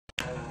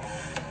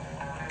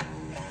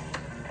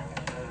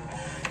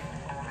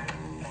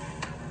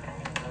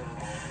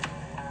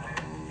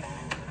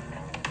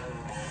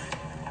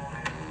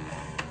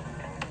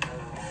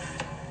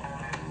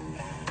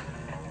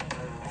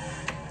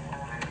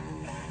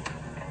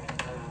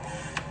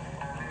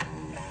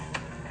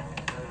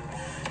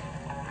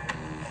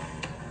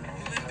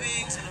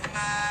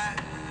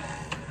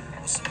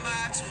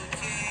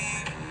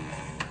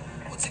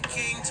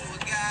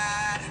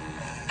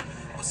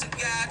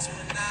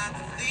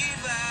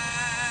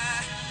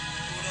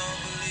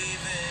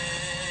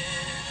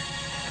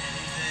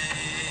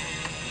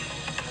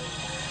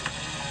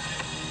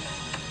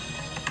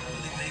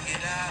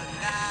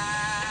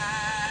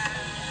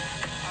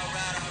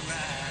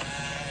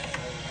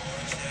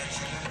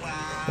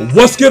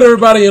What's good,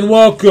 everybody, and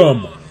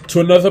welcome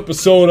to another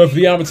episode of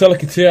the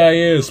Amatelica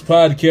TIS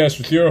podcast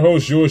with your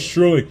host, yours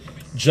truly,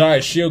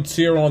 Giant Shields,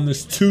 here on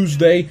this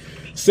Tuesday,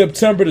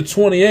 September the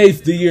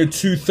 28th, the year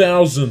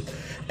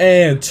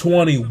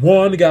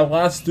 2021. Got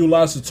lots to do,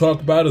 lots to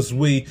talk about as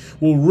we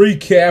will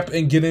recap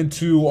and get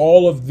into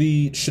all of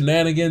the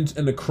shenanigans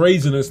and the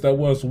craziness that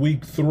was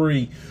week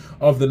 3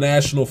 of the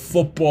National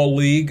Football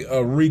League. A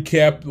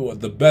recap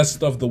the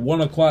best of the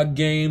 1 o'clock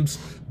games,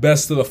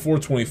 best of the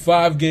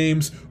 425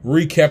 games,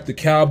 recap the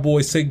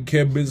Cowboys taking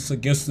care of business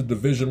against the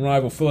division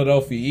rival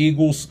Philadelphia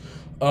Eagles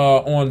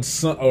on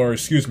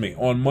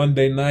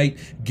Monday night.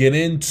 Get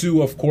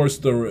into, of course,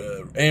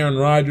 the Aaron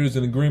Rodgers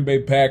and the Green Bay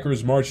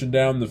Packers marching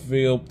down the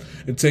field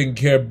and taking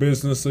care of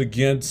business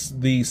against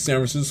the San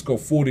Francisco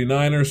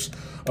 49ers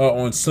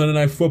on Sunday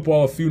Night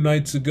Football a few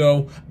nights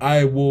ago.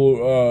 I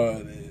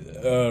will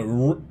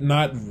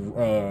not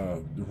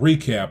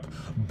recap,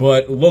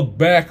 but look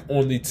back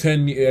on the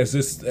 10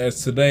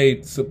 as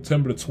today,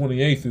 September the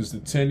 28th, is the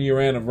 10-year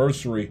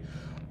anniversary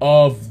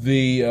of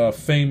the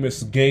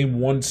famous game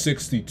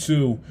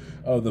 162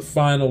 of the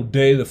final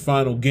day, the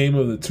final game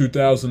of the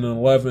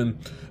 2011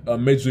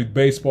 Major League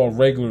Baseball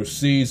regular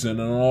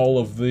season, and all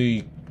of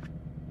the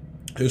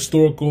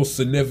historical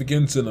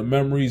significance and the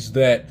memories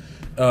that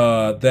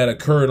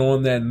occurred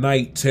on that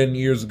night 10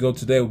 years ago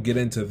today. We'll get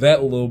into that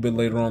a little bit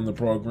later on in the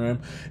program.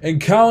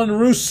 And Colin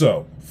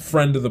Russo,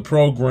 friend of the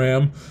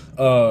program,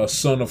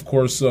 son, of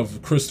course,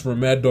 of Christopher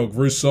Mad Dog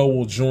Russo,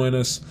 will join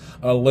us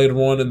later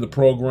on in the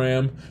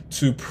program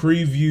to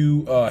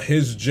preview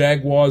his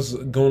Jaguars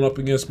going up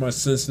against my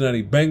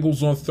Cincinnati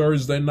Bengals on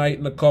Thursday night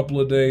in a couple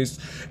of days,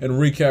 and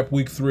recap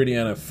week 3 of the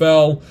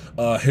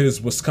NFL.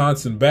 His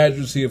Wisconsin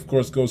Badgers, he, of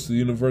course, goes to the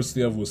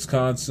University of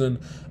Wisconsin,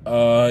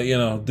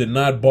 did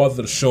not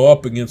bother to show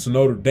up against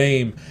Notre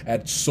Dame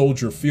at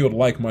Soldier Field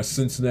like my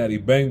Cincinnati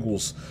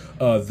Bengals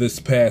this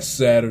past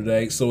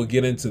Saturday. So we'll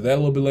get into that a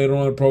little bit later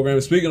on in the program.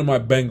 And speaking of my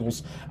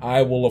Bengals,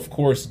 I will, of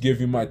course, give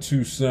you my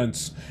 2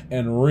 cents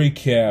and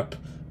recap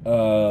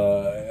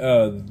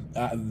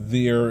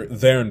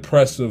their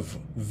impressive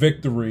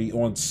victory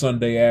on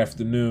Sunday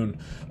afternoon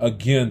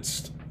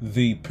against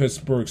the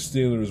Pittsburgh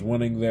Steelers,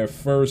 winning their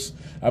first,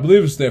 I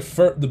believe it's the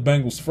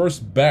Bengals'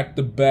 first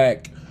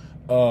back-to-back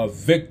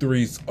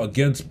victories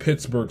against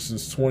Pittsburgh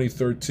since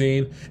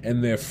 2013,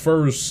 and their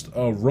first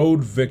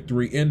road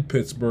victory in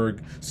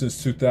Pittsburgh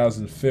since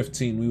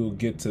 2015. We will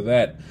get to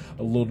that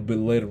a little bit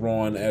later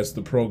on as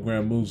the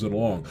program moves it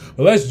along.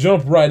 But let's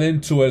jump right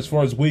into it as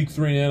far as Week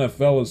 3 in the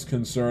NFL is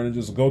concerned, and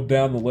just go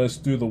down the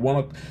list, do the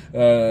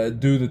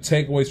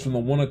takeaways from the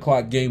 1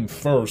 o'clock game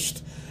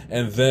first,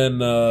 and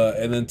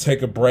then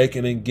take a break,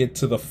 and then get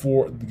to the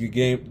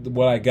game,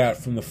 what I got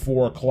from the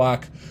 4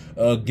 o'clock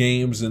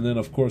games, and then,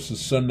 of course, the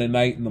Sunday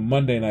night and the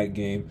Monday night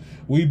game.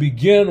 We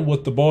begin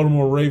with the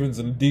Baltimore Ravens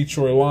and the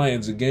Detroit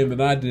Lions, a game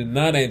that I did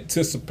not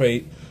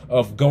anticipate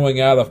of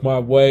going out of my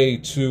way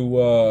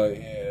to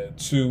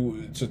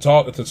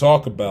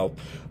talk about,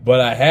 but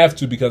I have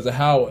to because of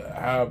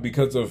how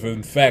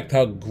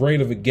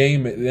great of a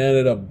game it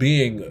ended up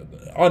being.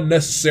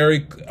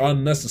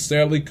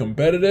 Unnecessarily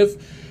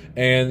competitive.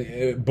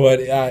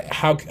 But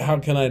how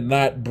can I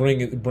not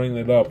bring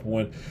it up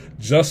when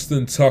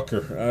Justin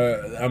Tucker?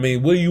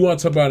 What do you want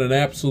to talk about? An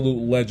absolute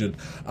legend.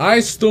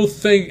 I still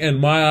think, in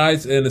my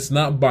eyes, and it's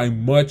not by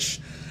much,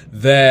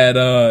 that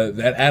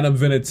Adam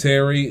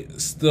Vinatieri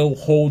still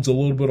holds a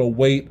little bit of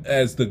weight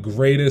as the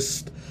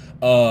greatest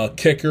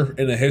kicker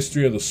in the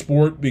history of the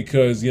sport,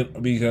 because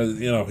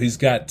he's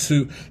got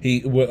 2.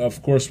 He,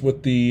 of course,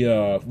 with the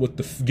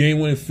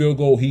game-winning field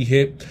goal he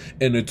hit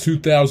in the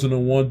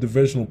 2001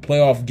 divisional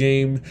playoff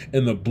game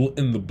in the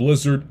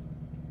blizzard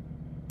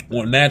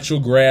on natural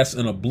grass,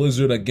 in a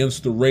blizzard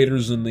against the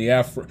Raiders in the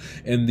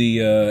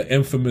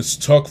infamous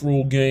Tuck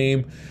Rule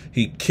game.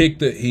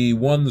 He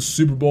won the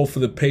Super Bowl for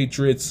the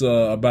Patriots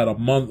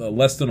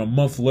less than a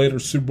month later,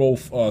 Super Bowl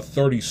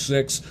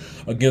 36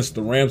 against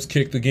the Rams.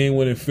 Kicked the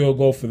game-winning field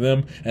goal for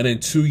them, and then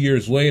 2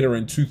 years later,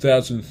 in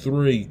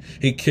 2003,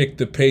 he kicked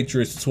the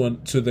Patriots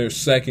to their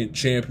second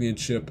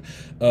championship,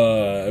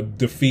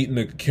 defeating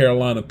the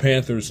Carolina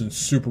Panthers in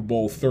Super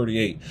Bowl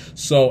 38.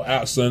 So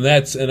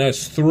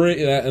that's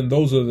 3, and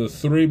those are the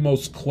 3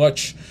 most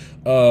clutch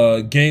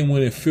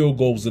game-winning field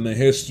goals in the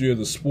history of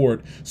the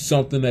sport.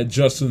 Something that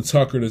Justin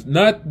Tucker does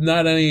not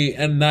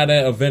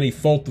of any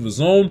fault of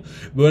his own,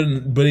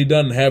 but he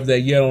doesn't have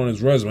that yet on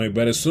his resume.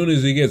 But as soon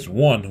as he gets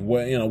one,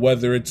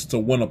 whether it's to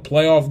win a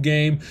playoff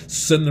game,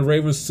 send the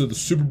Ravens to the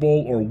Super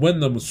Bowl, or win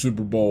them a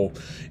Super Bowl,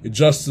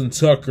 Justin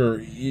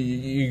Tucker,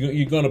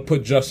 you're going to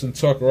put Justin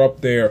Tucker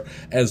up there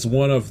as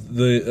one of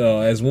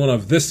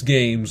this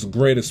game's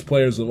greatest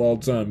players of all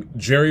time.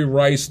 Jerry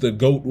Rice, the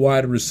GOAT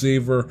wide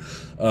receiver.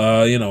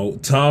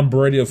 Tom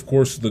Brady, of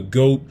course, the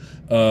GOAT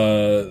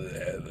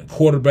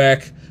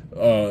quarterback.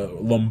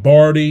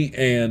 Lombardi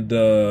and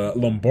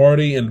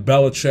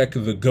Belichick,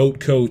 the GOAT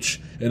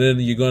coach, and then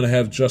you're going to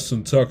have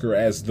Justin Tucker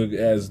as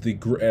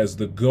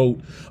the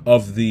GOAT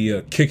of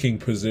the kicking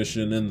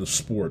position in the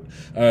sport.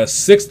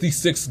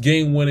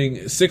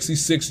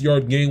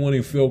 66-yard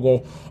game-winning field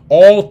goal,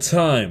 all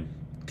time.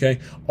 Okay,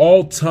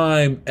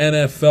 all-time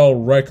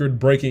NFL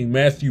record-breaking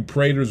Matthew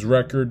Prater's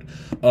record,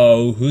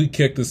 who he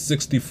kicked a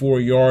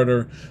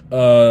 64-yarder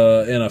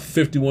in a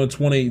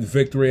 51-28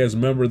 victory as a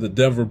member of the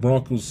Denver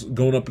Broncos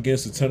going up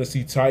against the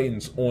Tennessee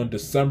Titans on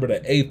December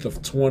the 8th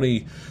of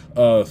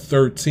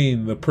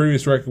 2013. The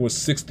previous record was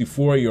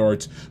 64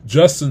 yards.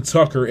 Justin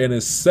Tucker, in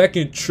his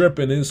second trip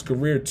in his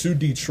career to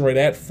Detroit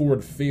at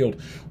Ford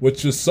Field,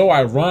 which is so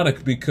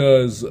ironic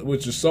because the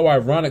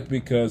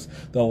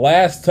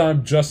last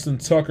time Justin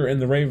Tucker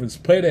and the Ravens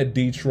played at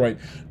Detroit,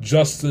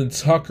 Justin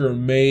Tucker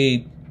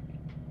made,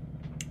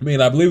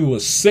 I believe it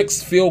was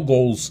 6 field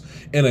goals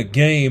in a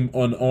game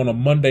on a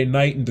Monday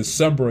night in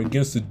December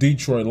against the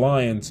Detroit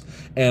Lions,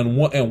 and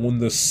when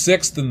the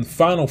 6th and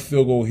final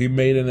field goal he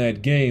made in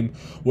that game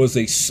was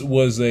a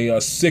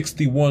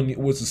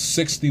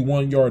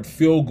 61-yard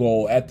field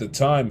goal at the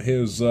time,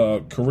 his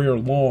career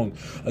long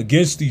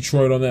against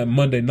Detroit on that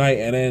Monday night,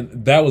 and then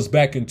that was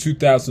back in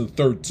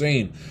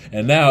 2013.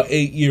 And now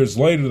 8 years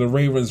later, the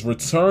Ravens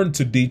return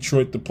to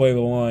Detroit to play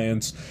the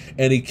Lions,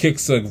 and he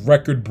kicks a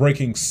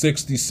record-breaking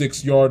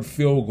 66-yard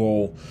field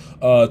goal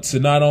to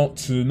not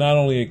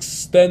only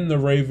extend the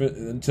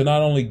Ravens, to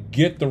not only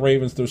get the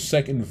Ravens their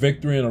second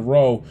victory in a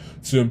row,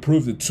 to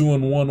improve the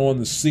 2-1 on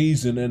the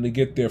season, and to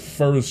get their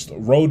first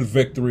road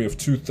victory of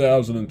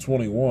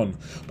 2021,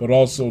 but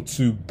also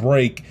to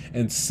break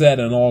and set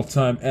an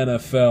all-time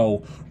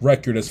NFL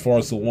record as far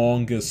as the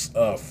longest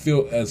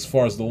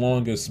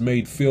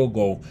made field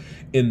goal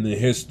in the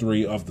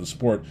history of the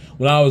sport.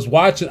 When I was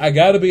watching, I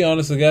got to be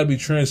honest, I got to be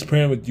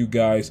transparent with you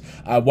guys.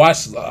 I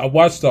watched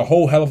a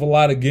whole hell of a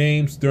lot of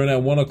games during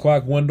that 1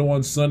 o'clock window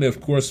on Sunday.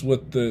 Of course,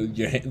 with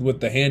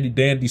the handy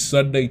dandy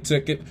Sunday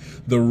ticket,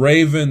 the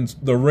Ravens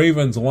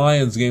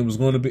Lions game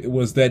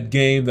was that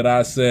game that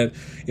I said,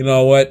 you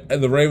know what,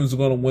 the Ravens are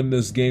going to win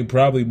this game,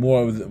 probably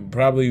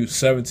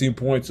 17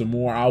 points or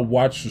more. I'll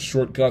watch the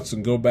shortcuts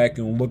and go back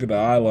and look at the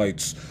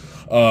highlights.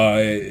 So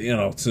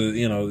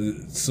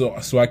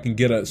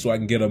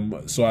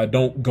I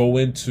don't go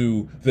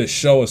into this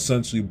show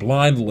essentially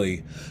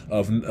blindly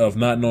of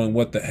not knowing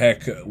what the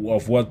heck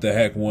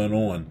went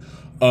on.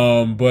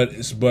 But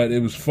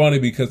it was funny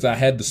because I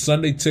had the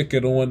Sunday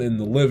ticket on in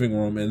the living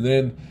room, and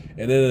then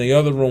in the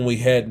other room we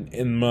had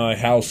in my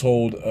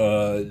household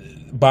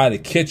by the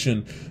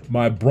kitchen,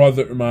 my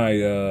brother who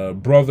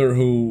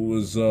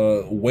was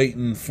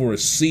waiting for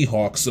his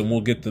Seahawks, and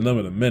we'll get to them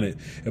in a minute,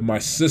 and my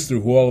sister,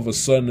 who all of a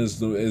sudden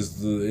is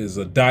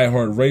a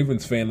diehard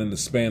Ravens fan in the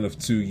span of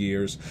 2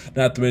 years.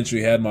 Not to mention,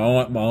 we had my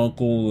aunt, my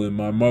uncle, and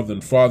my mother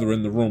and father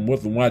in the room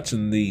with them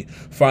watching the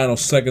final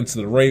seconds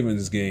of the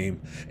Ravens game,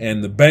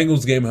 and the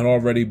Bengals game had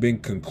already been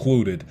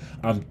concluded.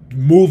 I'm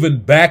moving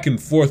back and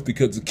forth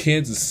because the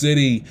Kansas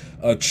City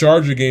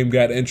Charger game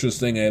got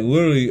interesting at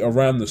literally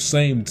around the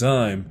same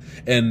time,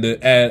 and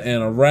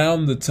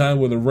around the time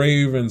where the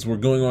Ravens were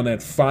going on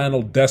that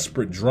final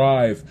desperate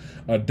drive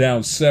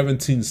down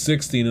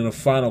 17-16 in the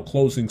final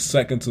closing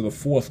seconds of the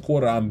fourth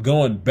quarter. I'm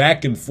going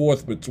back and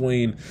forth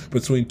between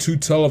two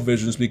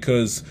televisions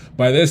because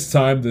by this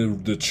time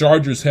the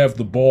Chargers have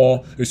the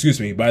ball.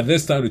 By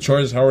this time the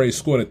Chargers have already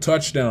scored a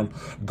touchdown,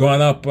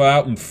 gone up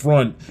out in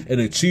front,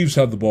 and the Chiefs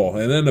have the ball.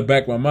 And then in the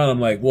back of my mind,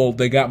 I'm like, well,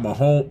 they got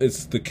Mahomes.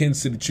 It's the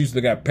Kansas City Chiefs.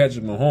 They got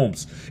Patrick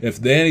Mahomes.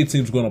 If any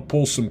team's going to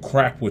pull some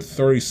crap with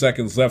 30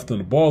 seconds left in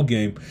the ball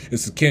game,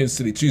 it's the Kansas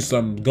City Chiefs. So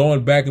I'm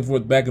going back and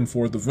forth.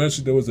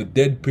 Eventually, there was a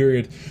dead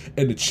period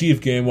in the Chief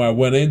game where I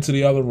went into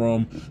the other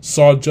room,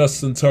 saw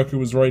Justin Tucker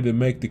was ready to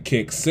make the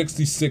kick,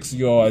 66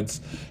 yards,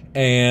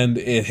 and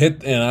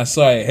I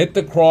saw it hit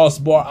the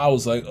crossbar. I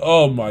was like,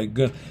 oh my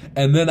god.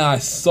 And then I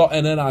saw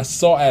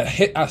it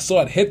hit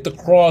the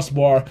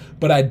crossbar,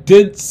 but I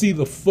didn't see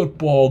the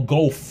football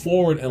go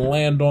forward and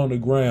land on the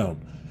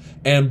ground.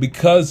 And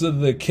because of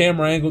the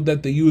camera angle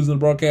that they use in the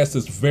broadcast,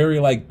 it's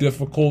very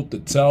difficult to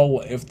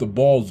tell if the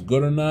ball's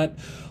good or not.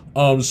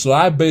 So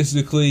I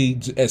basically,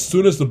 as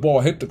soon as the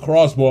ball hit the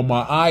crossbar,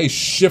 my eyes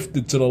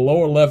shifted to the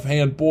lower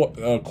left-hand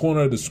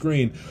corner of the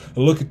screen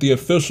and look at the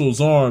official's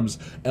arms,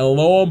 and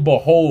lo and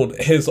behold,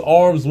 his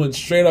arms went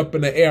straight up in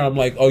the air. I'm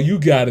like, oh, you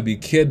got to be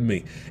kidding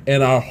me.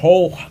 And our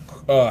whole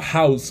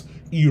house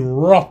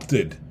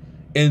erupted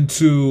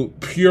into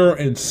pure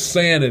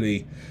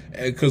insanity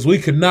because we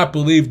could not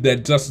believe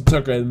that Justin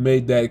Tucker had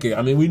made that kick.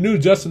 I mean, we knew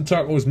Justin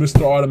Tucker was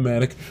Mr.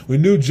 Automatic. We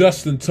knew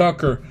Justin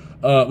Tucker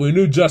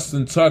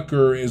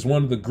is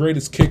one of the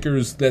greatest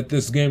kickers that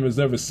this game has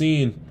ever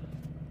seen,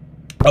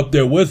 up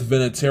there with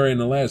Vinatieri in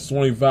the last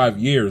 25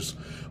 years.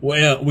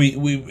 Well,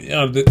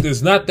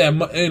 there's not that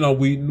much.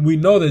 We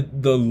know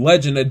that the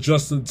legend that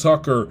Justin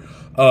Tucker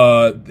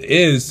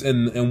is,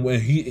 and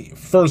when he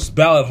first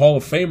ballot Hall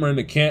of Famer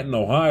into Canton,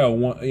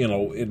 Ohio,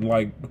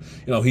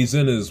 he's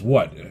in his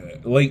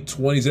late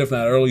 20s, if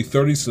not early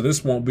 30s, so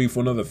this won't be for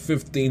another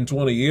 15,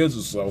 20 years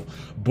or so.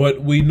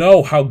 But we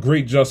know how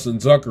great Justin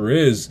Tucker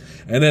is,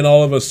 and then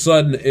all of a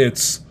sudden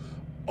it's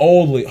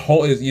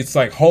it's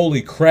like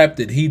holy crap,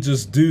 did he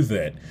just do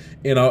that?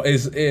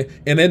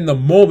 And in the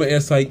moment,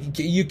 it's like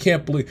you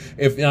can't believe.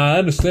 If I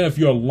understand, if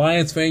you're a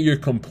Lions fan, you're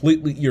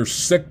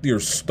sick to your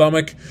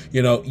stomach.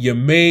 You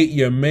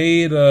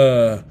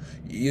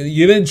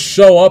didn't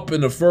show up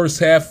in the first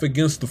half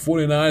against the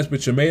 49ers,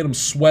 but you made them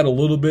sweat a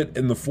little bit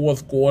in the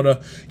fourth quarter.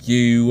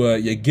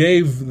 You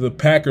gave the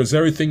Packers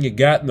everything you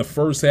got in the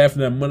first half in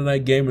that Monday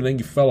night game, and then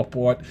you fell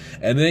apart.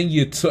 And then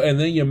you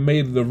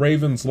made the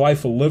Ravens'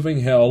 life a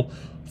living hell,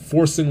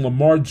 forcing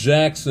Lamar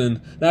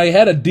Jackson. Now, he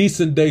had a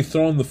decent day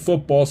throwing the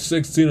football,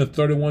 16 of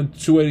 31,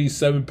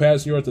 287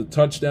 passing yards, a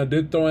touchdown.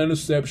 Did throw an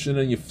interception,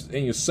 and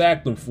you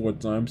sacked him 4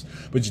 times.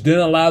 But you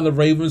didn't allow the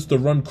Ravens to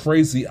run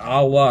crazy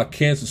a la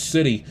Kansas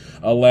City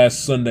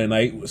last Sunday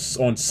night.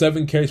 On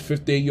 7 carries,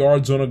 58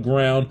 yards on the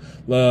ground.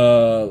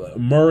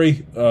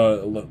 Murray,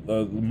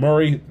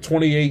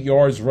 28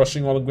 yards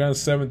rushing on the ground,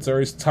 7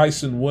 carries.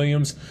 Tyson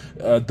Williams,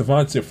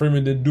 Devontae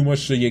Freeman didn't do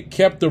much. So you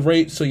kept the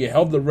rate, so you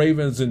held the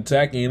Ravens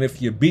intact. And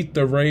if you beat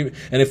the Ravens,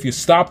 and if you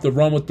stop the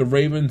run with the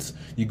Ravens,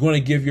 you're going to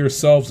give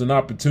yourselves an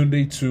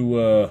opportunity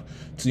to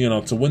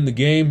win the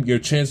game. Your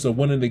chance of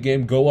winning the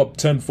game go up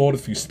tenfold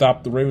if you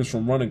stop the Ravens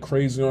from running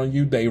crazy on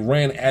you. They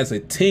ran as a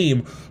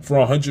team for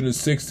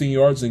 116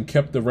 yards and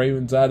kept the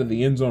Ravens out of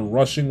the end zone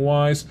rushing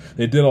wise.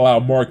 They did allow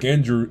Mark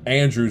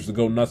Andrews to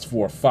go nuts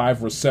for a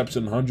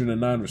 5-reception,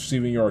 109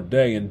 receiving yard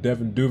day, and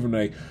Devin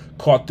Duvernay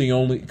caught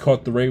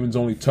the Ravens'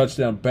 only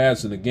touchdown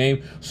pass in the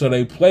game. So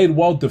they played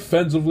well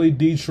defensively.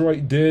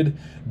 Detroit did,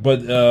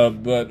 but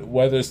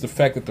whether it's the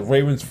fact that the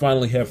Ravens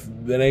finally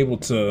have been able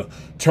to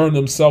turn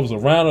themselves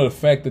around, or the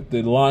fact that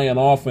the Lion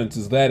offense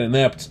is that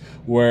inept,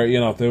 where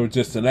they were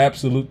just an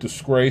absolute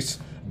disgrace.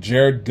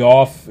 Jared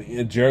Goff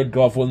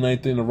wasn't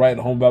anything to write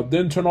home about.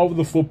 Didn't turn over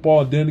the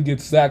football. Didn't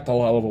get sacked a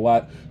hell of a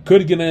lot.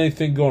 Couldn't get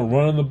anything going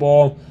running the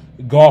ball.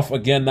 Goff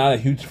again, not a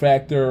huge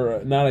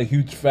factor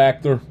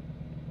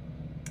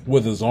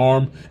with his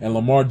arm, and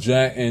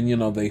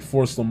they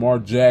forced Lamar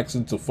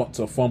Jackson to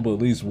fumble at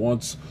least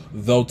once,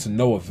 though to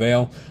no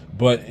avail.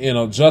 But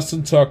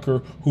Justin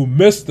Tucker, who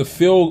missed the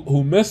field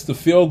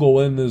goal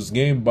in this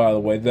game, by the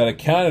way, that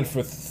accounted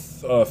for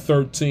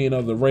 13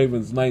 of the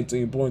Ravens'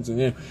 19 points in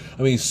the game.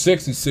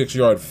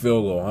 66-yard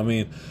field goal.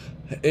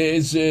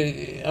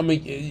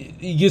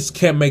 You just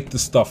can't make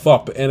this stuff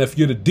up. And if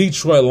you're the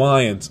Detroit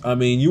Lions,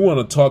 you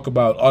want to talk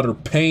about utter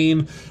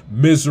pain,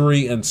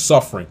 misery, and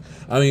suffering.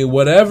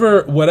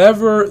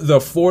 Whatever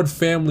the Ford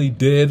family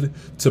did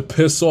to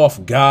piss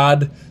off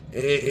God,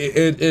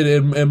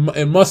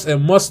 it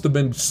must have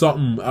been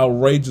something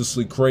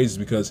outrageously crazy,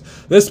 because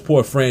this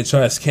poor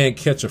franchise can't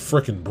catch a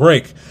freaking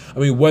break.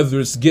 Whether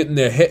it's getting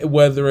their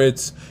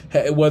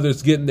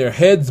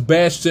heads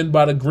bashed in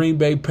by the Green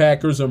Bay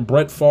Packers and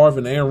Brett Favre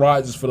and Aaron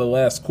Rodgers for the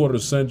last quarter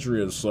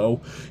century or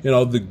so.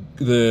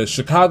 The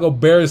Chicago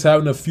Bears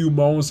having a few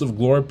moments of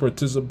glory,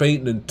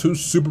 participating in 2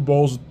 Super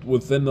Bowls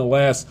within the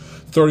last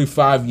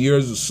 35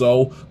 years or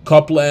so,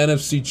 couple of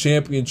NFC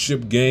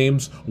Championship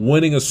games,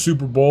 winning a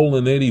Super Bowl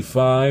in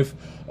 '85.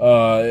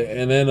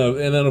 And then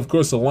of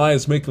course the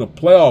Lions making the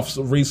playoffs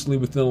recently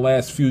within the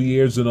last few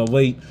years in the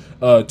late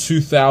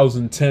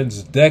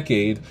 2010s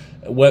decade.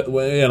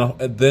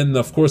 Then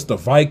of course the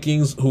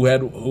Vikings, who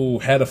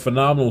had a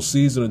phenomenal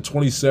season in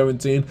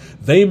 2017,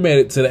 they made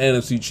it to the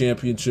NFC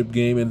Championship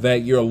game in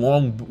that year,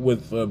 along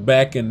with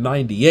back in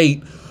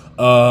 '98.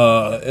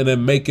 And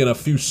then making a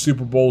few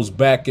Super Bowls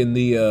back in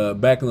the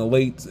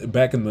late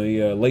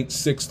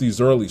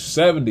 '60s, early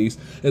 '70s.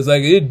 It's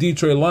like,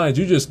 Detroit Lions,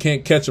 you just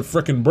can't catch a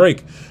freaking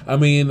break.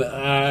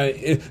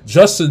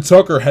 Justin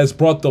Tucker has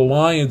brought the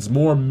Lions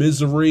more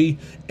misery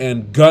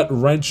and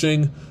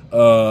gut-wrenching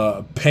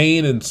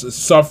pain and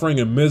suffering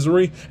and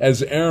misery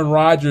as Aaron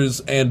Rodgers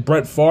and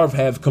Brett Favre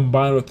have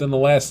combined within the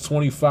last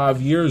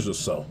 25 years or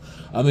so.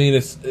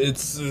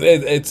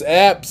 It's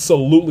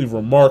absolutely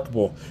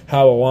remarkable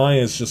how the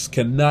Lions just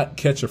cannot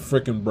catch a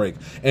freaking break.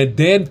 And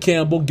Dan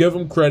Campbell, give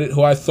him credit,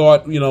 who I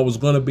thought was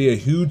going to be a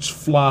huge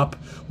flop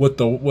with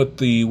the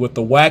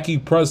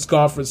wacky press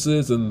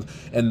conferences and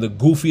the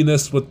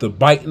goofiness with the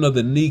biting of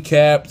the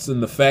kneecaps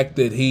and the fact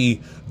that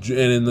he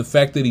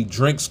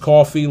drinks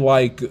coffee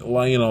like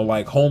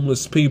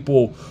homeless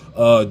people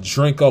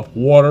drink up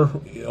water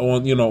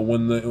on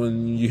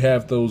when you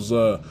have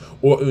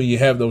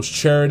those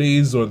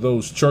charities or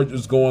those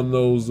churches go on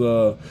those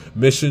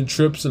mission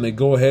trips, and they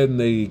go ahead and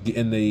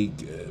they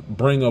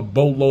bring a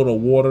boatload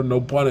of water,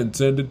 no pun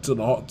intended, to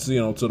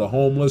the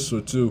homeless or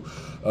to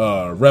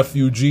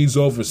refugees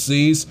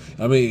overseas.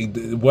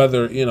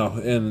 Whether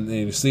and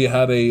you see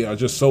how they are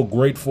just so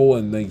grateful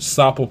and they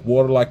sop up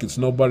water like it's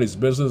nobody's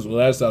business. Well,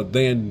 that's how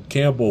Dan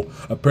Campbell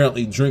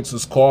apparently drinks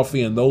his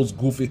coffee and those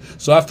goofy.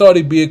 So I thought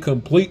he'd be a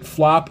complete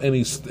flop, and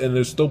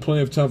there's still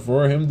plenty of time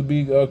for him to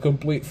be a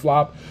complete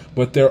flop.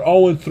 But they're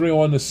 0-3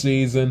 on the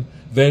season.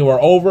 They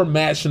were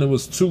overmatched, and it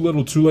was too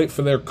little too late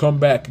for their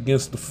comeback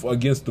against the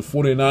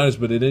 49ers,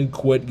 but they didn't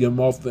quit, give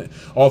them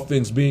all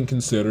things being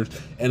considered.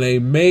 And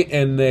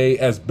they,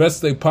 as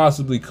best they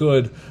possibly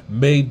could,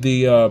 made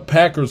the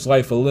Packers'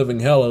 life a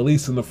living hell, at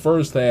least in the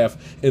first half,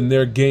 in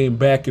their game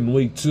back in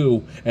week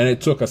 2. And it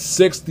took a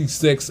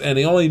 66, and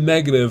the only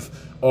negative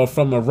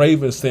from a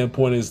Ravens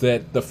standpoint is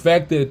that the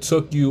fact that it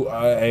took you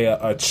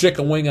a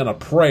chicken wing and a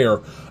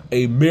prayer,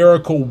 a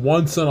miracle,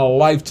 once in a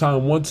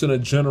lifetime, once in a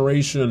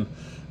generation,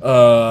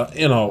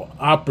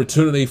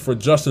 opportunity for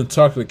Justin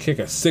Tucker to kick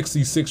a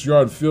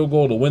 66-yard field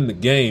goal to win the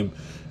game.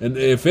 And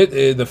the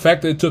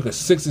fact that it took a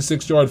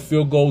 66-yard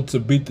field goal to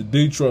beat the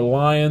Detroit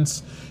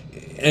Lions,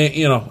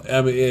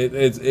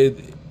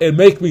 it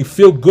makes me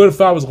feel good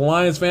if I was a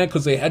Lions fan,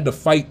 because they had to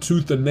fight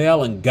tooth and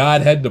nail, and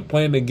God had to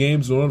play in the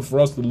games in order for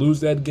us to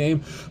lose that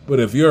game. But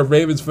if you're a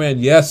Ravens fan,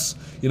 yes,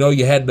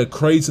 you had the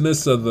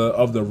craziness of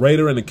the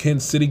Raider and the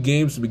Kansas City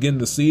games to begin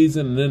the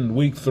season, and then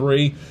week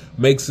 3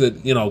 makes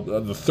it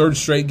the third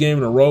straight game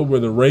in a row where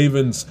the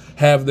Ravens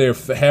have their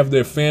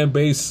fan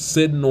base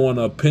sitting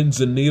on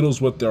pins and needles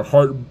with their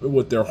heart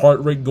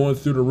rate going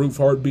through the roof,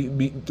 heartbeat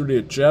beating through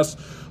their chest.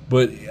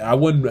 But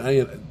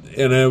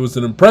and it was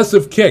an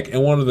impressive kick,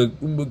 and one of the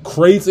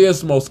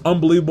craziest, most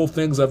unbelievable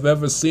things I've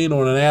ever seen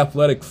on an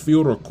athletic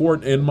field or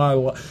court in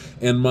my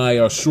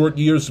short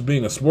years of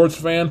being a sports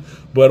fan.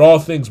 But all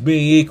things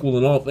being equal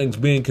and all things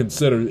being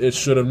considered, it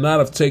should have not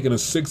have taken a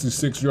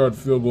 66-yard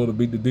field goal to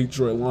beat the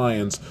Detroit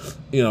Lions,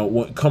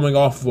 coming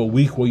off of a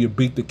week where you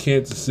beat the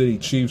Kansas City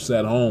Chiefs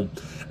at home.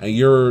 And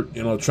you're,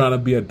 trying to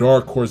be a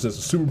dark horse as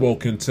a Super Bowl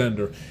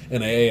contender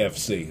in the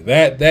AFC.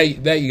 That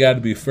you got to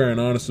be fair and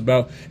honest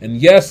about. And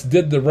yes,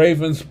 did the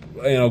Ravens,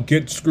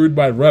 get screwed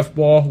by ref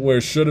ball, where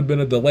it should have been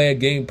a delayed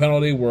game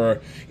penalty,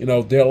 where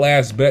their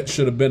last bet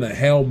should have been a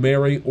Hail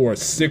Mary or a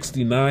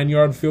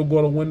 69-yard field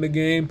goal to win the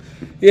game?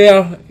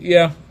 Yeah,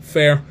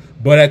 fair.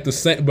 But at the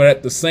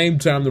same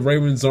time, the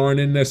Ravens aren't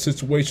in that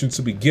situation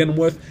to begin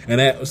with, and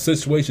that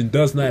situation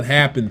does not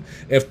happen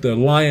if the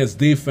Lions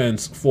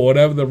defense, for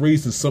whatever the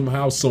reason,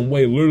 somehow, some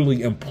way, literally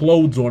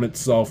implodes on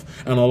itself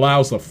and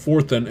allows a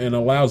fourth and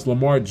allows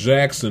Lamar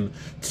Jackson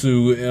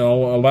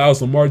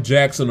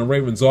the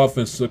Ravens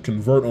offense to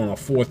convert on a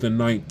 4th and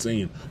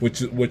 19,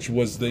 which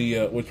was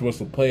the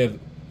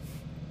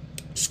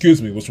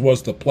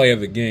play of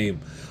the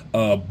game.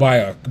 By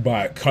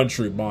a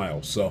country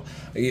mile. So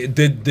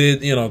did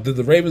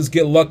the Ravens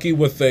get lucky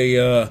with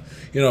a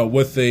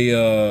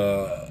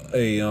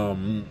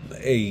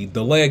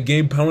delayed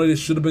game penalty that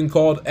should have been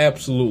called?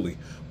 Absolutely.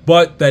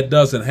 But that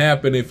doesn't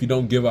happen if you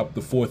don't give up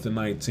the 4th and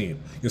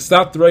 19. You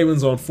stop the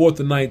Ravens on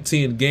 4th and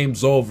 19,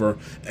 game's over,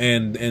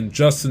 and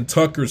Justin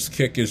Tucker's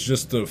kick is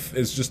just a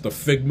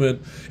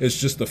figment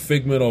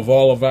of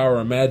all of our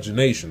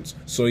imaginations.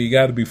 So you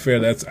got to be fair.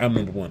 That's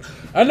number 1.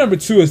 Number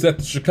 2 is that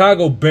the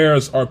Chicago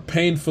Bears are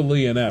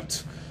painfully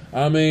inept.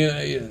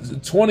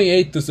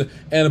 28 to,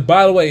 and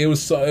by the way, it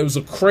was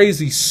a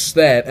crazy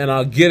stat, and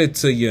I'll get it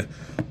to you,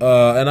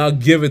 and I'll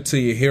give it to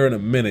you here in a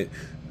minute,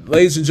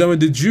 ladies and gentlemen.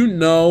 Did you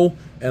know?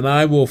 And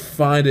I will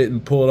find it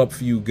and pull it up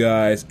for you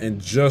guys in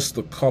just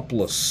a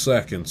couple of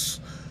seconds.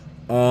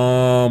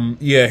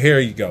 Here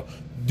you go.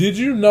 Did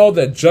you know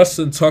that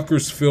Justin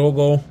Tucker's field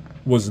goal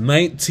was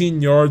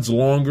 19 yards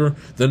longer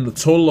than the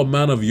total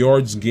amount of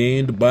yards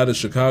gained by the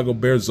Chicago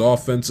Bears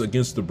offense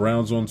against the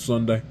Browns on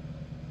Sunday?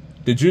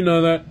 Did you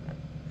know that?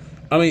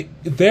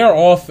 They're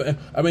off. And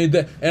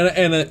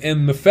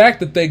the fact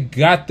that they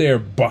got their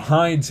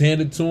behinds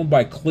handed to them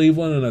by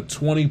Cleveland in a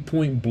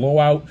 20-point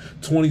blowout,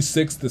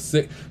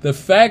 26-6. The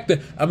fact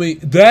that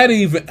that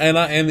even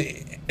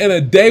in a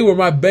day where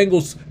my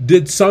Bengals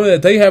did something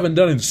that they haven't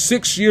done in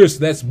 6 years,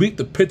 that's beat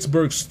the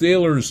Pittsburgh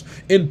Steelers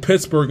in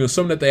Pittsburgh, and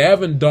something that they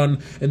haven't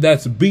done, and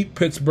that's beat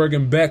Pittsburgh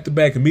in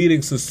back-to-back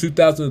meetings since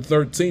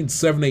 2013,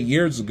 7-8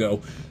 years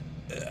ago.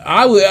 And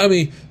I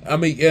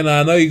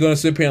know you're going to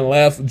sit here and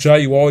laugh, Jai.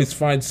 You always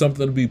find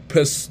something to be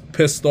pissed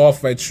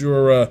off at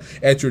your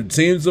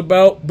teams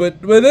about,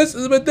 but this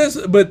is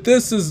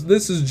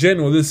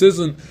genuine. This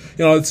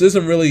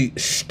isn't really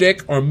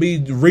shtick or me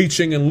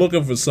reaching and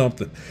looking for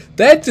something.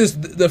 That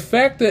just the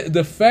fact that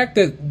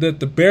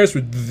the Bears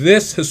were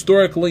this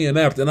historically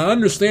inept, and I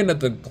understand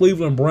that the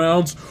Cleveland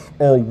Browns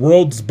are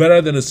worlds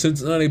better than the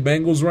Cincinnati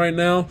Bengals right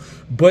now,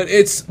 but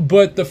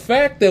the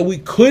fact that we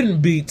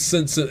couldn't beat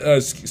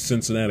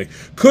Cincinnati,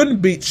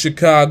 couldn't beat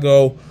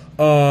Chicago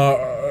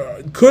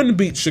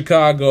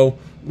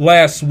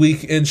last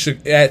week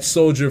at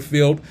Soldier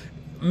Field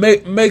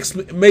makes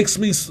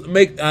me.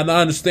 And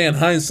I understand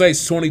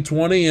hindsight's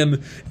 2020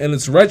 and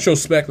it's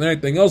retrospect and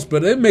everything else,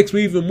 but it makes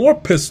me even more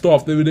pissed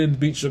off that we didn't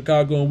beat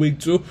Chicago in week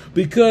 2,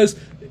 because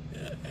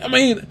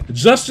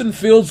Justin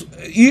Fields,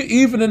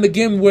 even in the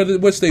game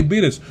which they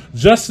beat us,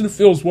 Justin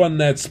Fields wasn't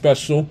that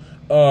special.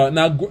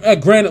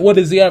 Granted, what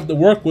does he have to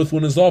work with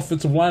when his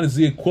offensive line is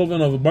the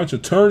equivalent of a bunch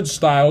of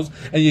turnstiles,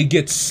 and you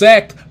get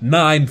sacked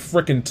 9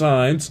 freaking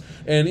times,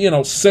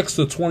 and 6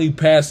 to 20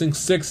 passing,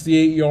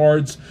 68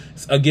 yards,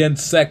 again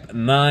sacked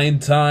 9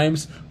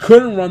 times.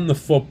 Couldn't run the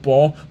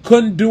football.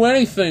 Couldn't do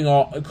anything.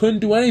 Couldn't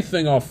do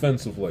anything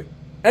offensively.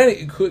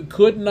 And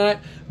could not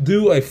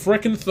do a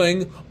freaking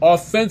thing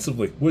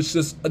offensively, which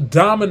just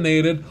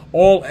dominated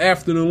all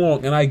afternoon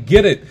long. And I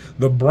get it.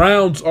 The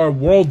Browns are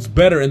worlds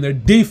better, and their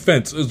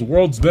defense is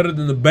worlds better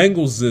than the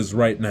Bengals is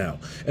right now.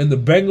 And the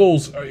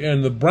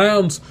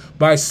Browns,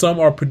 by some,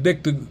 are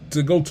predicted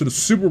to go to the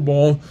Super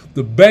Bowl.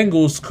 The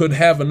Bengals could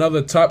have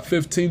another top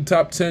 15,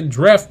 top 10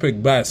 draft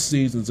pick by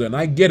season's end.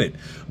 I get it.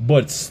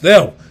 But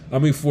still, I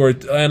mean,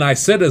 and I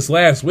said this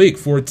last week,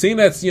 for a team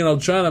that's,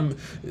 trying to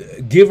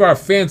give our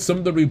fans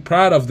something to be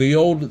proud of, the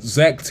old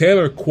Zach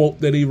Taylor quote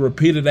that he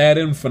repeated ad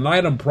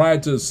infinitum prior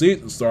to the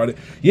season started,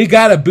 you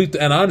got to beat,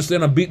 and I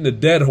understand I'm beating the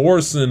dead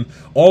horse and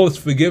all is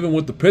forgiven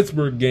with the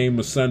Pittsburgh game,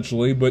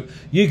 essentially, but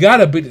you got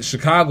to beat the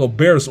Chicago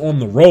Bears on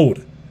the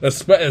road,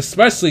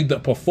 especially the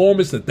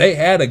performance that they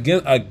had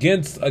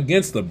against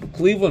the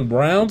Cleveland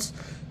Browns.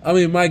 I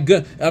mean, my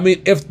God, I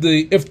mean, if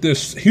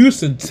the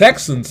Houston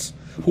Texans,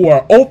 who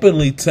are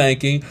openly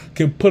tanking,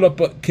 can put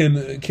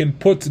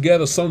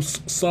together some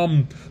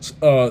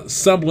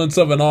semblance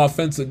of an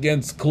offense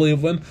against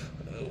Cleveland,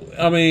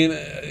 I mean,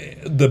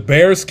 the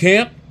Bears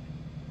can't,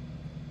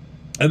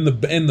 and the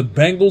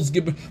Bengals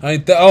give.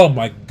 Oh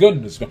my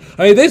goodness!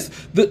 I mean,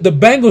 the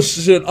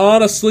Bengals should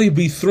honestly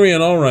be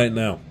 3-0 right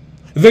now.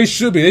 They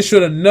should be. They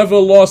should have never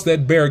lost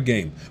that Bear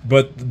game.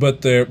 But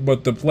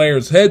the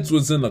players' heads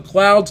was in the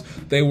clouds.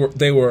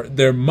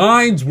 Their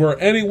minds were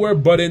anywhere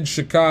but in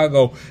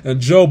Chicago.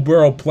 And Joe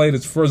Burrow played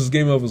his first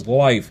game of his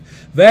life.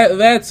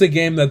 That's a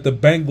game that the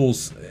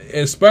Bengals,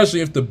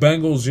 especially if the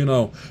Bengals,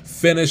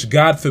 finish,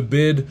 God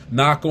forbid,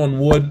 knock on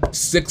wood,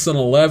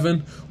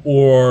 6-11,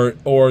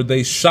 or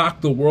they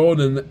shock the world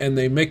and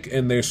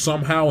they're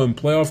somehow in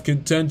playoff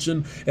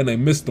contention and they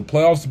miss the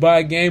playoffs by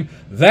a game.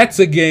 That's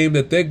a game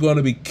that they're going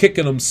to be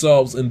kicking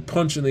themselves and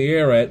punching the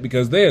air at,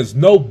 because there's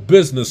no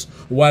business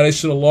why they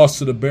should have lost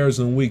to the Bears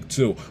in week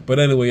 2. But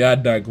anyway, I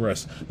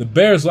digress. The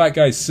Bears, like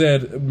I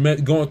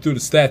said, going through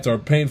the stats, are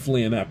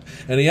painfully inept.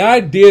 And the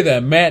idea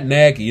that Matt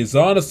Nagy is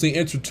honestly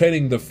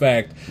entertaining the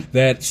fact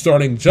that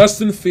starting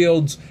Justin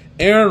Fields,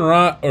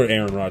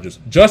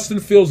 Justin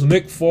Fields,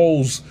 Nick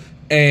Foles,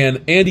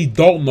 and Andy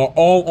Dalton are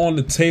all on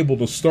the table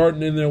to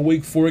start in their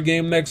week 4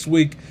 game next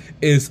week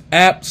is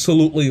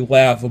absolutely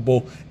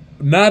laughable.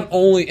 Not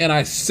only, and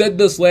I said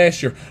this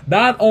last year,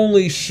 not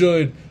only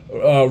should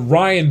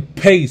Ryan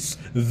Pace,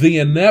 the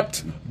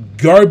inept,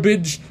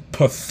 garbage,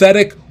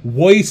 pathetic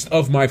waste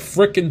of my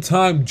frickin'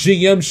 time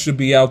GM, should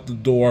be out the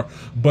door,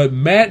 but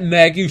Matt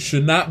Nagy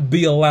should not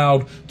be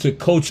allowed to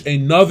coach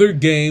another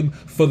game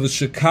for the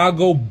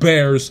Chicago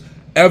Bears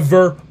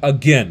ever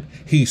again.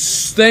 He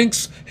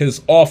stinks.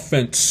 His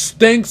offense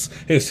stinks.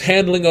 His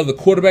handling of the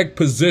quarterback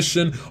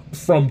position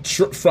from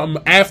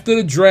after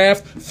the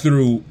draft,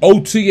 through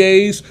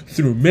OTAs,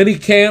 through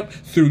minicamp,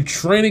 through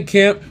training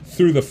camp,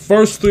 through the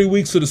first 3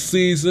 weeks of the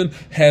season,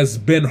 has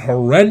been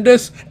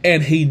horrendous,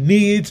 and he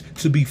needs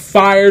to be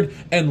fired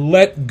and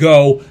let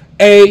go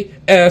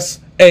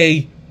ASAP.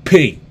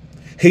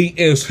 He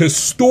is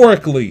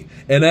historically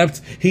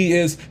inept. He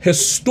is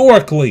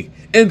historically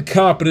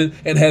incompetent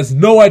and has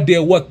no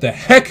idea what the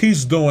heck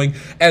he's doing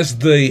as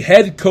the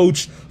head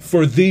coach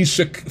for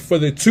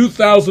the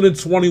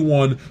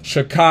 2021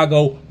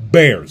 Chicago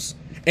Bears.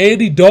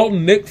 Andy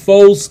Dalton, Nick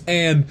Foles,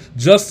 and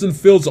Justin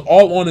Fields are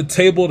all on the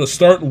table to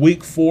start in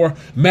week 4.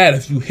 Matt,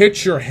 if you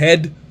hit your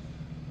head,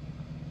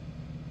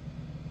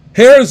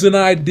 here's an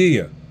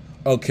idea,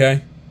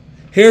 okay?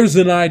 Here's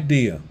an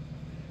idea.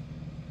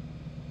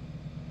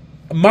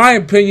 In my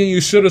opinion,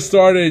 you should have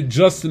started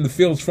Justin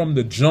Fields from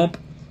the jump.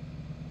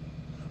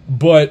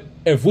 But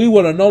if we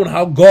would have known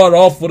how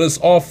god-awful this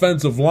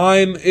offensive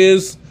line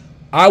is,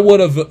 I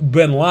would have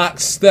been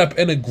lockstep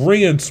in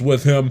agreement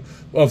with him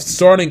of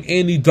starting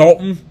Andy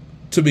Dalton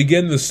to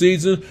begin the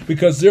season,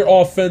 because their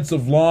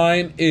offensive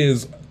line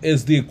is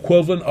the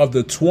equivalent of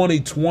the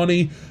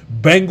 2020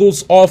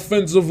 Bengals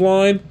offensive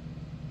line.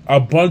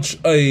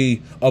 Is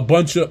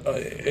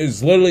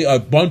literally a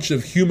bunch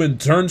of human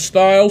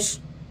turnstiles.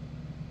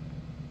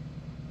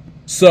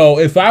 So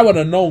if I would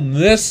have known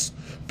this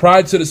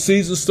prior to the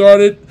season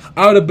started,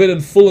 I would have been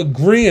in full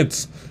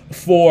agreement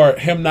for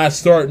him not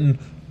starting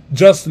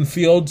Justin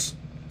Fields,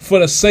 for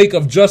the sake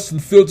of Justin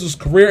Fields'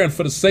 career and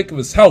for the sake of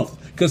his health,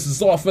 because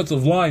his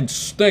offensive line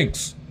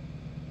stinks.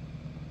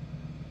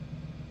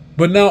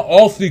 But now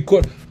all 3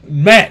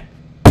 Matt,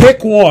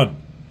 pick one.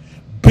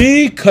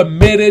 Be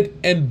committed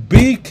and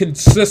be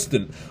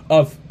consistent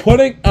of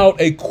putting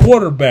out a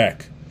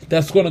quarterback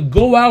that's going to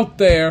go out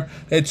there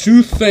that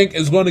you think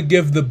is going to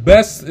give the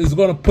best, is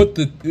going to put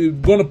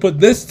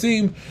this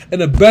team in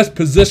the best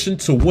position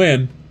to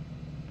win,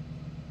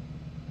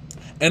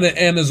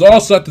 and is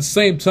also at the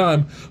same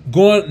time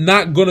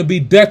not going to be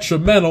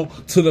detrimental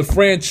to the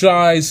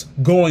franchise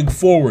going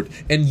forward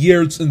in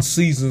years and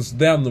seasons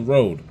down the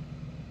road.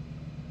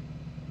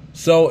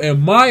 So, in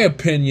my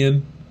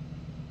opinion,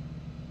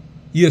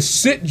 you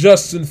sit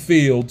Justin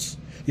Fields.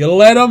 You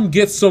let him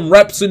get some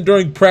reps in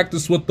during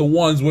practice with the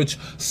ones, which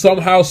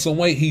somehow, some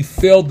way he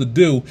failed to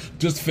do,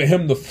 just for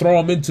him to throw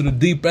him into the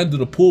deep end of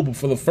the pool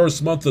before the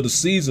first month of the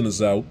season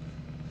is out.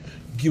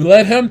 You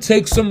let him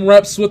take some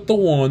reps with the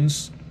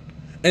ones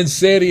and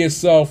say to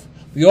yourself,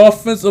 the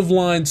offensive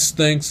line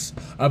stinks.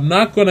 I'm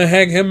not going to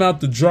hang him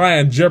out to dry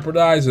and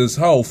jeopardize his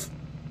health.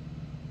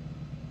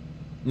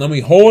 Let me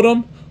hold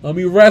him. Let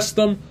me rest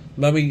him.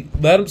 Let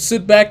him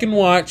sit back and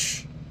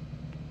watch.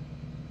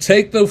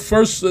 Get a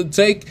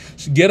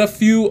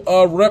few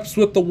reps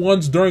with the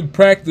ones during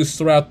practice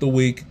throughout the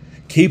week.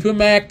 Keep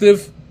him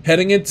active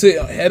heading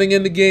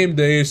into game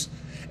days,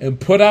 and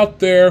put out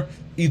there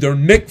either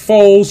Nick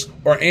Foles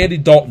or Andy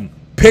Dalton.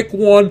 Pick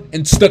one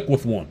and stick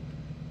with one.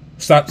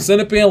 Stop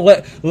sitting up and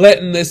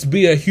letting this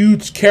be a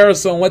huge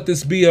carousel. And let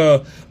this be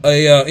a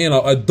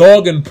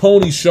dog and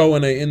pony show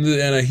and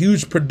a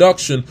huge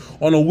production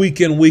on a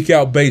week in, week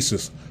out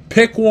basis.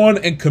 Pick one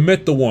and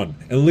commit to one,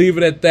 and leave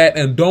it at that.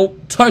 And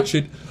don't touch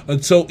it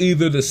until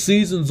either the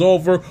season's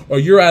over or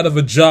you're out of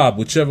a job,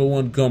 whichever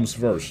one comes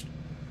first.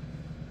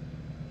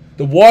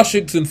 The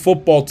Washington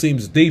football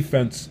team's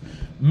defense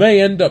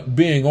may end up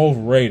being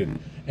overrated.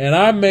 And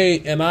I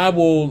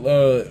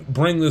will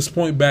bring this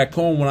point back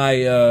home when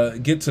I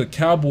get to the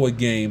Cowboy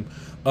game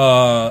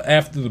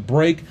after the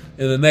break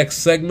in the next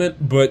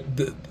segment. But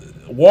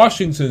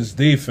Washington's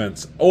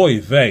defense, oy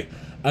vey.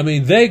 I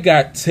mean, they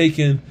got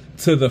taken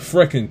to the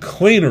frickin'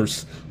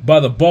 cleaners by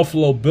the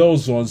Buffalo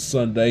Bills on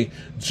Sunday.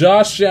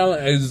 Josh Allen,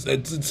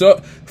 it's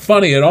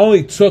funny, it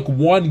only took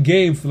one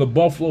game for the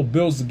Buffalo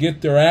Bills to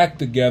get their act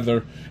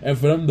together and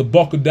for them to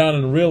buckle down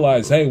and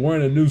realize, hey, we're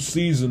in a new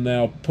season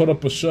now. Put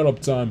up a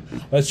shut-up time.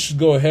 Let's just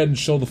go ahead and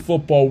show the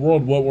football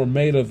world what we're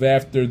made of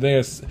after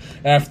their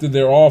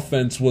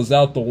offense was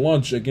out to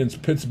lunch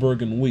against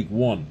Pittsburgh in Week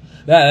 1.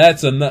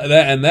 That's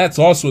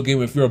also a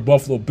game, if you're a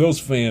Buffalo Bills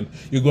fan,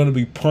 you're going to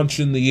be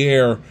punching the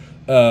air.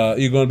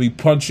 You're going to be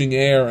punching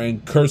air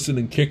and cursing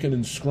and kicking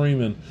and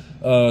screaming,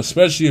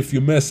 especially if you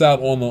miss out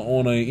on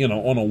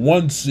a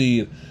 1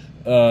 seed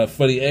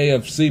for the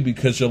AFC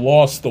because you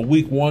lost the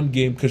Week 1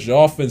 game because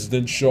your offense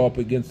didn't show up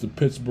against the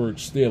Pittsburgh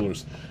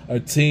Steelers, a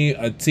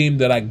team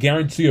that I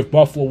guarantee if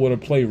Buffalo would have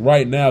played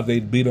right now,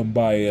 they'd beat them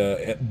by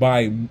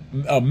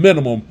a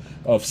minimum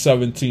of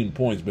 17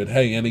 points. But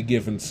hey, any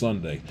given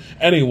Sunday.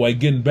 Anyway,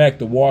 getting back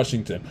to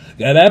Washington,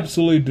 got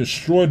absolutely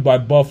destroyed by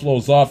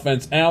Buffalo's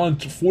offense. Allen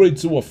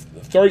 32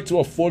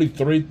 of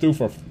 43 threw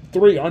for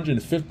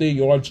 350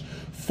 yards,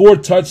 4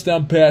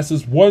 touchdown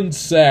passes, 1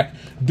 sack,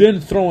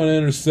 didn't throw an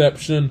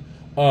interception.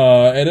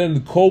 And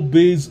then Cole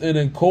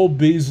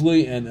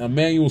Beasley and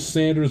Emmanuel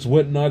Sanders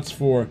went nuts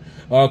for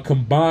a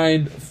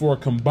combined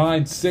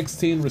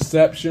 16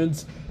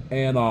 receptions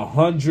and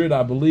 100,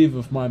 I believe,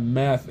 if my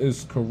math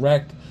is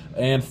correct,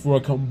 and for a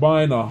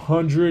combined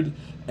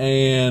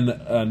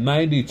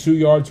 192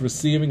 yards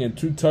receiving and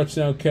 2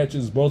 touchdown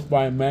catches, both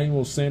by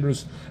Emmanuel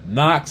Sanders.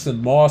 Knox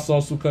and Moss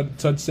also cut a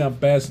touchdown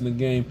pass in the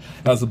game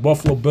as the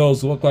Buffalo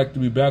Bills look like to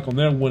be back on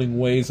their winning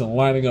ways and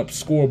lining up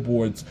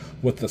scoreboards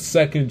with the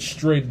second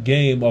straight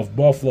game of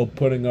Buffalo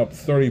putting up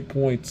 30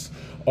 points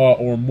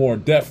or more.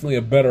 Definitely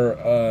a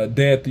better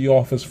day at the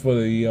office for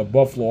the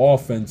Buffalo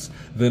offense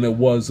than it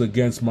was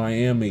against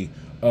Miami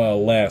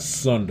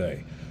last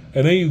Sunday.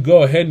 And then you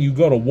go ahead and you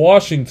go to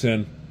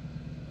Washington,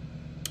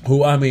 who,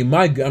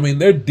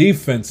 their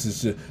defense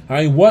is just,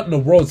 what in the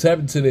world's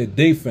happened to their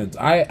defense?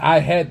 I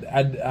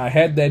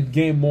had that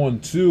game on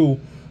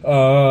too.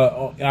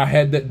 I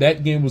had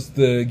that game was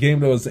the game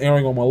that was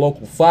airing on my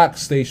local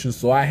Fox station,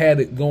 so I had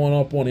it going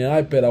up on the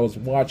iPad. I was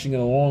watching it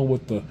along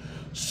with the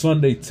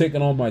Sunday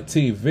Ticket on my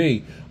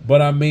TV.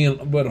 But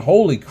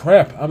holy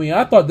crap!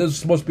 I thought this was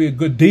supposed to be a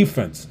good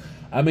defense.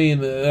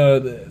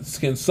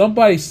 Can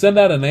somebody send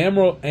out an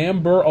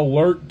Amber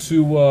Alert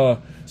to?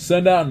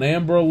 Send out an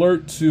Amber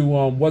Alert to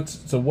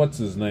what's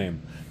his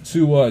name?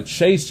 To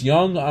Chase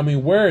Young.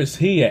 Where is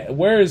he at?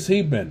 Where has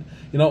he been?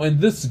 In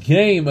this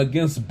game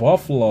against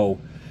Buffalo,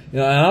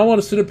 and I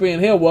want to sit up here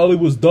and hear, well, he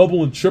was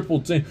double and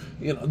triple team.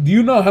 Do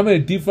you know how many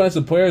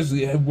defensive players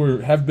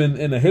have been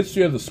in the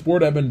history of the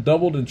sport have been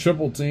doubled and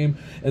triple team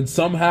and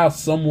somehow,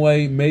 some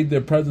way made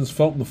their presence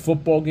felt in the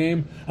football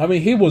game?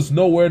 He was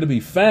nowhere to be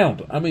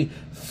found.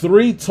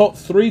 Three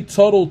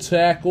total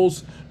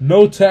tackles.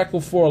 No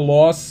tackle for a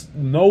loss,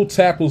 no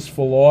tackles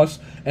for loss,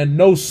 and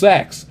no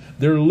sacks.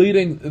 Their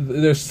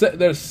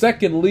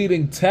second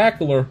leading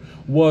tackler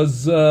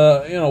was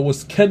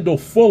Kendall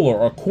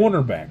Fuller, a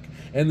cornerback,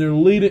 and their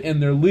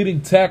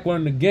leading tackler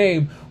in the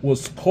game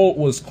was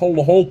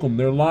Cole Holcomb,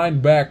 their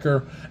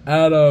linebacker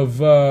out of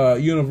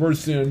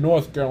University of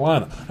North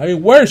Carolina.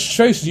 Where's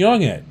Chase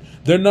Young at?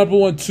 Their number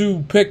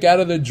 1-2 pick out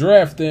of the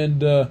draft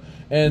and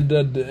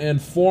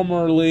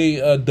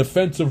formerly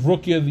Defensive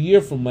Rookie of the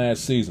Year from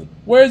last season.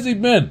 Where has he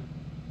been?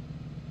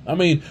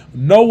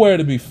 Nowhere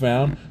to be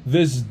found.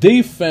 This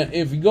defense,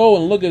 if you go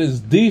and look at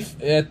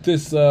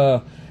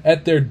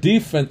at their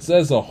defense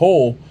as a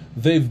whole,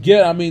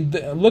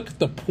 look at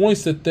the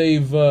points that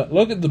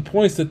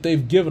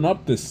they've given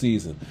up this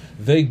season.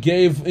 They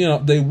gave,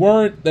 they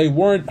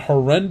weren't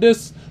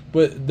horrendous,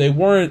 but they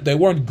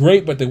weren't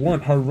great, but they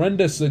weren't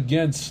horrendous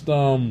against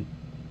the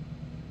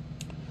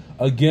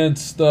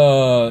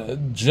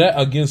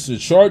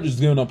Chargers,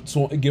 giving up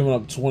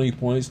 20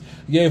 points.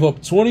 Gave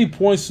up 20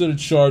 points to the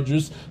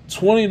Chargers,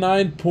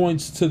 29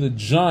 points to the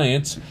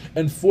Giants,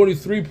 and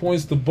 43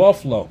 points to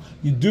Buffalo.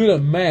 You do the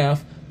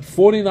math.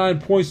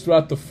 49 points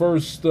throughout the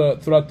first 2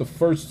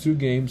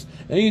 games,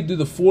 and then you do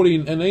the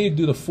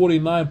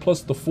 49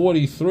 plus the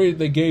 43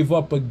 they gave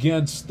up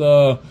against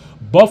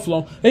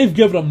Buffalo. They've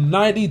given them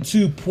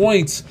 92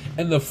 points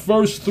in the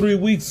first 3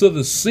 weeks of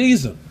the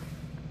season.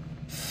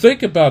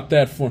 Think about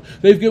that.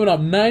 They've given up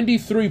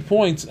 93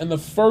 points in the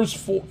first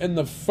 3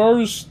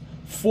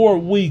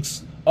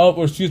 weeks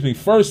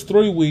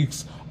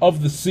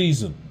of the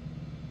season.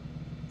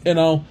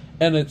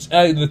 And it's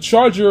the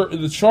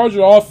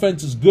Charger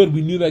offense is good.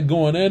 We knew that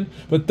going in,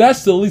 but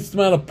that's the least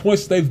amount of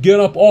points they've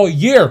given up all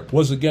year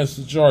was against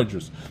the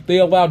Chargers. They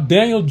allowed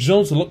Daniel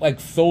Jones to look like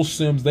Phil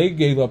Simms. They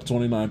gave up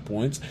 29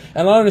 points.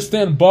 And I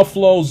understand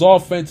Buffalo's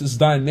offense is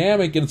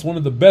dynamic and it's one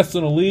of the best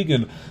in the league,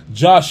 and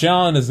Josh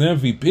Allen is an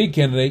MVP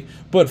candidate,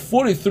 but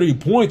 43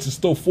 points is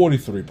still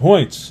 43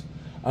 points.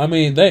 I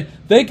mean, they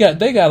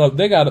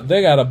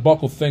gotta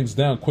buckle things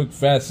down quick,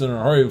 fast, and in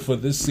a hurry before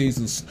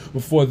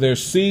their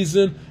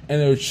season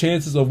and their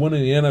chances of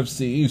winning the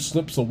NFC East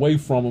slips away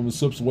from them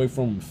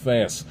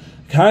fast.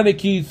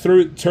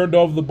 Heineke turned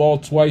over the ball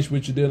twice,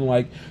 which you didn't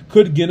like.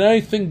 Couldn't get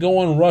anything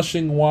going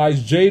rushing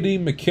wise. J.D.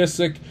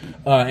 McKissick,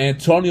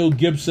 Antonio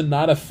Gibson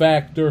not a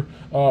factor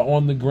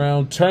on the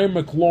ground. Terry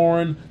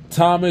McLaurin,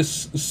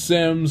 Thomas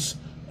Sims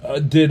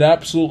did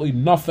absolutely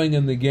nothing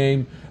in the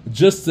game.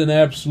 Just an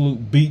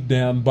absolute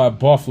beatdown by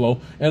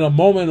Buffalo. And a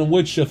moment in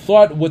which you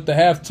thought with the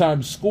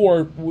halftime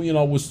score,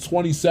 was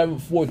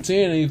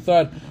 27-14, and you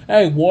thought,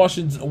 hey,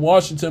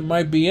 Washington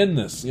might be in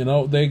this.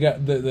 They got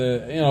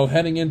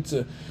heading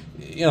into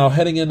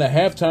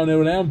halftime, they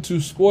were down 2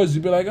 scores.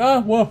 You'd be like,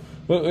 well,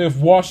 if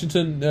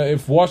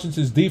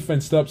Washington's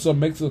defense steps up,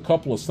 makes a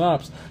couple of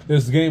stops,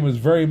 this game is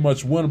very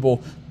much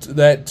winnable.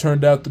 That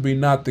turned out to be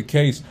not the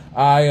case.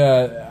 I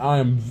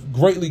am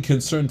greatly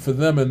concerned for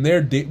them and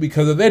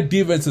because if their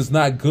defense is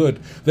not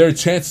good, their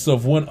chances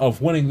of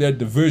winning their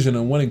division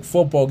and winning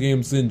football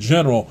games in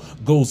general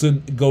goes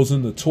in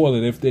the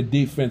toilet if their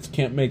defense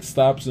can't make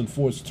stops and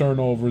force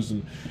turnovers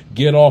and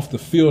get off the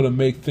field and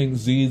make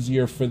things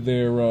easier for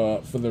their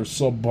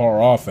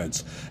subpar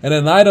offense. And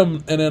then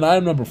item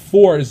number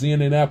 4 is the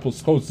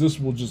Indianapolis Colts. This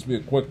will just be a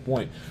quick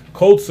point.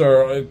 Colts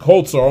are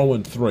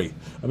 0-3.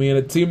 I mean,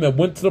 a team that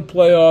went to the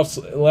playoffs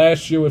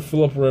last year with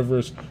Phillip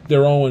Rivers,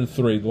 they're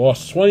 0-3.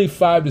 Lost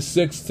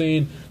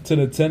 25-16 to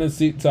the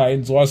Tennessee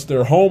Titans. Lost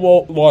their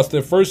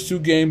first 2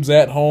 games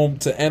at home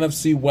to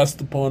NFC West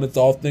opponents,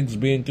 all things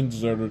being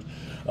considered.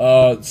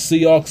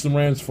 Seahawks and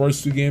Rams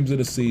first 2 games of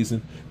the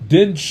season.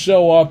 Didn't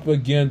show up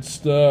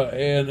against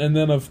and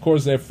then of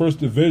course their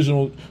first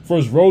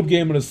road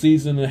game of the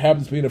season. It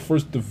happens to be the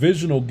first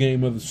divisional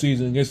game of the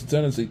season against the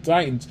Tennessee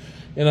Titans.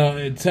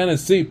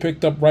 Tennessee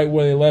picked up right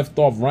where they left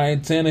off. Ryan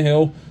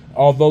Tannehill,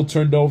 although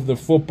turned over the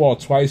football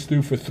twice,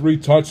 threw for 3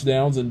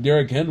 touchdowns, and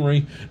Derrick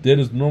Henry did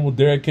his normal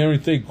Derrick Henry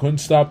thing. Couldn't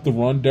stop the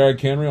run. Derrick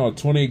Henry on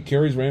 28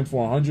 carries ran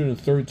for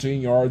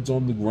 113 yards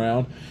on the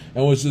ground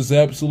and was just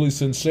absolutely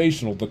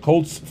sensational. The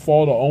Colts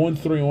fall to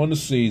 0-3 on the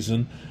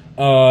season,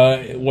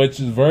 which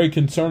is very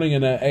concerning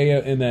in that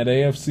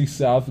AFC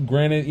South.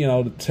 Granted,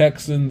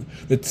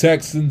 the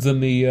Texans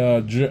and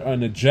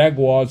the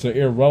Jaguars are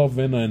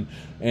irrelevant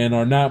and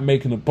are not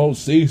making the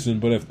postseason.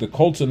 But if the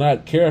Colts are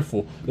not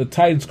careful, the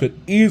Titans could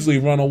easily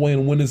run away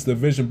and win this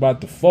division by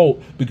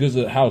default because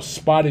of how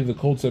spotty the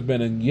Colts have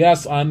been. And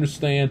yes, I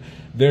understand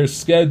their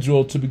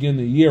schedule to begin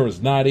the year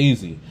is not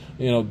easy.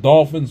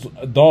 Dolphins,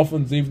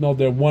 even though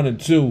they're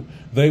 1-2,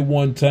 they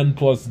won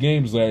 10+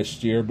 games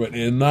last year. But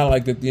it's not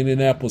like that. The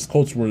Indianapolis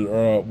Colts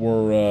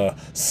were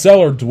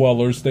cellar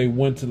dwellers. They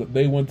went to the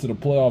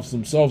playoffs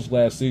themselves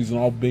last season,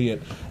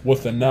 albeit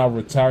with the now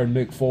retired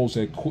Nick Foles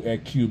at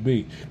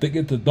QB. They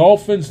get the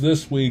Dolphins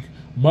this week,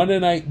 Monday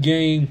night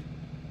game,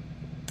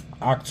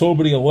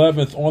 October the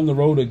 11th on the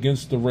road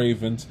against the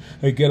Ravens.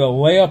 They get a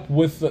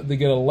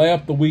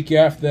layup the week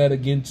after that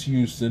against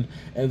Houston,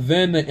 and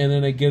then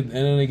they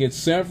get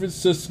San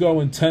Francisco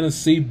and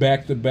Tennessee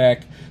back to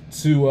back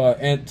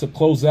to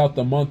close out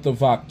the month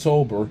of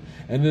October.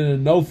 And then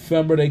in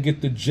November they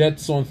get the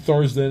Jets on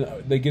Thursday.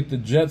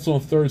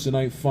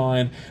 Night,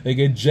 fine. They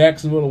get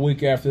Jacksonville the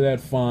week after that,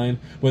 fine.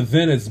 But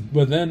then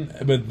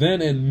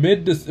in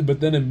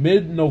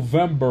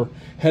mid-November,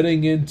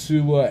 heading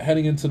into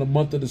the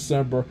month of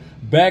December,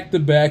 back to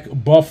back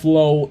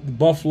Buffalo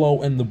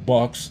and the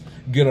Bucks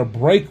get a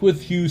break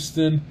with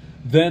Houston.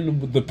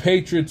 Then the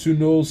Patriots, who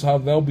knows how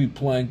they'll be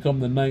playing come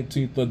the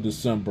 19th of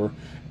December.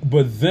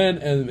 But then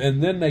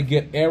and then they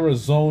get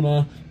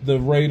Arizona, the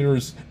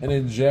Raiders, and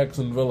then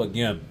Jacksonville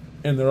again.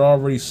 And they're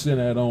already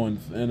sitting at 0,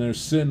 and they're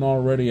sitting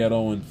already at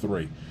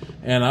 0-3.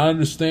 And I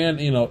understand,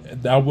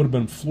 I would have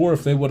been floored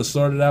if they would have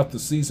started out the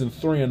season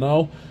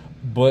 3-0.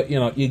 But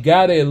you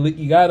gotta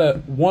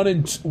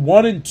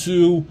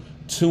 1-2,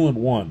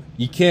 2-1.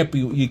 You can't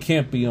be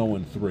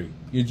 0-3.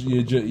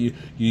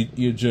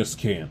 You just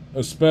can't.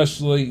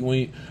 Especially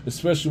when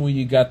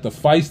you got the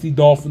feisty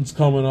Dolphins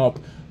coming up,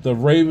 the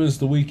Ravens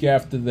the week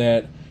after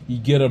that. You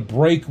get a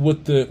break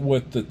with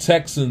the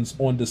Texans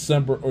on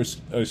October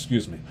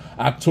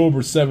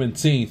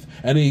 17th,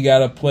 and then you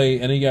got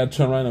to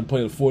turn around and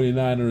play the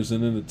 49ers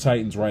and then the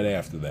Titans right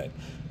after that.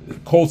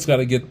 Colts got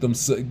to get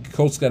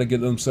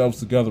themselves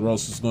together, or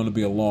else it's going to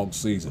be a long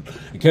season.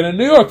 And can the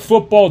New York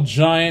Football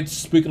Giants,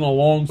 speaking of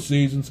long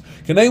seasons,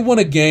 can they win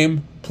a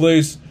game,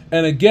 please?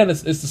 And again,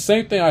 it's the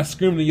same thing I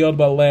screamed and yelled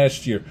about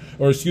last week.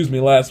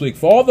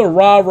 For all the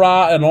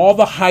rah-rah and all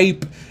the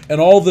hype and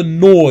all the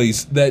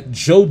noise that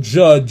Joe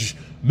Judge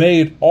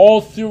made all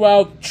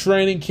throughout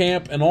training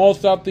camp and all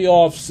throughout the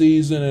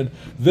offseason, and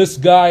this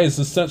guy is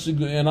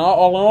essentially, and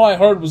all I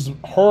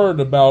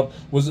heard about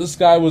was this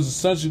guy was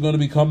essentially going to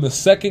become the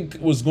second,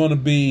 was going to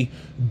be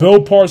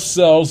Bill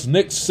Parcells,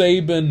 Nick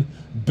Saban,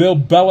 Bill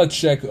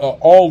Belichick,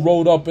 all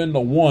rolled up into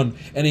one,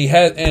 and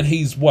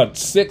he's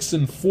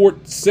 6-13,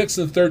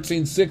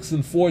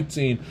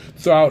 6-14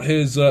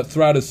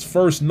 throughout his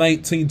first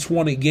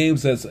 19-20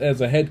 games as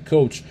a head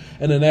coach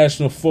in the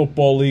National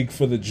Football League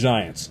for the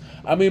Giants.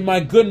 I mean, my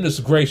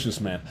goodness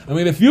gracious, man. I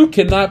mean, if you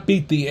cannot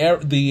beat the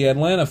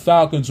Atlanta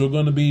Falcons, who are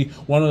going to be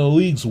one of the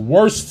league's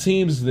worst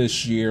teams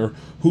this year,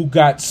 who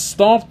got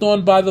stomped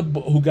on by the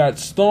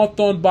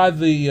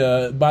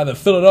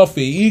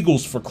Philadelphia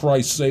Eagles, for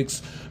Christ's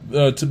sakes,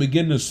 to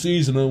begin the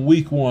season in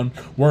Week 1,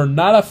 we're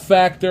not a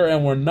factor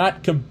and we're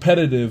not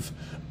competitive.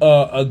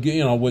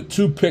 With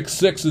 2 pick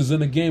sixes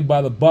in a game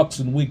by the Bucks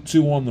in Week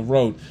 2 on the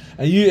road,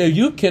 and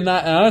you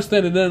cannot. And I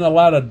understand it didn't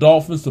allow the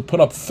Dolphins to put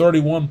up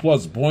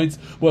 31+ points,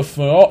 but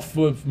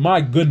for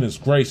my goodness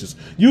gracious,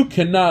 you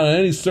cannot in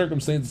any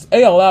circumstances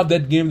allow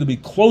that game to be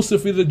closer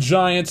for the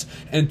Giants,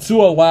 and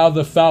to allow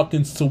the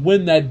Falcons to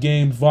win that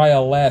game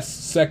via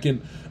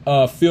last-second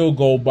field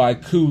goal by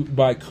Koo,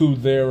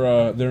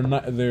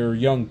 their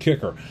young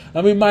kicker.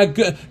 I mean,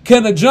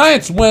 can the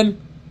Giants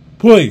win,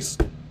 please?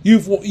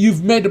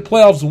 You've made the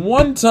playoffs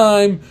one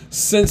time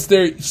since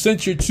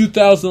your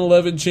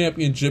 2011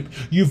 championship.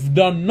 You've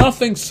done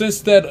nothing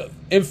since that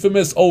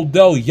infamous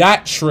Odell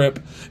yacht trip,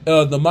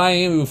 the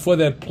Miami, before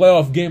that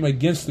playoff game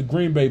against the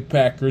Green Bay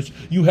Packers.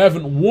 You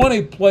haven't won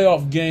a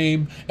playoff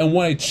game and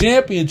won a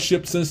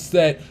championship since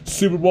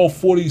Super Bowl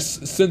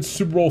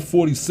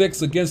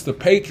 46 against the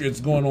Patriots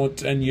going on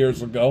 10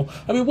 years ago.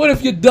 I mean, what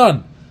have you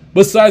done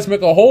besides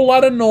make a whole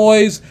lot of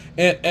noise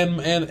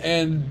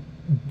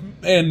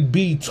and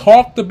be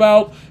talked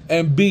about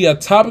and be a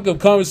topic of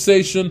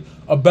conversation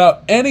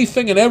about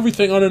anything and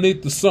everything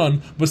underneath the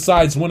sun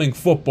besides winning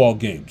football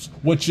games,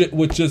 which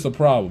is a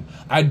problem.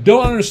 I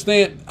don't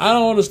understand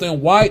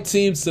why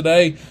teams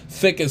today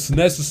think it's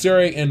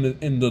necessary in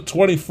the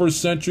 21st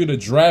century to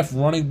draft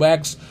running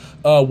backs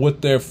with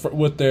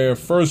their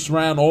first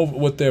round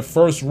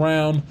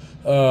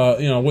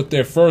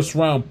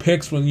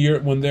picks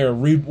when they're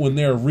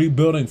a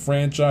rebuilding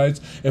franchise.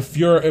 If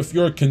you're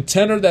a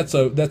contender that's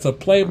a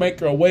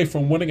playmaker away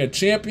from winning a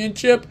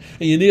championship,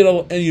 and you need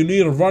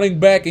a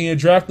running back and you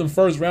draft him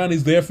first round,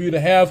 he's there for you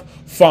to have,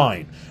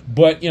 fine.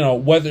 But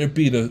whether it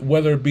be the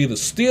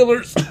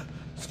Steelers.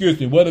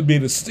 Whether it be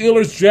the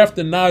Steelers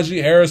drafting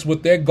Najee Harris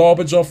with their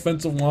garbage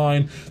offensive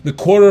line, the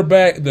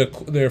quarterback,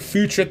 their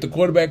future at the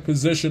quarterback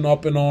position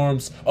up in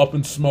arms, up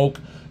in smoke,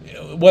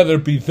 whether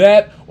it be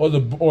that or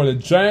the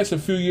Giants a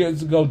few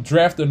years ago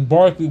drafting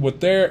Barkley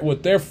with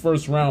their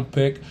first round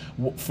pick,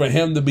 for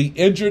him to be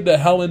injured to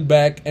hell and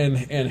back, and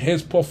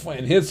his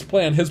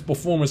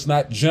performance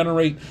not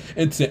generate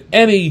into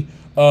any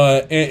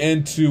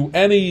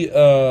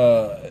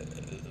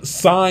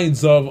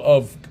signs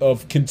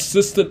of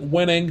consistent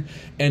winning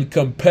and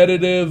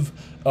competitive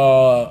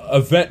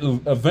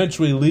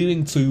eventually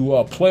leading to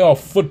playoff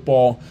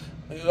football.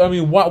 I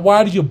mean,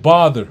 why do you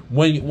bother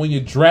when you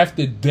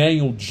drafted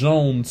Daniel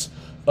Jones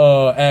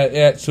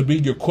to be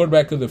your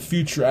quarterback of the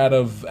future out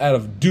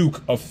of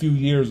Duke a few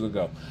years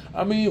ago?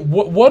 I mean,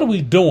 what are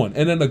we doing?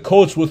 And then the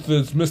coach with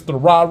his Mr.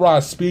 Rah-Rah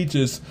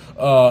speeches,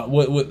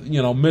 with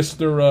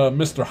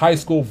Mr. High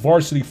School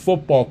varsity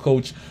football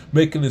coach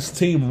making his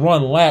team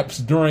run laps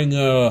during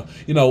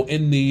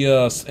in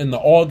the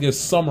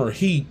August summer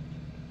heat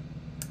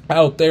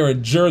out there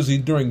in Jersey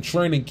during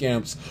training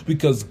camps,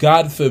 because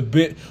God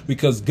forbid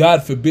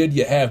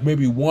you have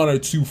maybe 1 or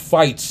 2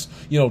 fights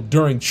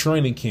during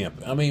training camp.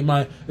 I mean,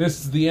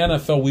 this is the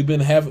NFL.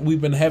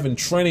 We've been having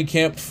training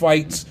camp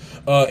fights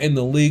in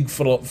the league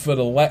for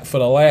the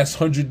last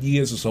 100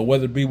 years or so,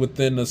 whether it be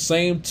within the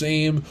same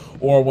team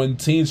or when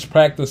teams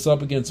practice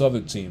up against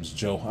other teams.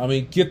 Joe, I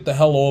mean, get the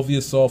hell over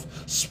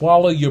yourself,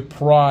 swallow your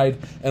pride,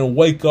 and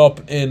wake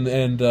up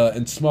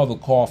and smell the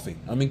coffee.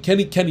 I mean, can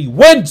he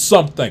win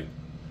something?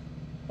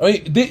 I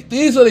mean,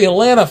 these are the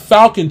Atlanta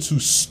Falcons who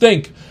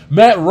stink.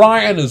 Matt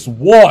Ryan is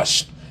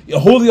washed.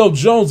 Julio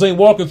Jones ain't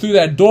walking through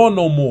that door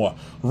no more.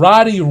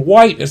 Roddy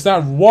White is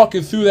not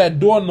walking through that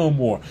door no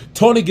more.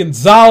 Tony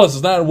Gonzalez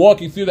is not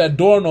walking through that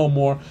door no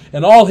more.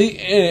 And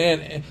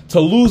and to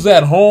lose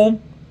at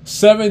home,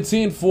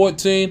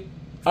 17-14.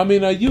 I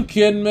mean, are you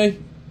kidding me?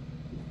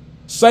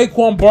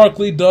 Saquon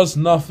Barkley does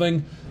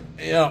nothing.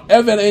 You know,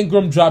 Evan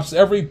Ingram drops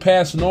every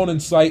pass known in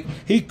sight.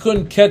 He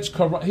couldn't catch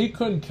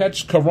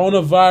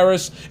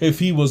coronavirus if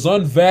he was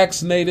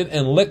unvaccinated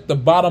and licked the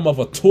bottom of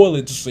a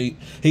toilet seat.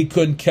 He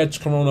couldn't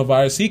catch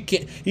coronavirus. He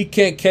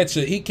can't catch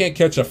it. He can't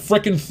catch a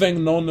freaking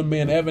thing known to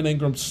man. Evan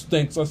Ingram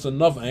stinks. That's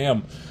enough of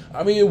him.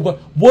 I mean,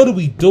 what are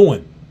we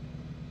doing?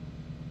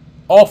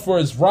 All for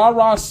his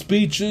rah-rah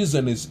speeches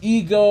and his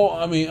ego.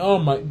 I mean, oh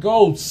my,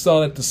 go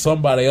sell it to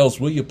somebody else,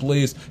 will you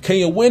please? Can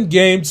you win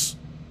games?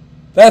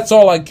 That's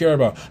all I care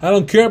about. I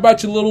don't care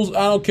about your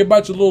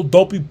little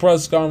dopey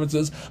press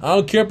conferences. I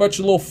don't care about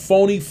your little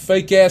phony,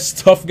 fake ass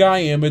tough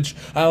guy image.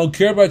 I don't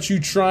care about you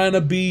trying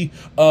to be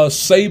a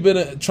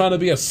Saban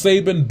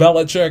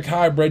Belichick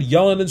hybrid,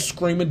 yelling and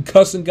screaming,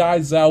 cussing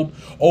guys out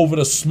over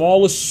the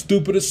smallest,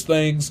 stupidest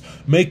things,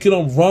 making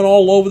them run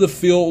all over the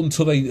field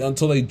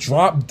until they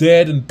drop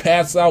dead and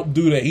pass out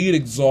due to heat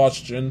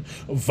exhaustion,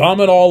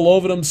 vomit all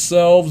over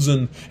themselves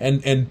and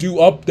do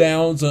up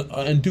downs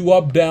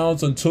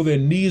until their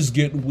knees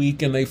get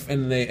weak and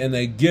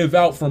they give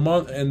out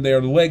and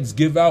their legs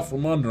give out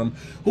from under them.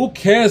 Who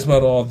cares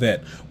about all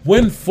that?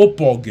 Win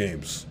football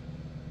games.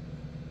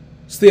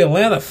 It's the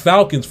Atlanta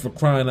Falcons, for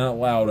crying out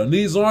loud, and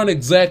these aren't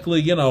exactly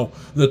the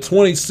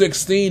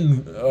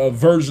 2016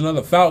 version of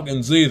the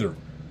Falcons either.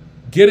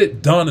 Get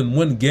it done and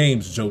win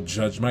games, Joe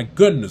Judge. My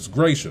goodness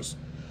gracious,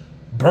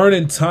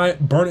 burning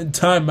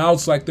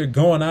timeouts like they're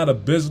going out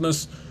of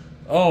business.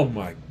 Oh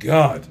my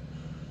God.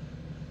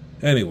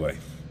 Anyway.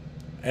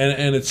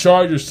 And the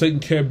Chargers taking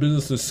care of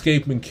business,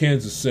 escaping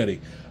Kansas City.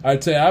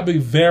 I'd say I'd be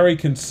very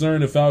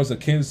concerned if I was a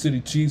Kansas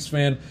City Chiefs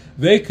fan.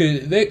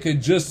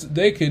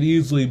 It's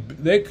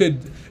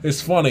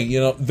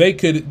funny, they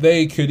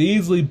could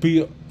easily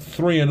be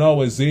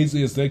 3-0 as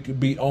easy as they could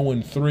be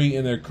 0-3,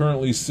 and they're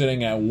currently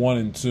sitting at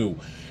 1-2.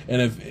 And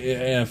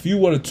if you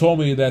would have told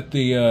me that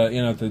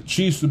the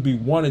Chiefs would be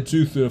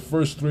 1-2 through the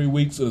first 3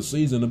 weeks of the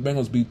season, the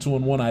Bengals be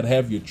 2-1, I'd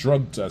have you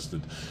drug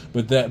tested.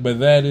 But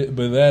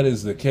that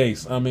is the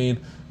case. I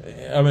don't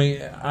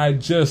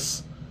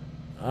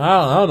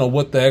know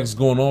what the heck's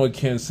going on with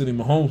Kansas City.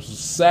 Mahomes was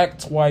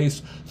sacked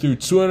twice, threw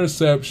 2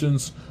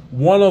 interceptions.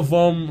 One of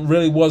them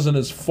really wasn't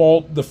his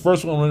fault. The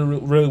first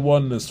one really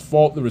wasn't his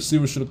fault. The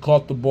receiver should have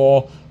caught the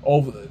ball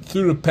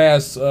through the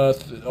pass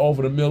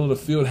over the middle of the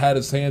field, had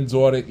his hands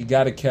on it. You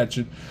got to catch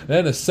it.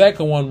 Then the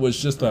second one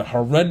was just a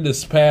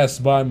horrendous pass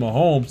by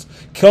Mahomes.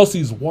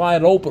 Kelsey's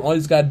wide open. All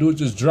he's got to do is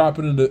just drop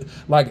it into,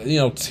 drop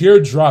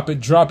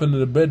into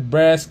the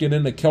breadbasket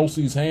into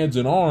Kelsey's hands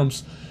and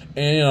arms.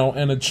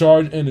 And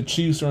the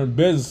Chiefs are in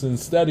business.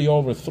 Instead, he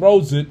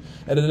overthrows it,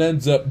 and it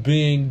ends up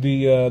being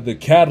the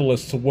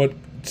catalyst to what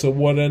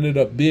ended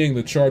up being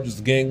the Chargers'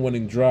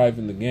 game-winning drive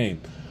in the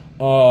game,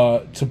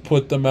 to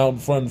put them out in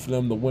front for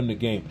them to win the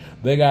game.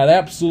 They got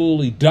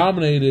absolutely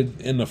dominated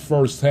in the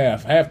first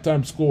half.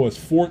 Halftime score was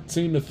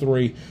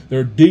 14-3.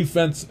 Their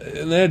defense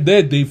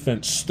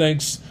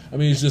stinks. I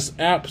mean, it's just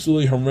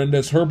absolutely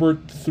horrendous.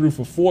 Herbert threw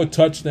for 4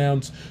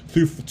 touchdowns,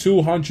 threw for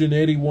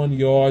 281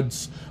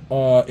 yards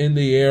in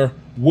the air.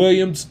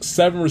 Williams,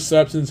 7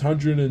 receptions,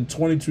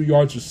 122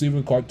 yards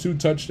receiving, caught 2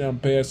 touchdown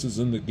passes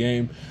in the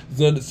game.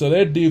 So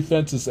their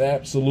defense is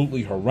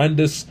absolutely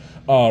horrendous.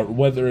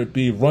 Whether it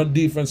be run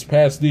defense,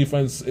 pass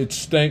defense, it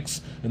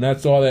stinks, and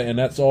that's all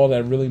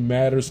that really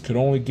matters. Could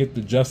only get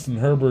to Justin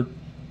Herbert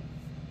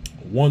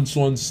once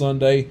on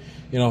Sunday.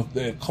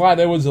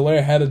 Clyde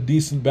Edwards-Helaire had a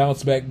decent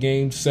bounce-back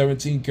game,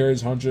 17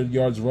 carries, 100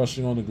 yards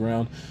rushing on the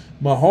ground.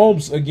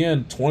 Mahomes,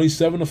 again,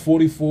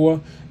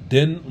 27-44,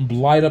 didn't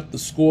light up the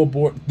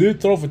scoreboard. Did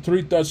throw for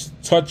 3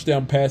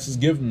 touchdown passes,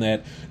 give him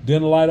that.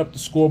 Didn't light up the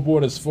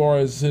scoreboard as far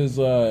as his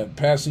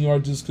passing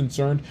yards is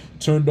concerned.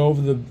 Turned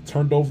over the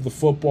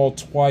football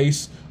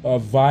twice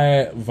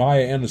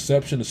via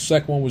interception. The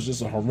second one was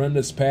just a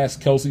horrendous pass.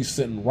 Kelsey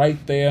sitting right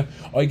there.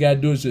 All you got to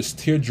do is just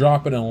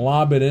teardrop it and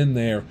lob it in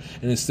there.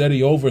 And instead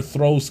he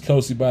overthrows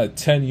Kelsey by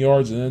 10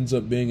 yards and ends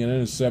up being an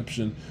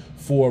interception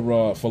for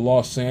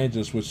Los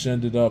Angeles, which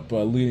ended up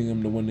leading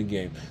them to win the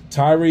game.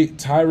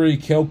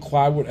 Tyreek Hill,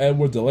 Clyde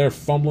Edwards-Helaire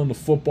fumbling the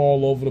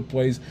football all over the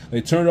place.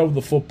 They turned over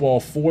the football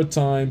 4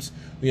 times.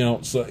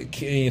 So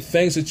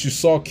things that you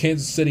saw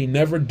Kansas City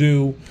never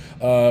do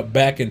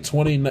back in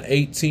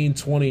 2018,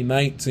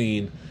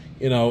 2019.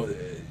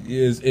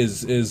 Is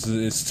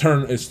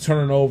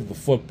turning over the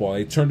football.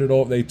 They turned it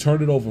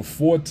over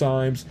 4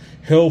 times.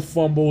 Hill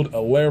fumbled,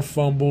 Helaire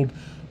fumbled.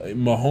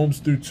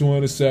 Mahomes threw 2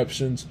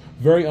 interceptions.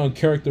 Very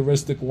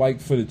uncharacteristic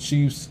for the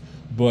Chiefs,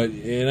 but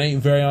it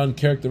ain't very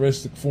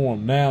uncharacteristic for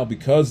them now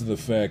because of the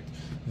fact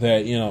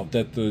that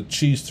that the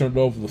Chiefs turned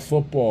over the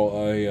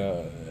football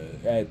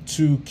at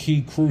 2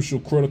 key, crucial,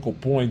 critical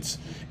points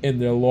in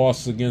their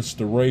loss against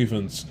the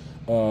Ravens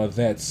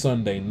that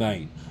Sunday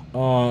night.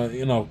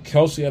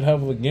 Kelsey had a hell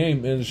of a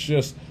game, and it's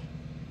just,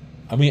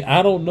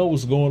 I don't know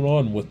what's going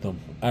on with them.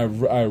 I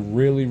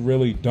really,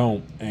 really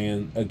don't.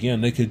 And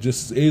again, they could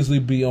just easily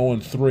be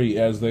 0-3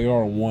 as they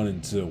are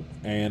 1-2.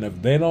 And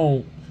if they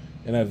don't,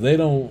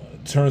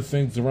 turn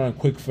things around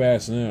quick,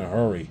 fast, and in a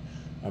hurry,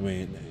 I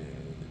mean,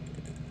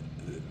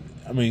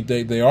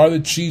 they are the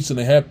Chiefs and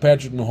they have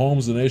Patrick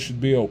Mahomes and they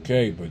should be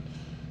okay. But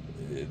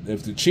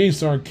if the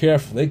Chiefs aren't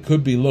careful, they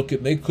could be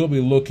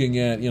looking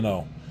at,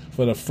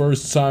 for the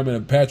first time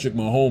in Patrick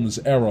Mahomes'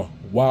 era,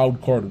 wild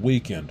card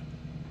weekend.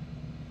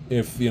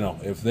 If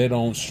they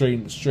don't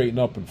straighten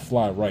up and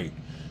fly right,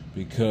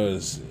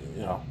 because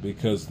they're all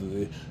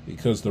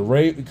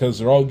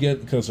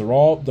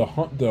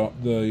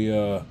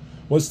the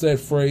what's that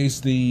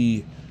phrase,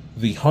 the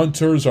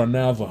hunters are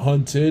now the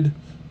hunted.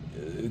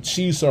 The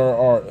Chiefs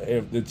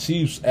the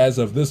Chiefs as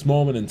of this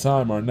moment in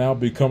time are now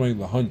becoming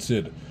the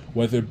hunted,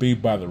 whether it be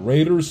by the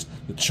Raiders,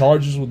 the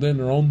Chargers within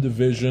their own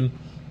division,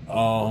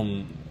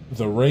 the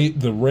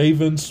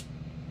Ravens,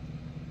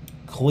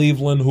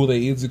 Cleveland, who they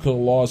easily could have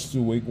lost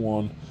to week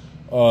 1,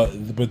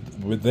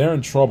 but they're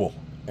in trouble.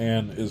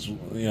 And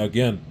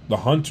again, the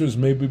hunters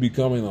may be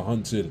becoming the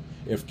hunted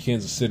if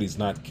Kansas City's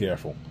not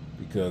careful.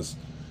 Because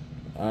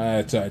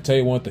I tell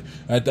you one thing,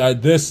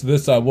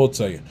 this I will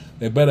tell you,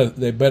 they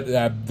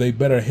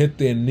better hit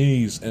their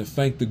knees and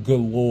thank the good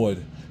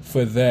Lord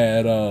for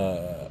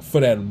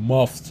that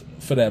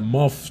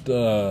muffed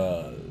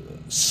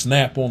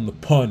snap on the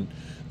punt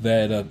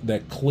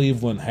that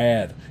Cleveland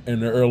had in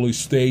the early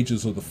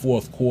stages of the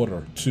fourth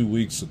quarter 2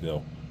 weeks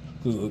ago.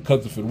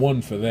 Because if it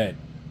wasn't for that,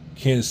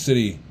 Kansas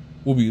City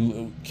would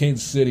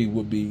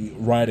be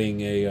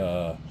riding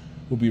a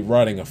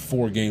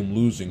 4-game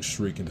losing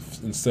streak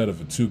instead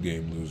of a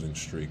 2-game losing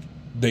streak,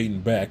 dating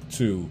back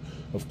to,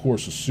 of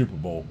course, the Super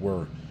Bowl,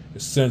 where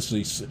since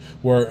the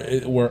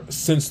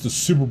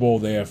Super Bowl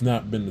they have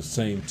not been the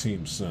same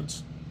team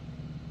since.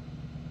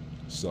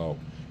 So,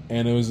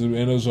 and it was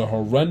a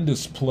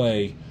horrendous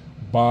play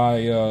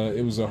by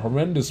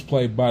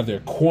their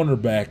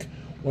cornerback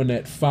on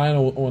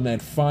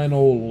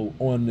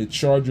the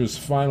Chargers'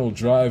 final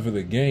drive of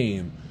the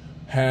game.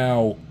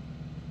 How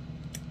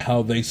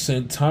they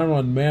sent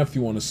Tyrann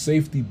Mathieu on a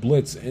safety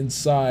blitz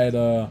inside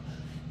the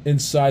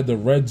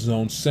red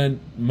zone,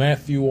 sent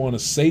Mathieu on a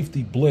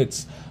safety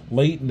blitz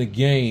late in the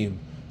game,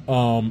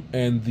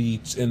 and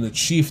the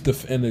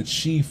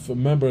chief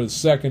member of the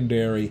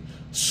secondary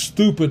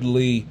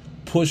stupidly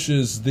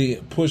pushes the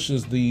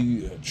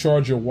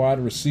Charger wide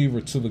receiver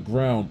to the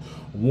ground,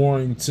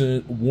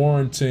 warranting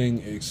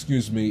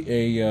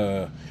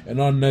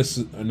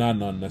not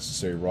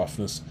unnecessary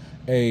roughness,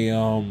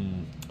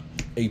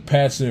 a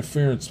pass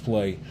interference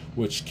play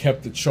which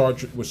kept the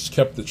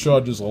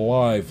Chargers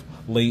alive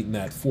late in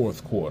that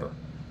fourth quarter.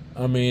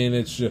 I mean,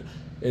 I'm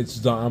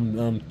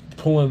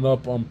trying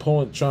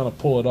to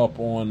pull it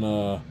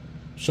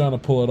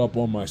up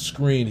on my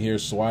screen here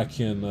so I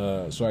can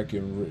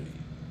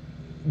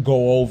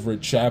go over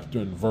it chapter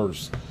and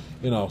verse,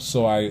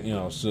 so I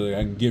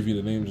can give you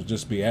the names and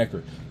just be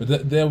accurate.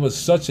 But there was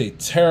such a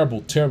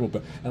terrible,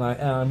 and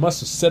I must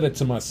have said it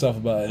to myself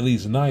about at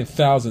least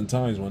 9,000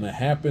 times when it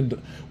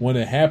happened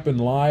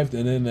live,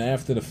 and then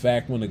after the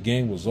fact when the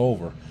game was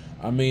over.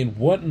 I mean,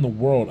 what in the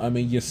world? I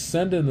mean, you're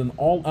sending an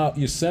all-out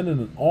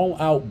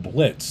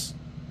blitz.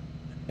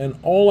 Not an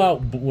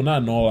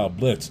all-out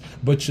blitz,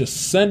 but you're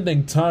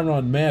sending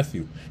Tyrann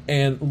Mathieu,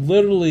 and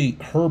literally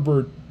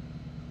Herbert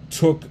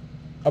took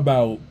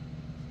about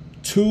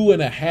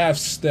 2.5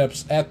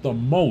 steps at the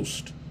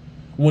most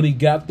when he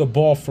got the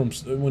ball from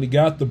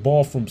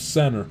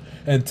center,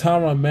 and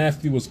Tyrann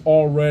Mathieu was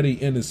already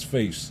in his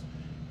face.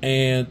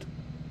 And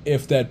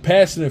if that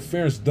pass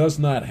interference does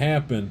not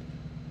happen,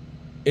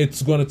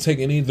 it's going to take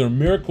an either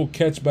miracle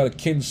catch by the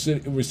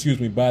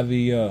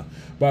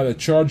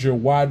Charger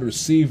wide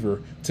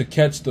receiver to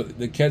catch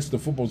the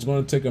football. It's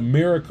going to take a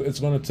miracle. It's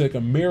going to take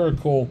a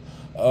miracle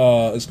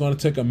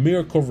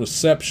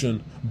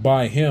reception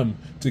by him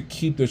to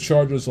keep the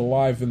Chargers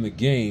alive in the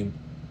game,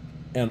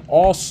 and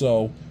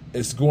also it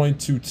was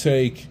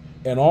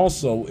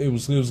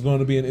going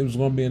to be an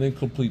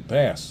incomplete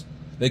pass.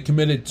 They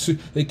committed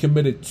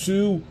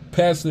two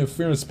pass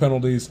interference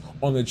penalties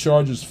on the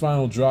Chargers'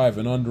 final drive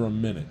in under a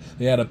minute.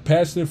 They had a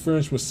pass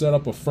interference which set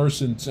up a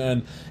 1st and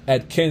 10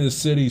 at Kansas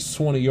City's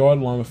 20-yard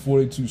line with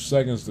 42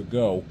 seconds to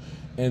go,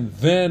 and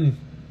then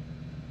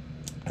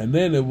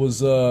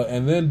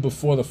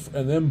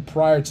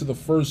prior to the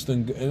first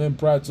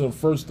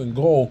and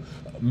goal,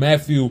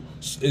 Mathieu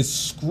is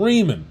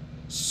screaming,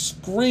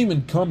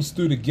 comes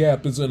through the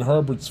gap, is in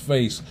Herbert's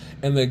face,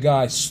 and the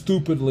guy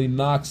stupidly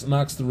knocks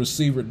the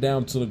receiver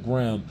down to the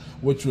ground,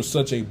 which was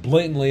such a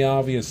blatantly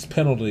obvious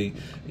penalty,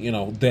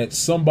 that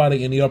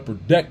somebody in the upper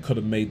deck could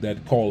have made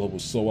that call. It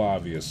was so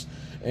obvious.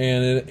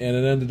 And it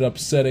ended up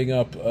setting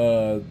up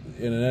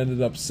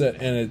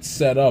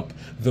set up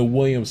the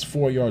Williams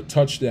 4-yard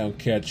touchdown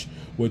catch,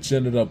 which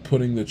ended up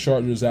putting the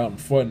Chargers out in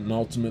front and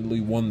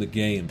ultimately won the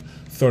game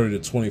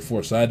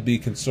 30-24. So I'd be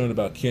concerned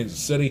about Kansas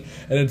City.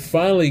 And then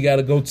finally you got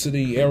to go to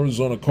the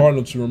Arizona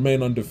Cardinals, who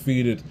remain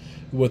undefeated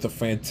with a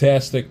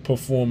fantastic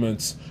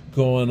performance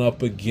going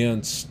up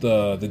against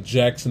the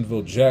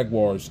Jacksonville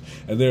Jaguars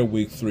in their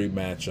Week 3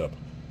 matchup.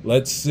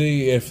 Let's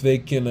see if they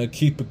can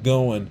keep it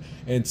going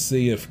and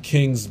see if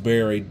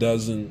Kingsbury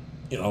doesn't,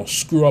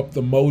 screw up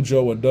the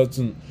mojo and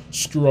doesn't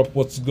screw up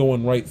what's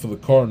going right for the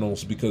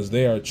Cardinals, because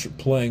they are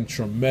playing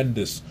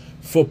tremendous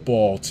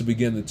football to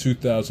begin the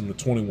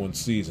 2021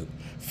 season.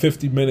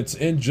 50 minutes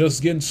in,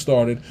 just getting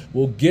started.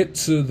 We'll get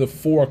to the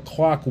 4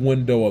 o'clock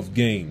window of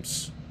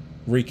games.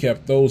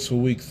 Recap those for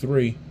Week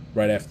 3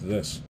 right after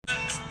this.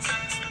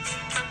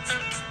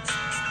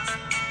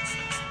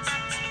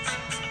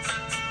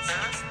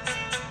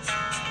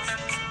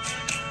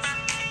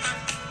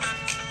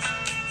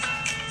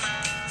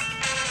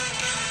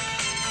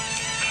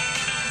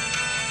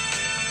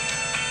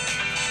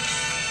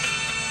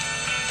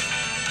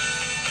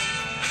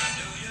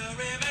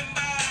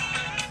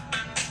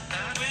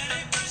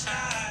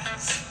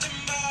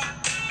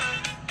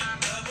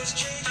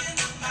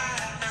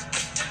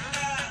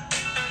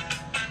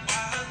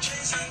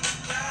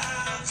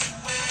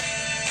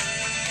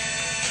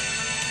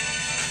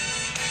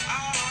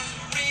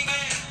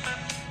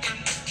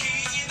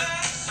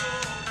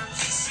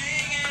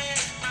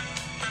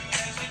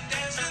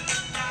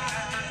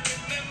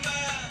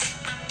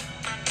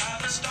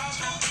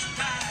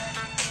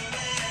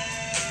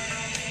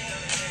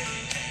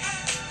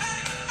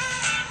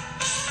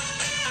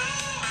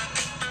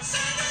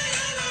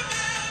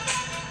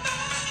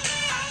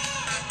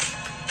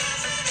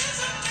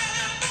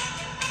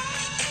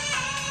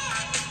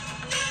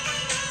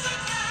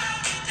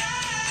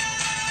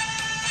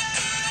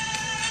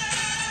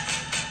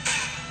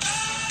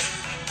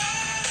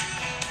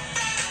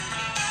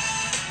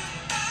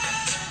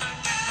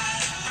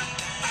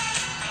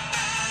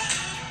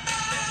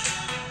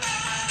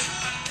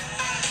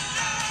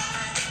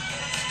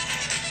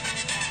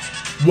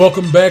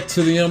 Welcome back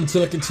to the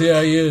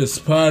TIS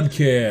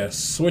podcast.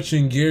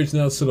 Switching gears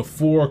now to the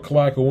 4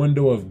 o'clock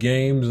window of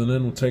games, and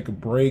then we'll take a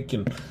break,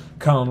 and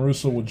Colin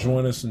Russo will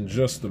join us in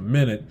just a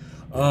minute.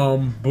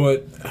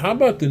 But how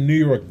about the New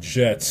York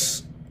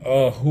Jets,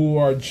 who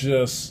are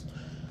just,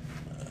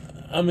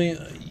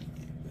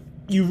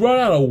 you run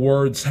out of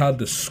words run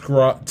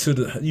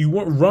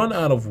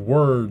out of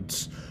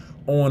words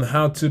on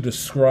how to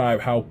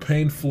describe how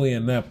painfully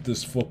inept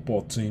this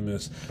football team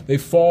is. They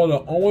fall to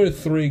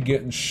 0-3,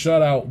 getting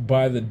shut out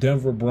by the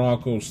Denver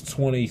Broncos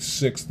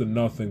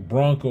 26-0.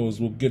 Broncos,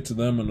 we'll get to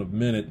them in a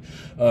minute.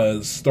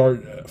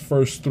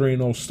 First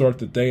 3-0 start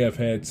that they have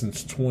had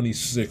since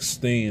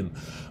 2016.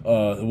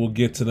 We'll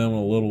get to them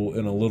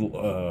in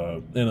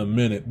a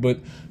minute. But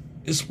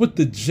it's with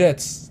the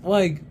Jets.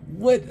 Like,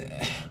 what?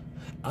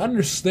 I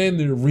understand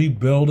they're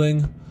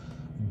rebuilding.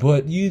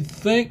 But you'd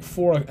think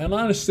and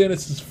I understand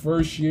it's his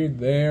first year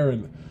there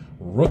and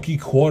rookie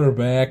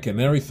quarterback and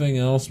everything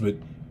else, but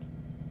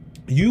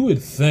you would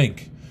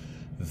think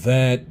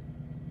that,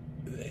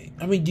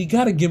 you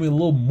got to give me a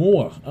little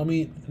more.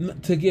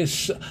 To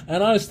get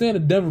and I understand the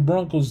Denver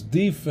Broncos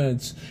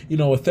defense,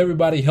 with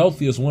everybody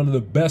healthy, is one of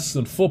the best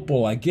in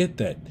football. I get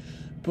that.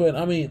 But,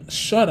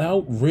 shut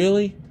out,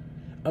 really?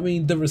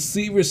 The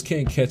receivers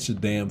can't catch a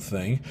damn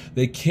thing.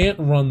 They can't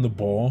run the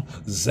ball.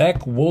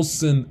 Zach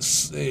Wilson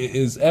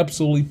is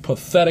absolutely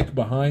pathetic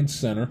behind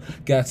center.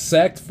 Got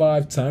sacked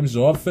 5 times.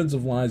 The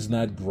offensive line is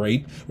not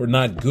great or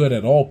not good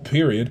at all,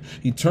 period.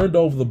 He turned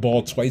over the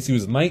ball twice. He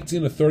was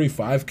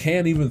 19-35.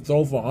 Can't even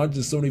throw for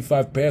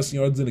 175 passing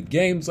yards in a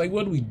game. It's like,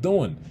 what are we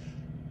doing?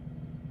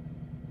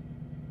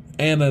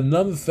 And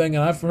another thing,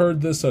 and I've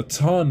heard this a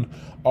ton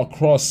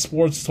across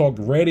sports talk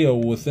radio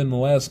within the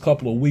last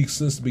couple of weeks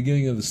since the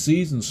beginning of the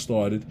season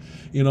started,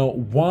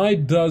 why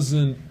do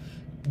the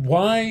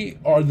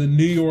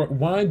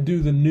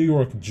New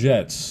York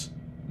Jets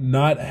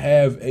not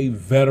have a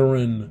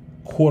veteran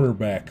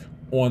quarterback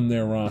on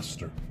their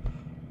roster?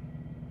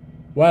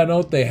 Why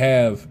don't they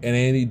have an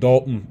Andy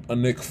Dalton, a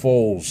Nick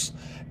Foles,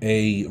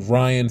 a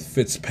Ryan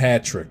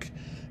Fitzpatrick,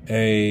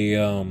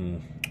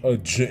 hell,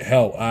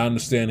 I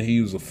understand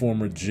he was a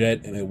former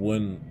Jet and it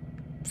wouldn't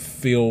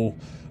feel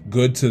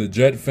good to the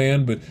Jet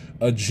fan, but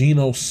a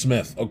Geno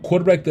Smith, a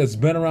quarterback that's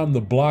been around the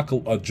block,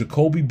 a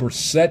Jacoby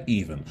Brissett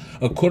even,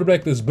 a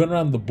quarterback that's been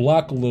around the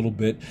block a little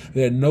bit,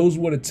 that knows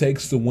what it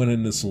takes to win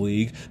in this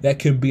league, that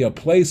can be a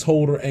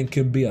placeholder and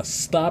can be a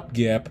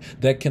stopgap,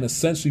 that can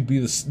essentially be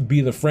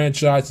the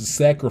franchise's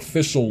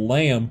sacrificial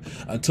lamb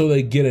until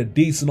they get a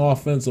decent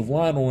offensive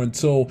line or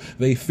until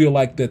they feel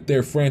like that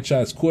their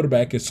franchise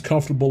quarterback is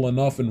comfortable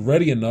enough and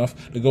ready enough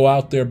to go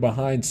out there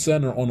behind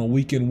center on a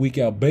week-in,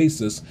 week-out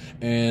basis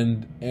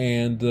and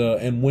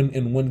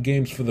win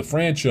games for the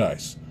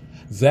franchise.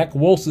 Zach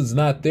Wilson's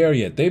not there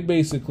yet. They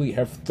basically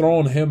have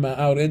thrown him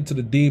out into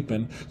the deep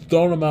end,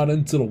 thrown him out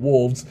into the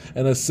wolves,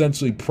 and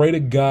essentially pray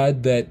to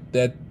God that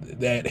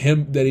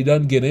he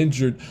doesn't get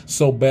injured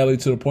so badly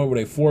to the point where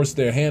they force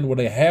their hand where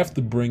they have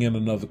to bring in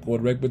another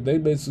quarterback. But they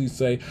basically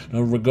say,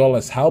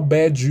 regardless how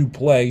bad you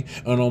play,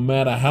 and no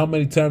matter how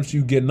many times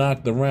you get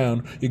knocked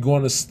around, you're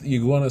going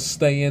to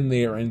stay in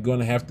there and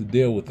going to have to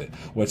deal with it.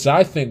 Which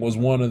I think was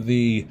one of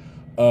the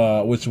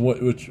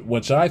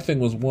which I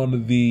think was one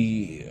of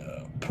the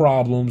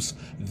problems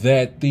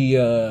that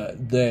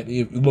that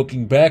if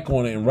looking back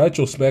on it in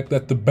retrospect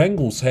that the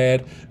Bengals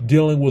had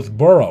dealing with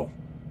Burrow.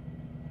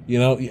 You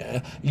know,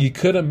 you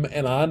could have,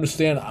 and I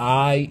understand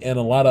I and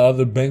a lot of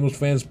other Bengals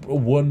fans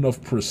wouldn't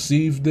have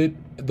perceived it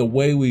the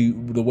way we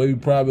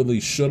probably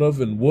should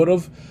have and would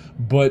have,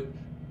 but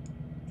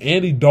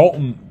Andy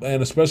Dalton,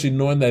 and especially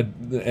knowing that,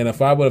 and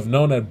if I would have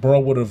known that Burrow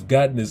would have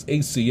gotten his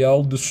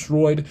ACL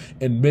destroyed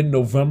in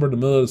mid-November, the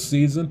middle of the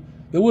season,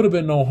 there would have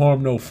been no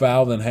harm, no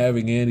foul than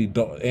having Andy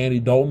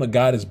Dalton, a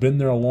guy that's been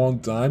there a long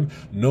time,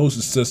 knows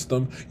the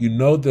system. You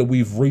know that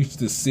we've reached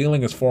his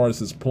ceiling as far as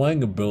his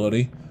playing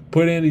ability.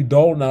 Put Andy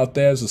Dalton out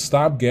there as a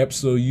stopgap,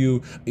 so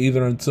you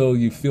either until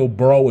you feel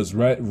Burrow is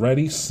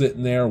ready,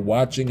 sitting there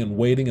watching and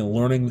waiting and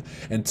learning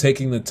and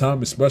taking the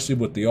time, especially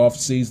with the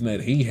offseason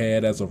that he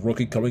had as a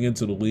rookie coming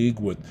into the league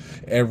with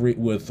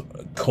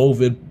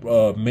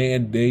COVID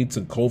mandates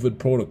and COVID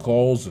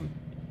protocols and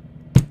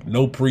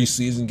no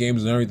preseason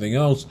games and everything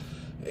else.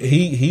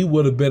 He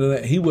would have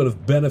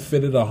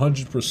benefited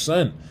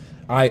 100%.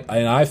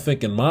 I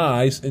think in my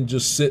eyes, and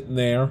just sitting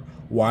there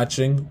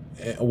watching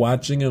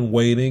and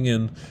waiting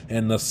and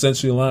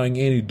essentially allowing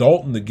Andy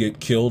Dalton to get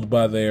killed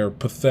by their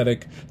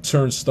pathetic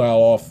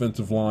turnstile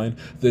offensive line,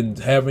 than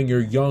having your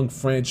young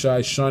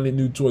franchise shiny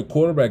new toy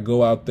quarterback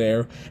go out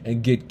there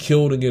and get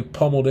killed and get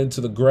pummeled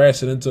into the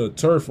grass and into the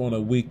turf on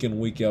a week in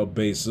week out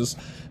basis,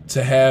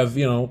 to have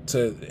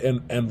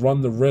and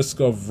run the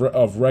risk of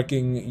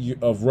wrecking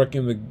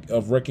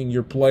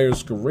your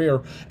player's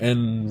career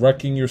and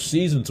wrecking your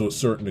season to a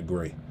certain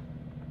degree.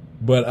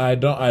 But I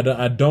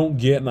don't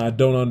get and I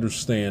don't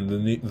understand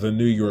the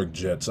New York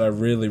Jets. I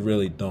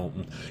really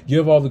don't.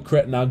 Give all the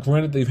credit. Now,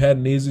 granted, they've had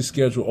an easy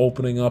schedule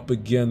opening up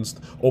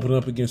against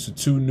the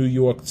two New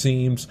York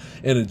teams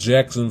and the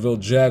Jacksonville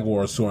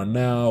Jaguars, who are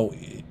now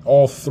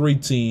all three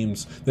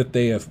teams that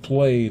they have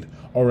played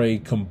are a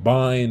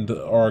combined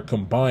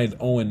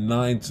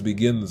 0-9 to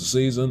begin the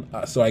season.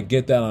 So I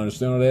get that, I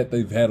understand all that.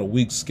 They've had a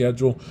weak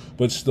schedule,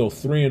 but still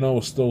 3-0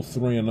 is still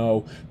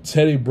 3-0.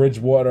 Teddy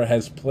Bridgewater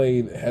has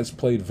played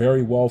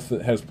very well for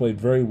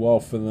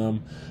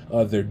them.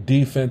 Their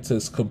defense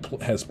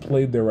has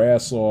played their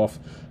ass off.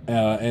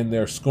 And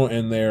they're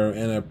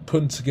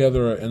putting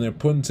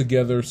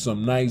together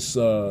some nice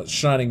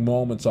shining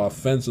moments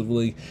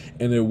offensively,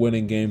 and they're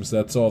winning games.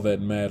 That's all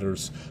that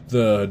matters.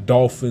 The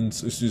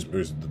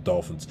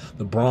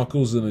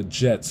Broncos and the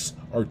Jets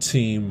are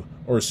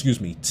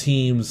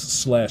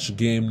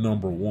teams/game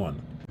number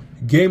one.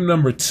 Game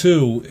number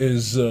two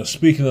is,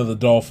 speaking of the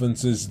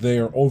Dolphins, is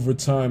their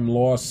overtime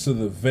loss to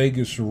the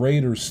Vegas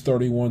Raiders,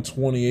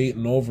 31-28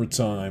 in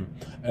overtime,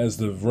 as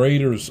the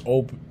Raiders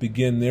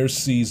begin their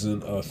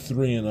season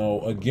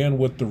 3-0. Again,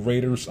 with the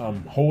Raiders,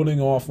 I'm holding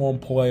off on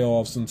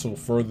playoffs until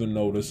further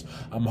notice.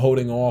 I'm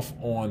holding off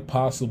on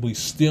possibly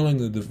stealing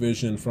the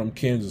division from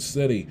Kansas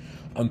City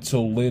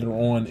until later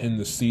on in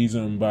the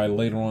season. And by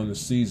later on in the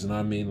season,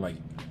 I mean like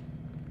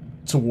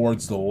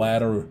towards the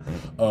latter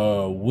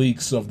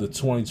weeks of the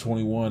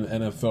 2021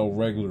 NFL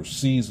regular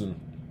season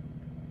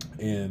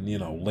in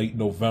late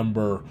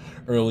November,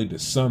 early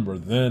December.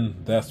 Then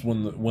that's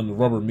when the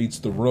rubber meets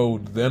the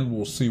road. Then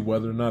we'll see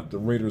whether or not the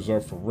Raiders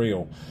are for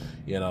real.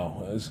 I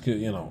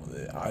understand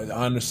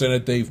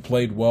that they've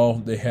played well.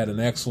 They had an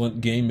excellent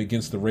game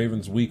against the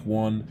Ravens week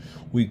 1.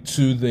 Week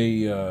 2,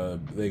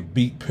 they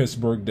beat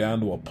Pittsburgh down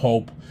to a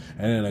pulp,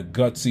 and in a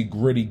gutsy,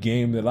 gritty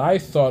game that I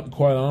thought,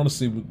 quite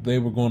honestly, they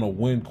were going to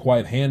win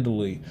quite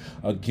handily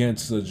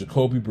against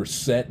Jacoby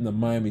Brissett and the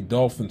Miami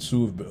Dolphins,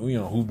 who've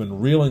been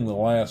reeling the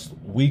last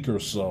week or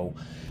so.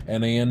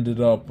 And they ended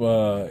up,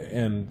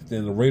 and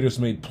the Raiders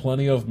made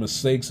plenty of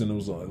mistakes, and it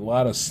was a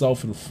lot of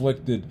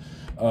self-inflicted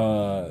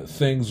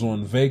things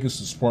on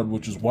Vegas' part,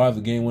 which is why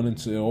the game went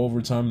into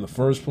overtime in the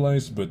first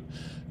place. But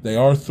they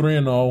are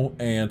 3-0,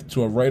 and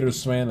to a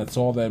Raiders fan, that's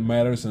all that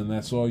matters, and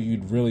that's all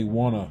you'd really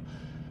want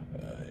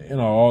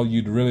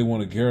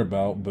to care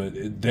about.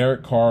 But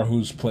Derek Carr,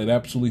 who's played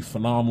absolutely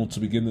phenomenal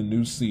to begin the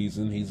new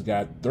season, he's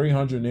got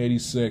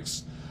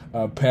 386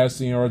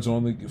 passing yards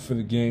only for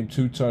the game,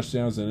 2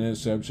 touchdowns and an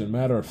interception.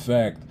 Matter of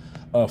fact,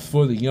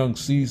 for the young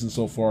season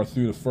so far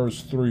through the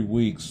first 3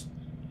 weeks,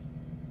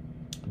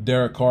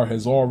 Derek Carr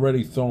has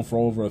already thrown for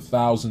over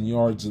 1,000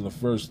 yards in the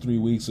first 3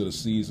 weeks of the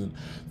season,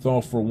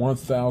 thrown for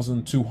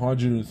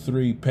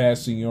 1,203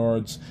 passing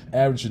yards,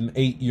 averaging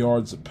 8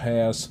 yards a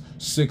pass,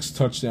 6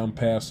 touchdown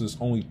passes,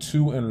 only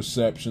 2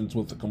 interceptions,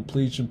 with a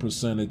completion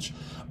percentage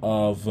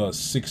of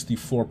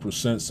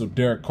 64%. So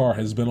Derek Carr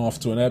has been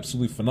off to an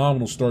absolutely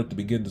phenomenal start to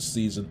begin the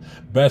season,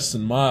 best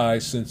in my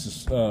eyes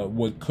since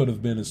what could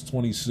have been his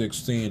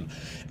 2016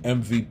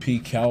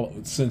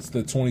 MVP since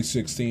the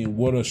 2016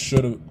 coulda,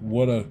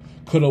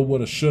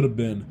 shoulda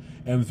been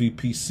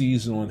MVP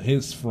season on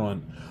his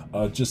front.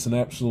 Just an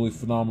absolutely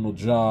phenomenal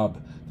job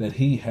that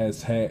he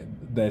has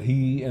had that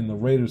he and the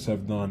Raiders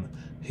have done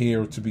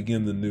here to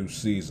begin the new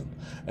season.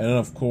 And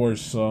of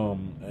course, they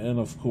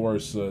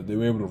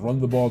were able to run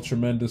the ball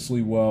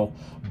tremendously well.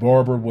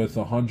 Barber with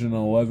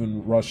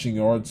 111 rushing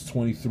yards,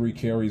 23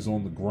 carries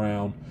on the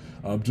ground.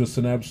 Just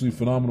an absolutely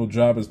phenomenal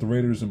job as the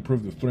Raiders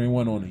improved to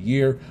 3-1 on the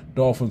year.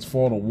 Dolphins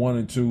fall to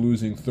 1-2,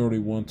 losing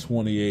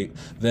 31-28.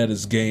 That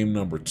is game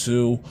number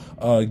 2.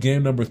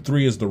 Game number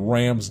 3 is the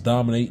Rams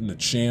dominating the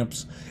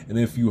champs. And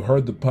if you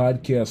heard the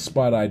podcast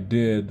spot I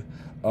did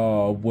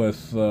with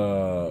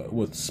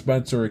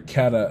Spencer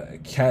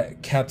Catalano.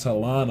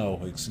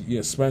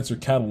 Spencer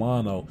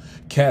Catalano.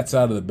 Cat's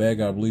Out of the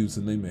Bag, I believe is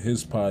the name of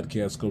his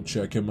podcast. Go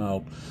check him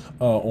out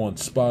on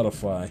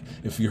Spotify.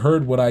 If you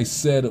heard what I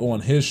said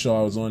on his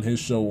show, I was on his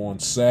show on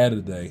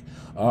Saturday.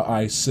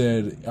 I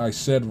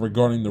said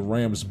regarding the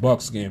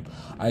Rams-Bucks game,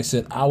 I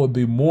said I would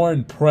be more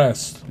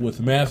impressed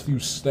with Matthew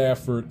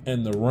Stafford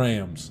and the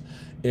Rams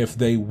if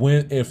they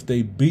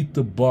beat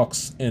the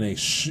Bucks in a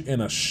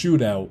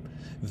shootout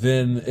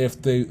than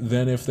if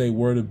they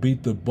were to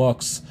beat the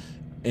Bucks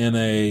in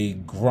a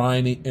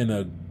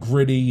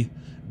gritty,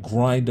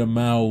 grind them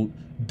out,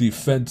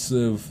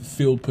 defensive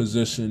field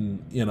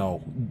position,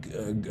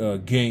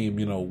 game,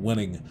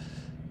 winning,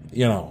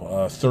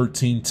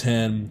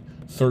 13-10,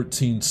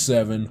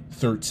 13-7,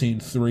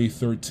 13-3,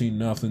 13-0,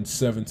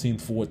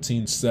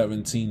 17-14,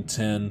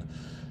 17-10,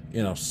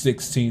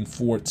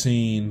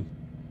 16-14.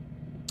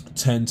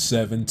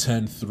 10-7,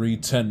 10-3,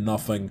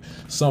 10-0,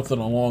 something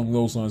along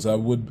those lines.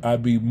 Heading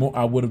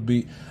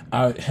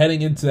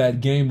into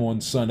that game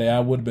on Sunday, I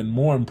would have been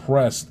more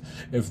impressed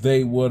if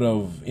they would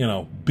have,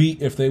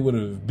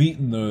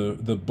 beaten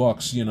the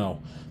Bucks, 35-21,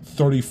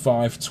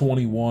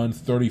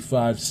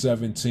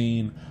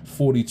 35-17,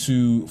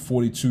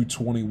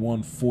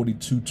 42-21,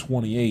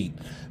 42-28,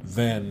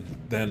 than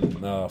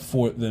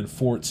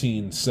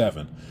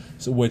 14-7.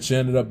 So, which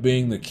ended up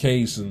being the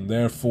case, and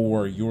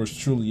therefore yours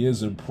truly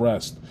is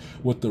impressed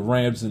with the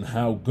Rams and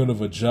how good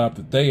of a job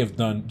that they have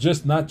done,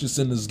 not just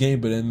in this game,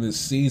 but in this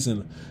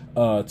season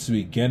to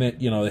begin it.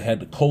 They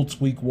had the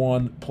Colts week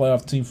 1,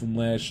 playoff team from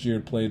last year,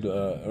 played,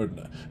 or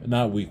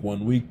not week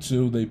 1, week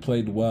 2, they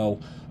played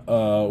well.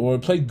 Or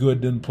played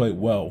good, didn't play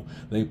well.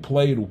 They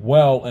played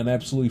well and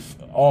absolutely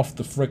off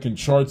the frickin'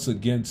 charts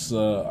against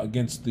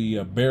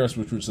the Bears,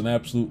 which was an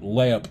absolute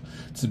layup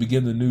to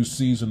begin the new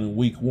season in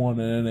week 1,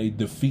 and then they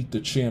defeat the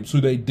champs,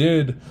 who they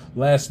did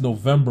last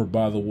November,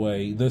 by the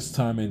way.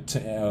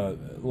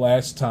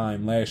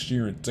 Last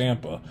year in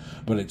Tampa,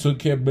 but they took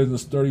care of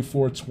business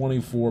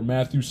 34-24.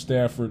 Matthew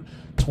Stafford,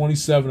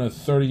 27 of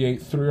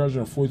 38,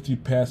 343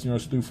 passing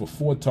yards, threw for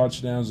 4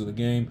 touchdowns in the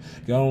game.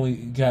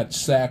 Got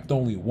sacked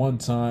only 1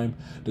 time.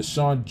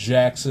 Deshaun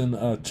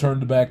Jackson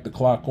turned back the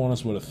clock on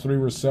us with a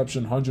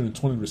 3-reception,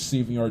 120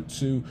 receiving yard,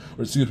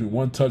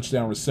 1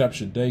 touchdown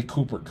reception day.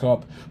 Cooper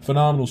Kupp,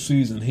 phenomenal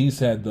season he's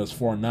had thus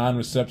far. 9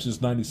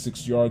 receptions,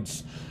 96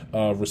 yards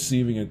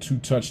receiving, and 2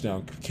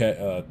 touchdown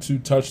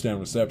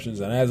receptions.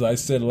 And as I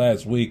said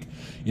last week,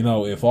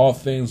 if all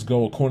things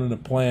go according to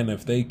plan,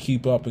 if they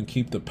keep up and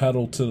keep the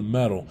pedal to the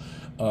metal,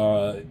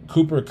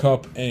 Cooper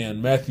Kupp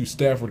and Matthew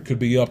Stafford could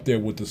be up there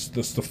with the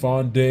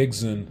Stephon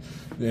Diggs and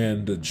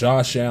the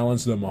Josh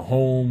Allens, the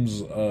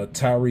Mahomes,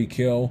 Tyreek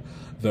Hill,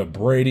 the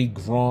Brady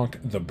Gronk,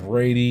 the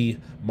Brady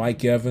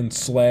Mike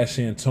Evans /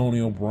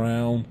 Antonio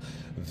Brown,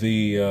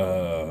 the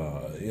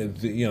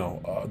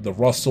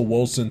Russell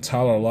Wilson,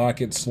 Tyler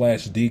Lockett /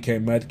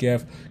 DK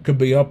Metcalf could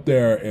be up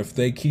there if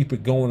they keep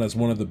it going as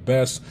one of the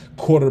best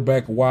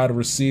quarterback wide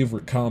receiver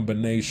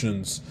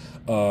combinations.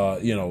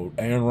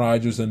 Aaron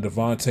Rodgers and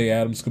Devontae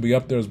Adams could be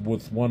up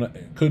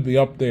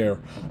there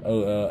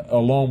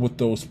along with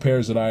those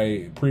pairs that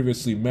I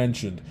previously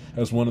mentioned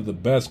as one of the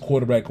best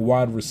quarterback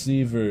wide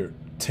receiver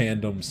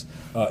tandems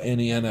in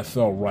the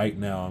NFL right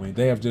now. I mean,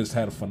 they have just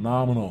had a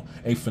phenomenal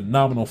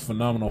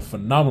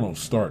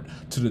start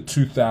to the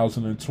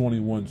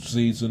 2021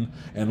 season.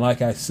 And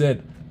like I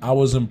said, I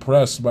was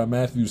impressed by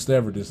Matthew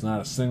Stafford. There's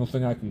not a single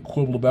thing I can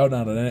quibble about,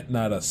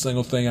 not a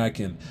single thing I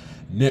can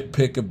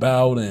nitpick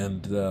about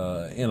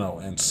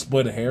and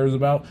split hairs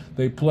about.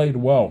 They played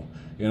well.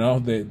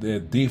 Their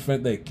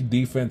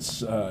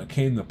defense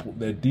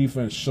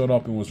shut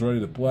up and was ready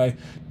to play.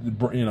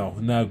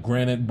 Now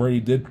granted, Brady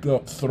did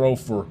throw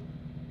for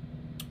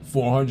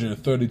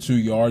 432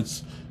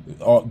 yards.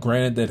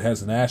 Granted, that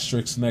has an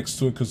asterisk next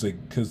to it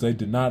because they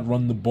did not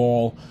run the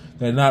ball.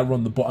 They did not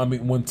run the ball. I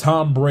mean, when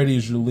Tom Brady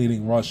is your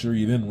leading rusher,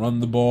 you didn't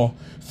run the ball.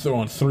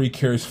 Throwing 3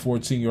 carries,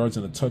 14 yards,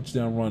 and a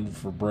touchdown run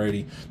for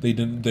Brady. They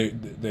didn't.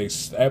 They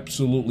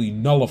absolutely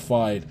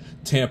nullified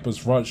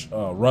Tampa's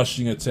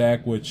rushing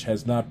attack, which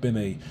has not been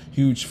a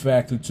huge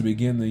factor to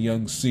begin the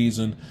young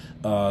season.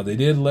 They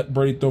did let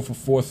Brady throw for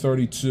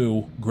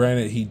 432.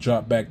 Granted, he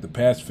dropped back the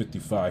pass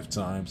 55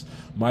 times.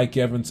 Mike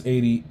Evans,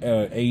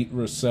 88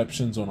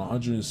 receptions on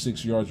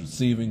 106 yards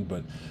receiving,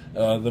 but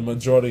the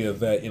majority of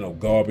that,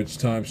 garbage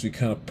time, so you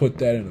kind of put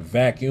that in a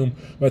vacuum.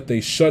 But they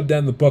shut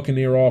down the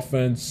Buccaneer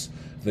offense.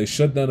 They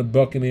shut down the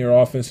Buccaneer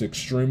offense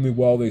extremely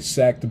well. They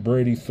sacked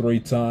Brady 3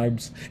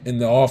 times,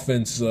 and the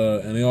offense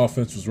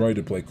was ready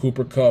to play.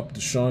 Cooper Kupp,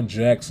 Deshaun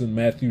Jackson,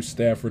 Matthew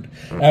Stafford,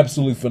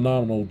 absolutely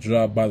phenomenal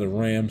job by the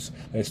Rams.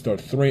 They start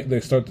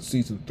the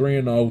season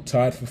 3-0,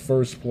 tied for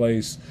first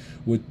place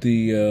with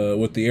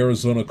the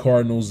Arizona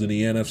Cardinals in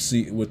the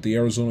NFC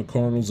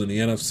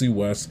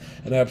West.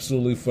 An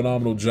absolutely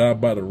phenomenal job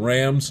by the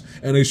Rams,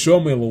 and they showed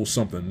me a little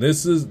something.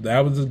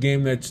 That was a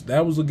game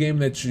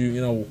that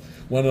you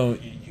want to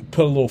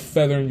put a little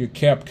feather in your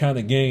cap kind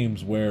of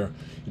games where,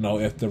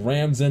 if the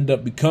Rams end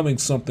up becoming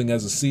something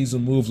as the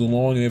season moves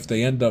along, and if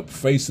they end up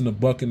facing the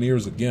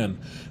Buccaneers again,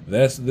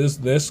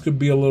 this could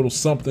be a little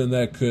something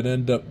that could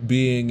end up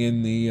being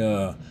in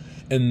the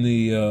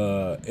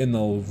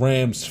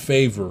Rams'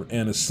 favor,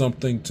 and it's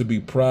something to be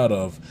proud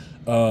of.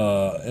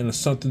 And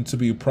something to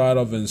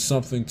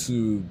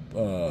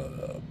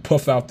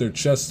puff out their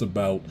chests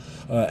about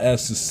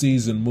as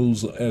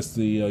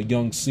the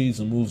young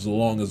season moves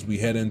along, as we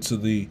head into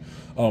the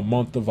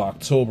month of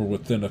October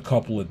within the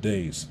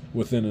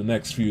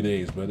next few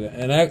days. But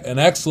an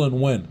excellent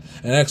win,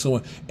 and I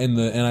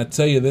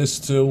tell you this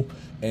too.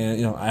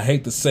 And I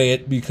hate to say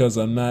it because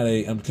I'm not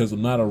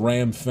a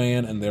Ram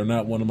fan, and they're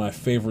not one of my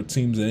favorite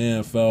teams in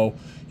the NFL.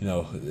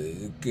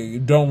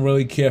 Don't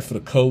really care for the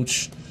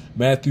coach.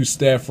 Matthew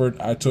Stafford,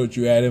 I told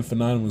you ad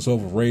infinitum was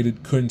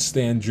overrated. Couldn't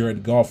stand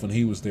Jared Goff when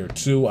he was there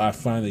too. I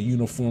find the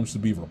uniforms to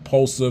be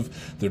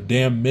repulsive. Their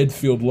damn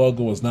midfield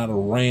logo is not a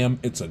ram,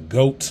 it's a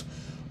goat.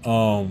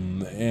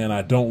 And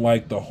I don't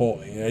like the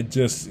whole. It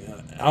just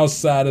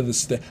outside of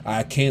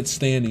I can't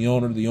stand the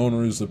owner. The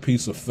owner is a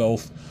piece of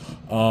filth.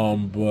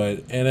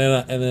 But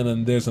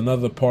then there's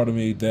another part of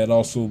me that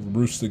also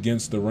roosts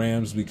against the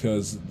Rams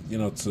because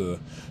to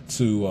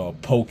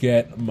poke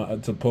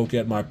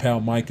at my pal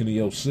Mike in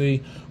the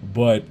OC,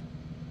 but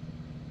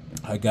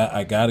I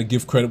got to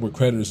give credit where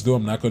credit is due.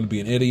 I'm not going to be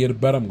an idiot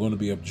about it. I'm going to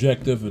be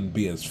objective and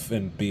be as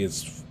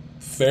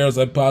fair as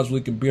I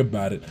possibly can be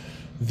about it.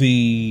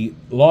 The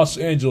Los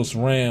Angeles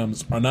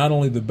Rams are not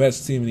only the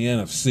best team in the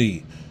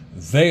NFC,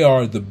 they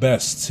are the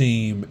best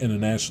team in the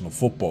National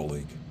Football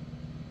League.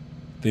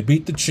 They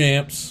beat the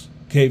champs,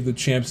 gave the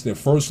champs their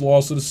first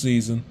loss of the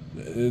season.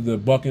 The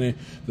Buccaneers,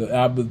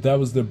 that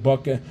was the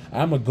Buccaneers.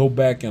 I'm gonna go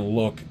back and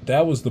look.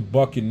 That was the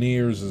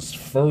Buccaneers'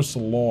 first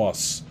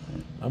loss.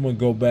 I'm gonna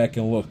go back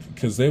and look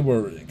because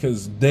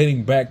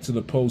dating back to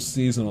the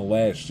postseason of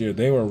last year,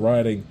 they were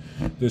riding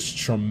this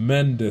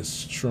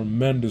tremendous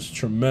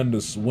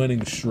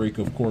winning streak.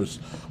 Of course,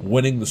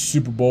 winning the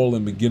Super Bowl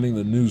and beginning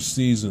the new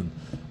season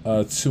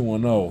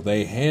 2-0.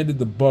 They handed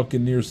the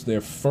Buccaneers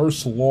their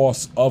first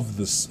loss of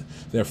the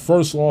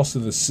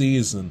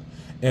season,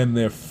 and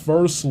their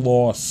first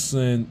loss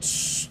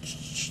since,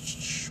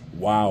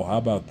 wow, how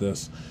about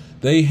this?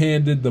 They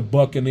handed the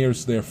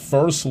Buccaneers their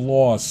first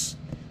loss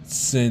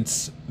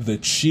since the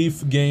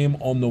Chief game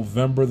on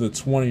November the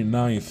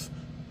 29th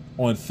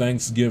on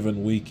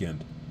Thanksgiving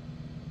weekend.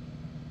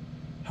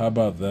 How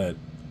about that?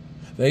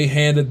 They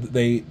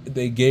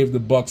gave the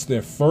Bucs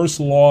their first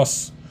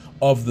loss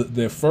of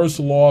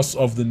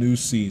the new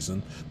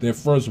season, their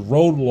first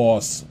road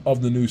loss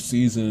of the new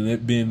season, and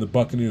it being the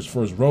Buccaneers'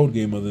 first road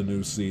game of the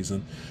new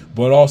season.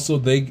 But also,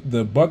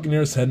 the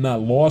Buccaneers had not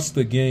lost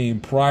the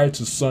game prior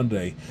to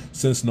Sunday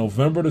since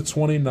November the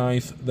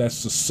 29th.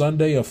 That's the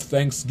Sunday of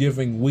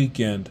Thanksgiving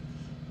weekend,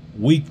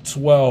 Week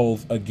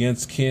 12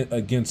 against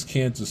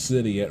Kansas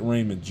City at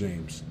Raymond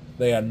James.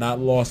 They had not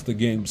lost the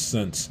game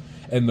since,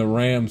 and the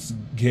Rams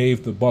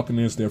gave the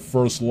Buccaneers their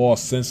first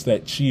loss since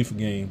that Chief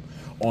game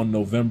on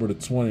November the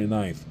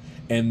 29th,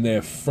 and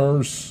their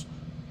first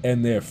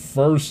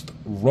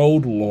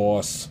road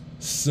loss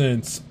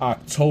since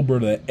October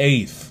the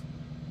 8th,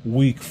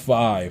 Week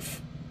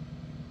 5.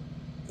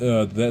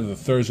 The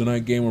Thursday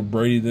night game where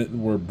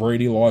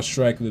Brady lost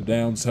track of the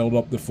downs, held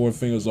up the four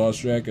fingers,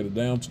 lost track of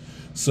the downs.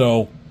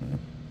 So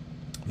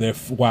their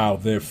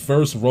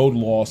first road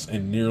loss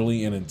in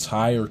nearly an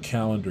entire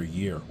calendar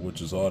year,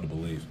 which is hard to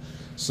believe.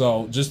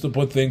 So just to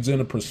put things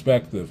into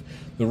perspective,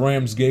 the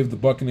Rams gave the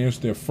Buccaneers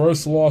their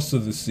first loss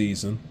of the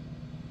season,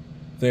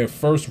 their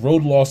first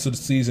road loss of the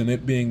season,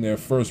 it being their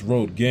first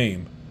road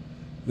game.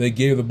 They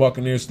gave the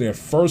Buccaneers their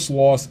first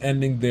loss,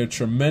 ending their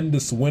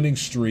tremendous winning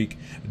streak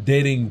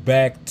dating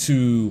back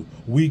to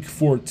Week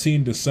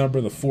 14,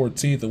 December the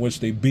 14th, in which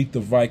they beat the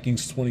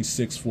Vikings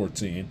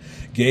 26-14.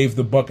 Gave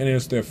the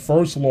Buccaneers their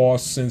first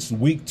loss since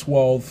Week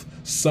 12,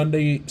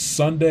 Sunday,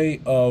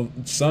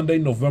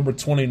 November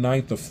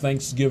 29th of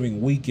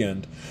Thanksgiving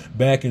weekend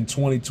back in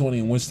 2020,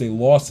 in which they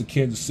lost to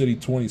Kansas City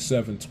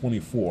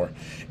 27-24.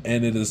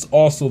 And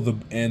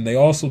they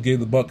also gave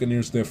the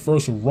Buccaneers their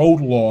first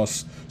road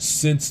loss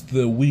since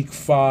the Week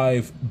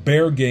 5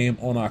 Bear game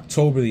on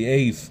October the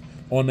 8th,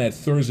 on that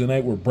Thursday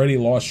night where Brady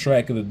lost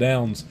track of the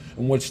downs,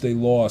 in which they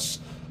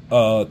lost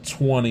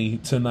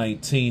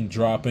 20-19,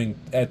 dropping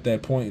at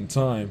that point in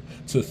time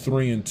to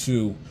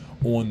 3-2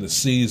 on the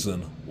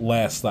season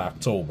last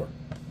October.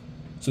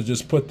 So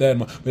just put that in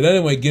mind. But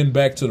anyway, getting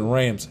back to the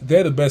Rams,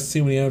 they're the best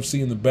team in the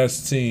NFC and the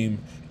best team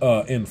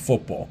in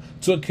football.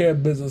 Took care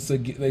of business.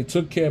 They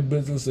took care of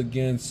business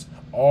against,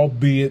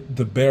 albeit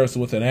the Bears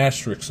with an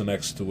asterisk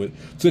next to it.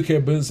 Took care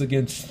of business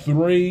against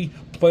 3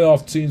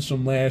 playoff teams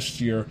from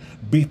last year.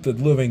 Beat the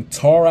living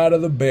tar out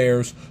of the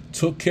Bears.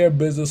 Took care of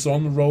business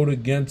on the road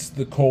against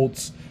the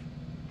Colts,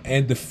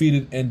 and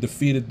defeated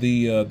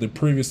the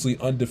previously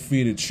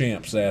undefeated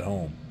champs at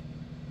home.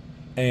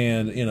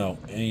 And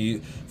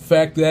you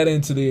factor that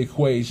into the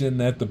equation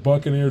that the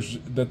Buccaneers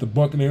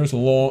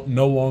are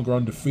no longer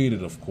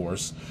undefeated. Of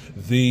course,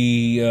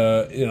 the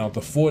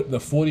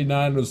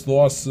 49ers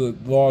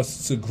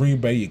lost to Green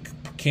Bay. You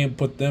can't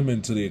put them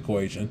into the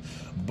equation.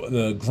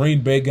 The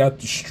Green Bay got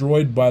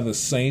destroyed by the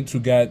Saints,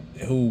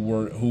 who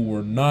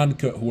were not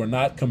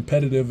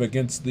competitive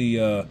against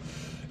the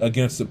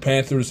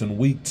Panthers in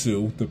week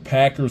 2. The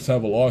Packers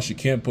have a loss. You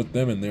can't put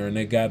them in there, and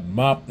they got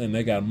mopped. And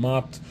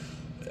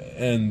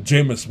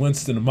Jameis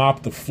Winston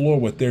mopped the floor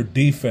with their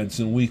defense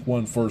in week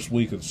 1, first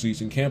week of the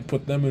season. Can't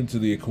put them into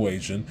the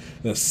equation.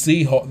 The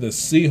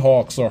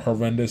Seahawks are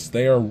horrendous.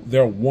 They're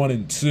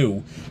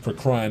 1-2 for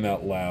crying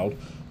out loud.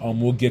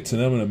 We'll get to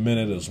them in a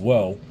minute as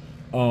well.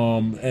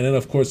 And then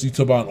of course you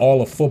talk about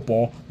all of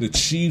football. The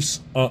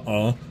Chiefs,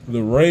 the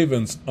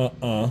Ravens,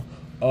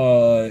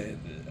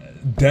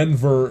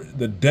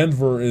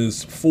 Denver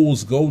is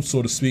fool's gold,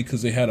 so to speak,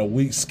 because they had a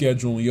weak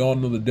schedule. We all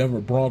know the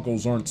Denver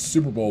Broncos aren't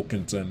Super Bowl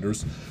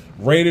contenders.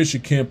 Raiders, you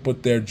can't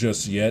put there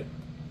just yet.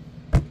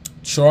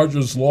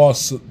 Chargers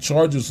lost to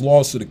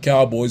the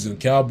Cowboys, and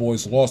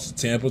Cowboys lost to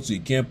Tampa, so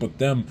you can't put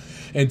them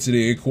into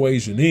the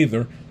equation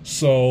either.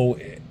 So,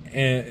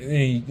 like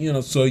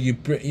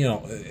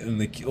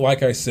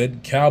I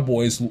said,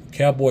 Cowboys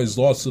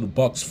lost to the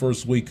Bucs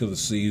first week of the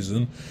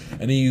season,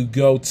 and then you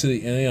go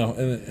to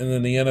and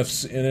then the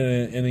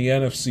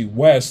NFC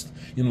West.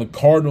 The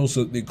Cardinals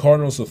are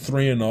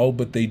 3-0,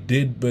 but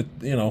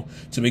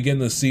to begin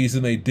the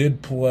season they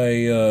did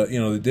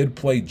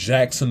play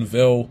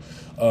Jacksonville,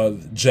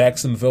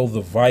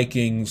 the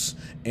Vikings,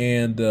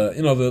 and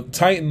the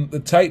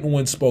Titan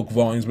win spoke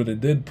volumes, but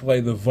it did play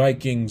the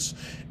Vikings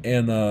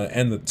and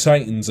the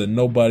Titans, and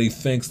nobody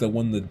thinks that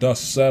when the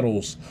dust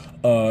settles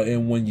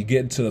and when you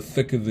get into the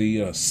thick of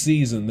the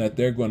season that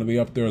they're going to be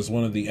up there as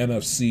one of the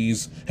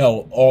NFC's,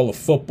 hell, all of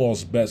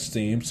football's best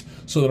teams.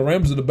 So the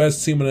Rams are the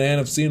best team in the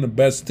NFC and the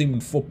best team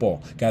in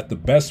football. Got the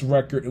best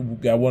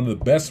record, got one of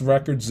the best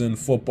records in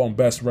football and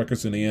best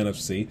records in the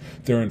NFC.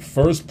 They're in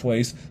first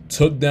place,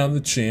 took down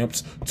the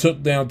champs,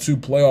 took down 2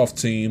 playoff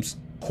teams,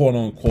 quote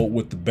unquote,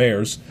 with the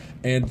Bears,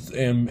 and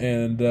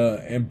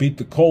beat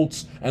the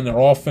Colts, and their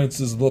offense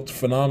has looked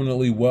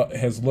absolutely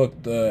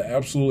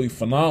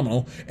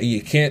phenomenal, and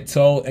you can't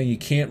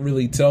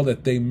really tell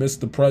that they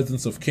missed the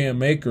presence of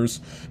Cam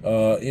Akers,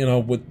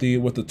 with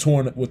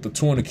the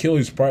torn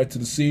Achilles prior to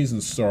the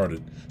season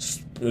starting.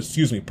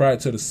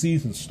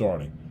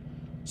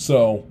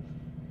 So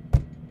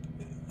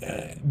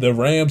the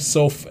Rams,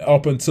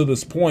 up until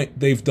this point,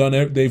 they've done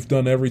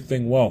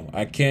everything well.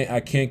 I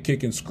can't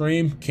kick and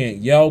scream, can't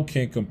yell,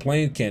 can't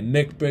complain, can't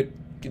nitpick,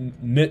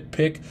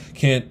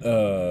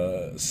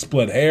 can't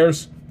split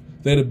hairs.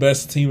 They're the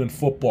best team in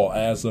football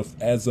as of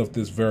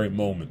this very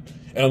moment,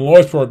 and in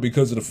large part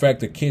because of the fact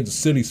that Kansas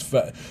City's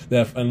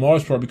in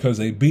large part because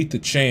they beat the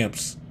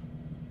champs.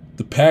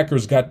 The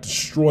Packers got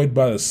destroyed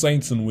by the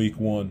Saints in week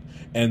 1,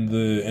 and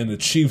the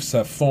Chiefs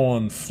have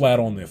fallen flat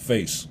on their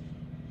face.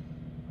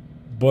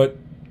 But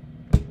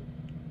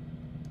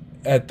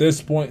at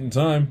this point in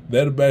time,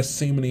 they're the best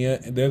team in the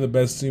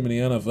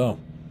NFL.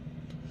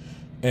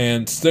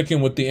 And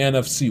sticking with the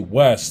NFC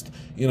West,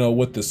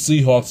 with the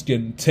Seahawks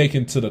getting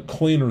taken to the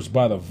cleaners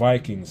by the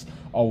Vikings,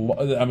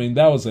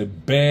 that was a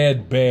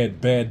bad,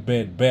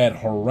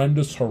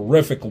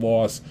 horrific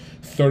loss,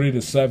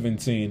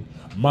 30-17.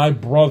 My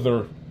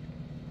brother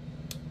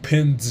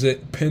pins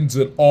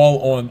it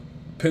all on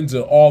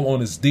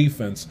his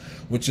defense,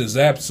 which has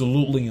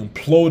absolutely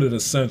imploded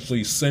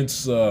essentially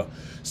since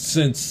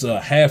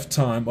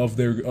halftime of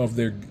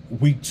their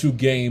week 2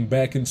 game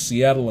back in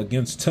Seattle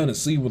against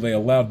Tennessee, where they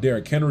allowed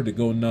Derrick Henry to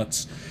go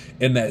nuts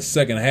in that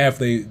second half.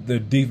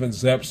 The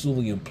defense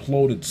absolutely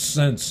imploded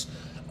since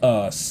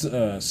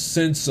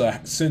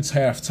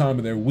halftime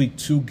of their week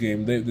 2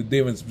 game. The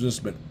defense has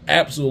just been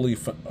absolutely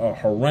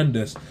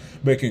horrendous,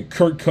 making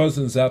Kirk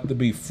Cousins out to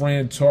be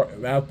Fran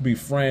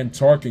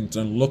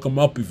Tarkington. Look him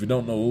up if you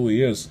don't know who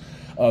he is.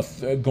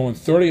 Going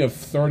 30 of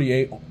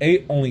 38,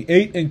 only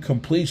 8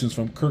 incompletions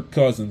from Kirk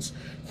Cousins.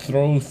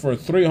 Throw for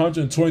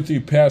 323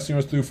 passing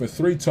yards, threw for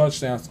 3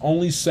 touchdowns,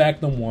 only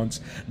sacked them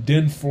once,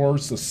 didn't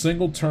force a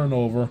single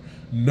turnover.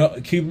 No,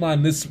 keep in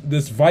mind,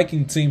 this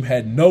Viking team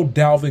had no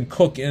Dalvin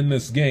Cook in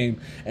this game,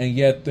 and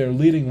yet their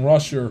leading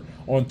rusher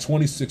on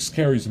 26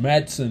 carries,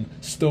 Madsen,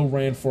 still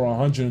ran for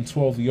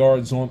 112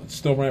 yards on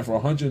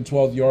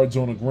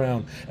the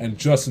ground, and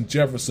Justin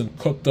Jefferson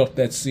cooked up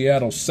that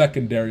Seattle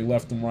secondary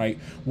left and right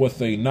with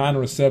with a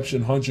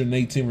 9-reception,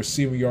 118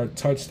 receiving yard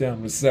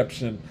touchdown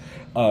reception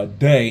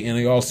day, and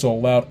he also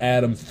allowed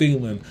Adam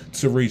Thielen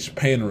to reach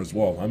Painter as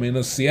well. I mean,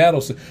 the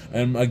Seattle,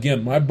 and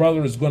again, my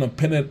brother is going to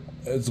pin it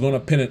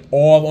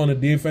all on the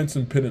defense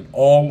and pin it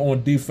all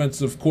on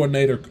defensive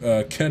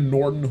coordinator Ken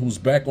Norton, who's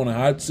back on the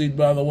hot seat,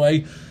 by the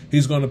way.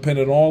 He's going to pin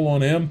it all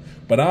on him,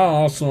 but I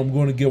also am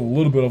going to give a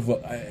little bit of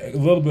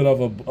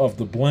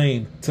the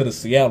blame to the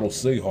Seattle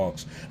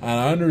Seahawks. And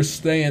I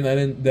understand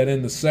that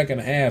in the second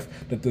half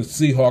that the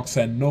Seahawks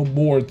had no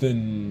more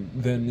than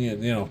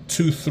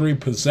 2-3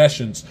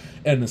 possessions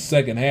in the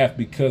second half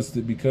because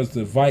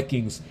the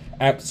Vikings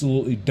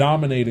absolutely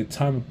dominated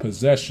time of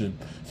possession,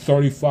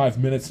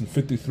 35 minutes and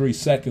 53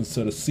 seconds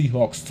to the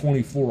Seahawks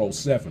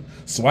 24:07.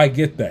 So I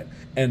get that,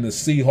 and the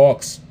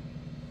Seahawks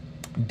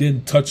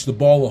didn't touch the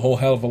ball a whole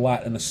hell of a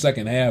lot in the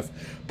second half,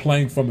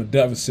 playing from a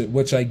deficit,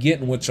 which I get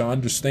and which I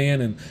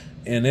understand,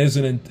 and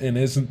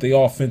isn't the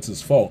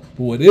offense's fault.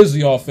 But what is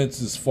the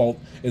offense's fault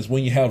is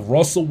when you have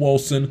Russell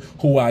Wilson,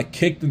 who I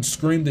kicked and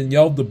screamed and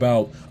yelled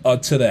about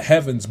to the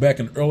heavens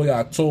back in early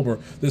October.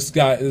 This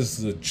guy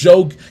is a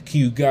joke. Can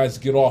you guys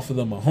get off of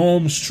the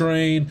Mahomes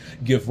train?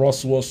 Give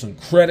Russell Wilson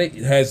credit.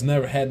 He has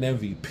never had an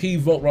MVP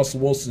vote. Russell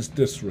Wilson's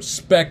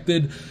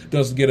disrespected.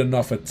 Doesn't get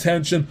enough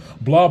attention.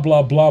 Blah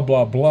blah blah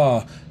blah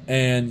blah.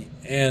 And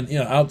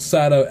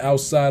outside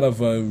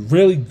of a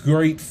really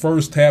great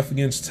first half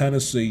against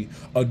Tennessee,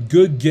 a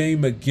good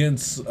game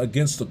against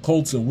the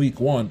Colts in Week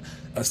 1,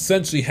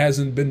 essentially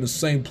hasn't been the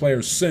same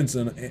player since.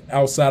 And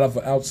outside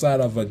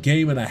of a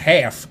game and a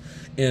half,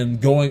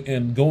 and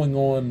going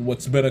on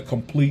what's been a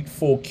complete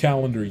full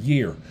calendar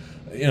year.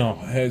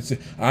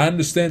 I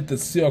understand that the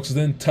Seahawks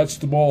didn't touch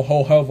the ball a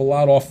whole hell of a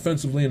lot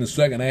offensively in the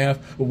second half,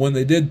 but when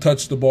they did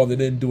touch the ball, they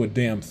didn't do a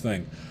damn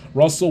thing.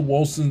 Russell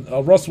Wilson's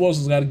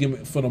got to give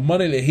it for the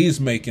money that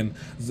he's making,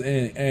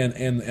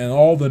 and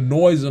all the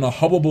noise and the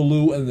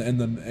hubbubaloo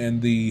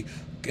and the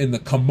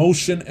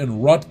commotion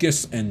and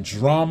ruckus and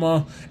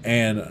drama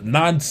and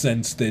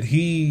nonsense that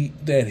he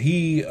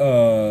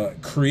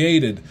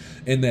created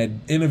in that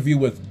interview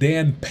with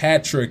Dan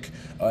Patrick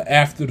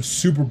after the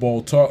Super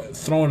Bowl,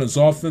 throwing his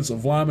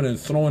offensive lineman and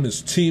throwing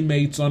his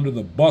teammates under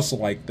the bus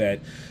like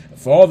that.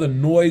 For all the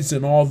noise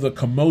and all the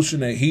commotion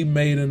that he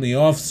made in the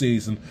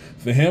offseason,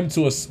 for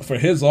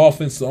his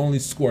offense to only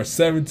score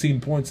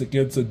 17 points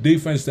against a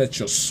defense that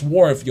you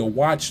swore, if you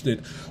watched it,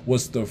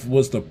 was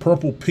the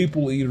Purple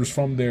People Eaters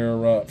from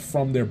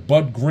their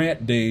Bud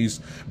Grant days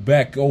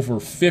back over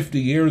 50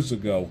 years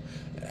ago.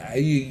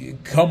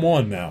 Come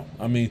on now.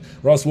 I mean,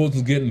 Russ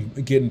Wilson's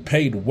getting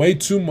paid way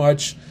too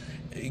much.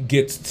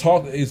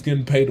 Is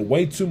getting paid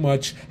way too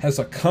much, has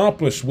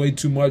accomplished way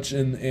too much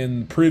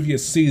in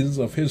previous seasons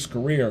of his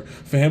career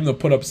for him to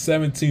put up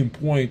 17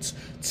 points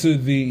to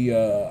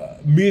the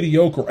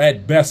mediocre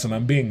at best, and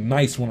I'm being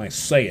nice when I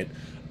say it,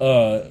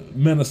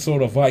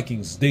 Minnesota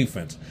Vikings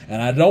defense.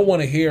 And I don't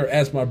want to hear,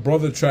 as my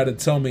brother tried to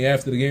tell me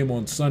after the game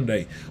on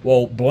Sunday,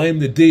 well, blame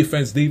the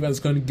defense. Defense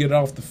couldn't get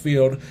off the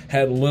field,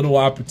 had little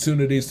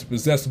opportunities to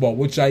possess the ball,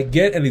 which I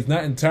get, and he's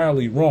not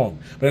entirely wrong.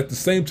 But at the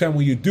same time,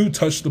 when you do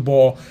touch the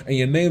ball and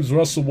your name's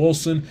Russell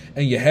Wilson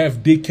and you have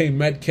DK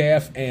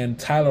Metcalf and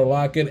Tyler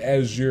Lockett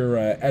as your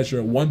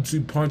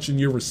 1-2 punch in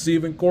your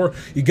receiving core,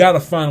 you got to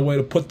find a way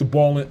to put the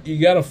ball in.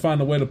 You got to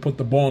find a way to put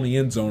the ball in the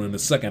end zone in the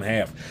second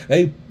half.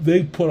 They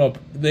put up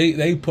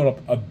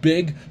a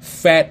big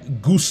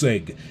fat goose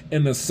egg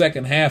in the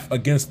second half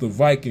against the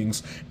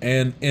Vikings,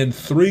 and in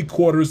 3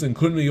 quarters,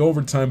 including the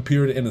overtime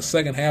period in the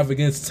second half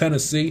against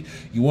Tennessee,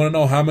 you want to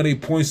know how many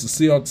points the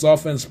Seahawks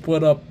offense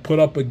put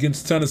up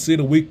against Tennessee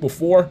the week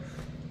before?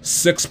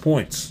 6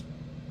 points.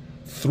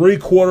 3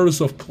 quarters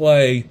of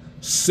play,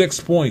 6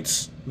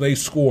 points they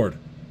scored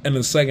in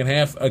the second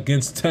half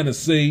against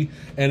Tennessee,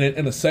 and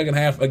in the second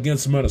half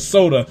against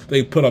Minnesota,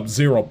 they put up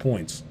 0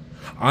 points.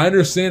 I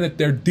understand that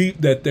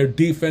their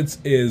defense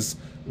is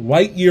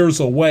light years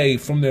away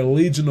from their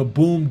Legion of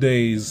Boom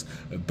days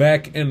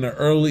back in the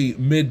early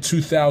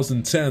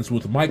mid-2010s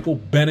with Michael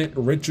Bennett,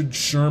 Richard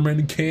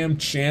Sherman, Cam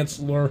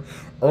Chancellor,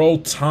 Earl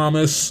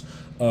Thomas,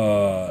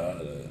 Bobby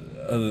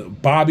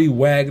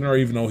Wagner,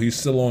 even though he's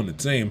still on the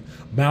team,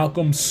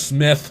 Malcolm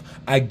Smith.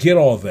 I get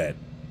all that.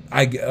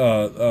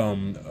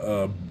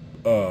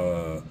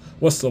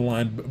 What's the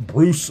line?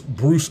 Bruce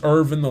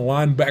Irvin, the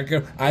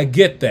linebacker. I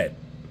get that.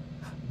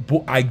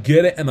 I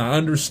get it, and I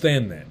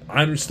understand that.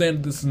 I understand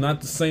that this is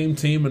not the same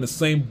team and the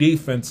same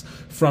defense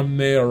from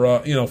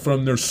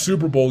their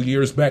Super Bowl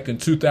years back in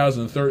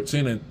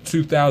 2013 and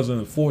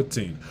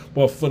 2014.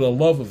 But for the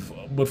love of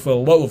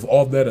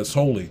all that is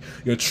holy,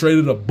 you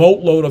traded a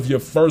boatload of your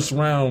first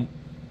round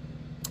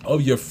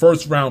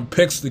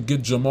picks to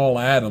get Jamal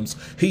Adams.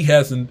 He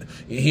hasn't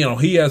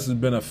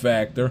been a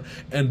factor.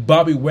 And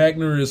Bobby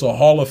Wagner is a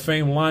Hall of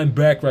Fame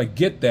linebacker. I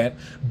get that,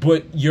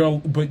 but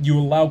you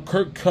allow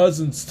Kirk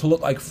Cousins to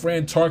look like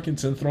Fran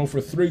Tarkenton, throw for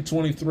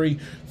 323,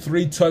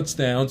 3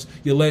 touchdowns.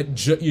 You let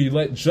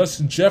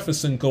Justin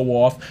Jefferson go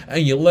off,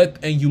 and you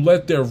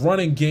let their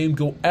running game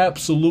go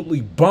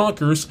absolutely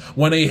bonkers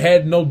when they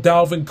had no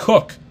Dalvin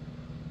Cook.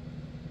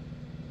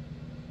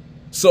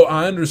 So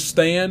I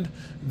understand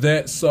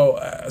that. So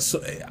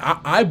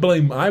I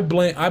blame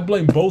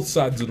both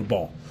sides of the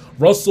ball.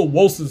 Russell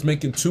Wilson's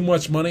making too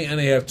much money, and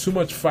they have too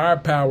much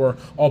firepower,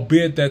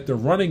 albeit that their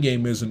running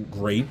game isn't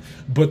great,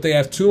 but they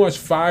have too much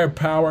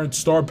firepower and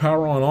star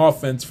power on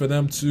offense for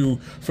them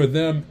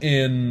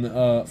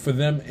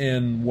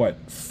in what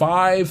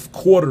 5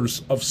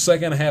 quarters of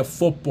second half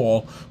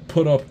football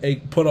put up a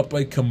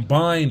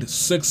combined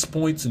 6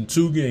 points in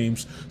 2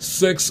 games,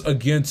 6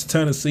 against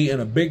Tennessee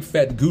and a big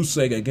fat goose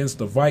egg against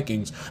the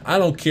Vikings. I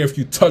don't care if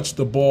you touch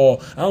the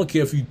ball. I don't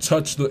care if you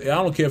touch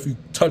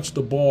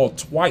the ball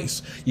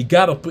twice. You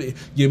got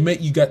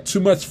too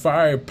much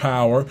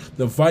firepower.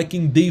 The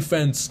Viking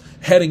defense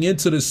heading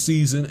into the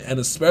season, and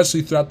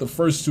especially throughout the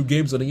first 2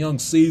 games of the young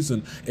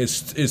season,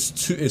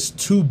 is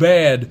too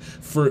bad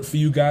for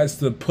you guys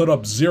to put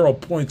up 0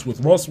 points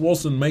with Russ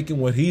Wilson making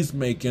what he's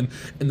making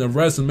and the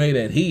resume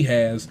that he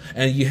has,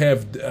 and you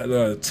have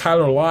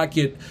Tyler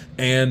Lockett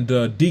and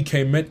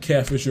DK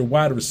Metcalf as your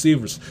wide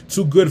receivers.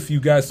 Too good for you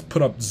guys to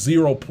put up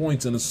 0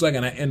 points in the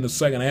second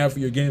half of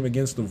your game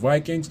against the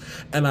Vikings.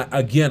 And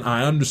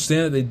I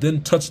understand that they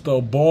didn't touch the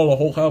ball a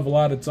whole hell of a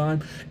lot of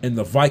time, and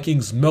the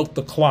Vikings milked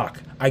the clock.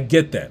 I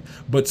get that,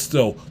 but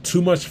still, too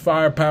much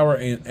firepower,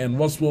 and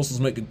Russ Wilson's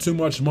making too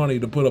much money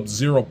to put up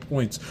 0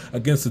 points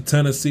against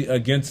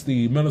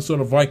the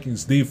Minnesota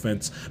Vikings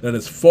defense that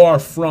is far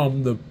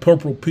from the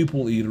purple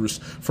people eaters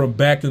from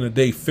back in the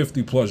day,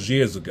 50+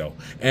 years ago.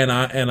 And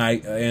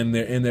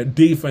their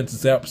defense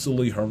is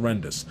absolutely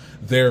horrendous.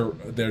 Their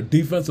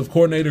defensive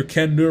coordinator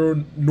Ken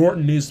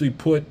Norton needs to be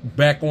put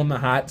back on the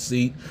hot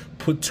seat.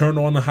 Turned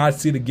on the hot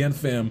seat again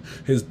for him.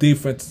 His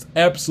defense is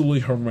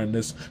absolutely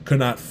horrendous. Could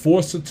not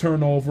force a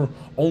turnover.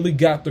 Only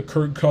got to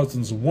Kirk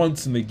Cousins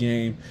once in the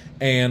game,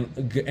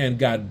 and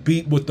got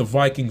beat with the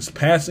Vikings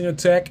passing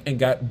attack, and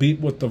got beat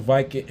by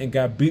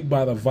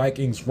the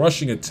Vikings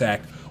rushing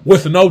attack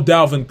with no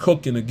Dalvin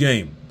Cook in the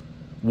game,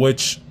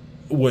 which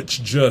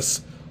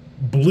just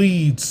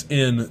bleeds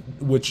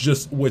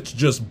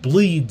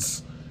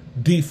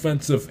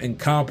defensive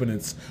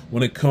incompetence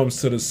when it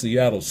comes to the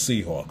Seattle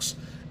Seahawks.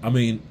 I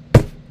mean,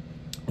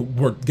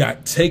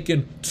 got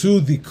taken to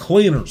the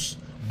cleaners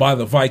by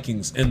the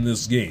Vikings in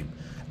this game.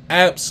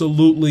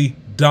 Absolutely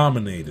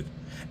dominated.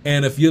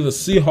 And if you're the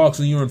Seahawks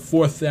and you're in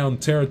 4th down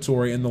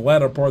territory in the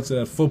latter parts of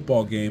that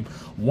football game,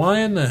 why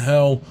in the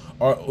hell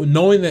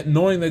knowing that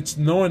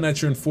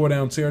you're in 4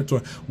 down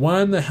territory,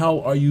 why in the hell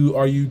are you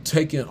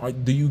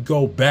do you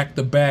go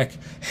back-to-back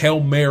Hail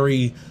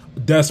Mary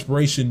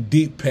desperation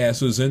deep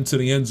passes into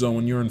the end zone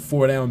when you're in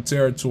 4 down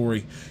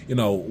territory, I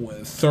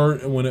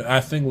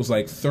think it was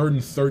like 3rd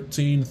and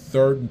 13,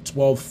 3rd and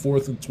 12,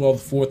 4th and 12,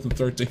 4th and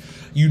 13.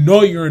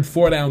 You're in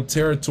 4 down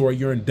territory,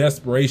 you're in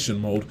desperation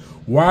mode.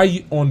 Why are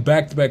you on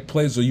back-to-back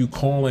plays are you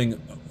calling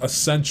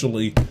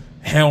essentially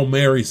Hail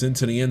Marys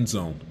into the end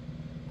zone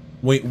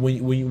when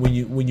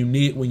you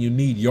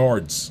need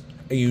yards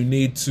and you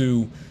need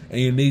to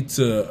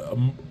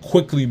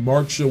quickly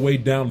march your way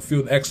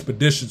downfield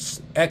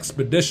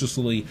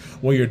expeditiously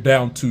when you're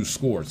down 2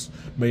 scores?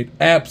 Made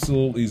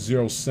absolutely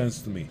 0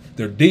 sense to me.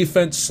 Their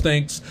defense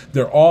stinks.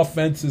 Their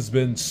offense has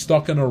been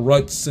stuck in a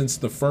rut since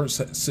the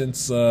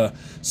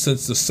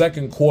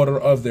second quarter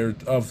of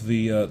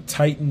the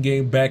Titan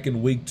game back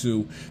in week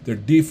 2. Their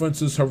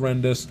defense is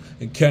horrendous,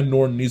 and Ken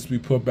Norton needs to be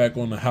put back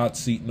on the hot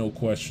seat, no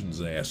questions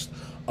asked.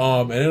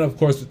 And then, of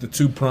course, with the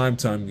 2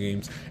 primetime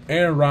games,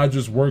 Aaron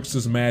Rodgers works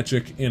his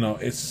magic.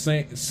 It's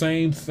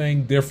same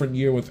thing, different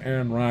year with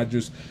Aaron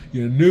Rodgers.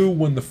 You knew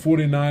when the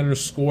 49ers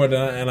scored,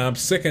 and I'm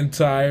sick and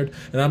tired,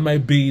 and I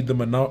might be in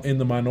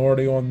the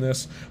minority on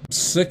this. I'm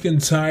sick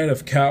and tired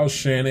of Kyle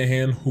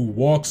Shanahan, who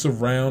walks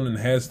around and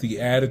has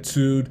the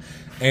attitude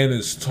and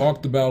is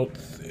talked about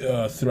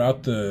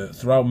throughout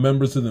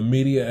members of the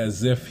media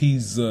as if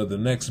he's the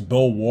next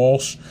Bill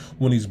Walsh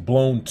when he's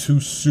blown 2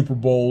 Super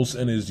Bowls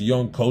in his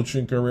young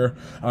coaching career.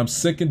 I'm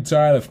sick and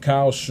tired of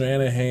Kyle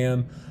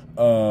Shanahan.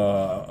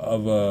 Of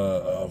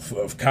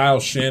Kyle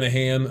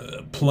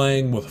Shanahan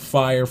playing with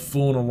fire,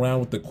 fooling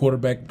around with the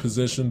quarterback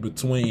position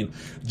between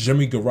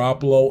Jimmy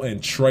Garoppolo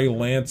and Trey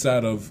Lance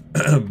out of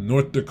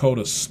North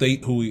Dakota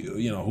State, who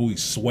he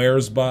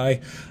swears by.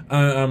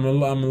 I'm a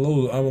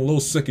little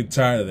sick and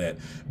tired of that,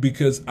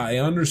 because I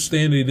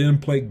understand he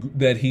didn't play,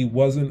 that he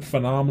wasn't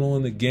phenomenal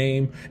in the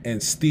game,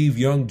 and Steve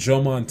Young,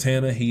 Joe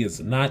Montana, he is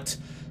not.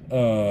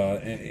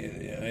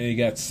 He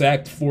got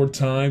sacked 4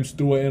 times,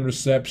 threw an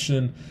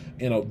interception.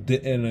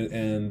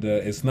 And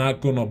it's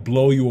not going to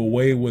blow you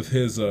away with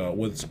his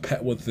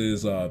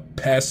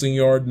passing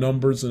yard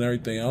numbers and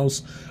everything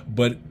else.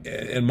 But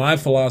in my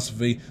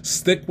philosophy,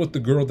 stick with the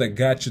girl that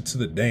got you to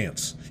the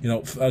dance.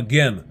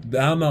 Again, I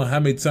don't know how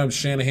many times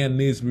Shanahan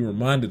needs to be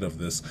reminded of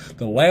this.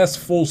 The last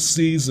full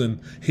season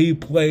he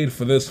played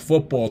for this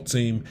football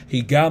team,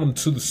 he got him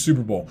to the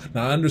Super Bowl.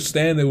 Now, I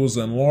understand it was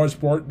in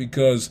large part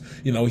because,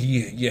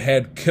 you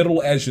had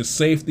Kittle as your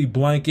safety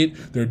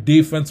blanket. Their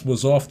defense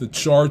was off the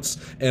charts,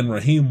 and and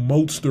Raheem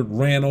Mostert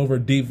ran over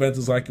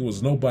defenses like it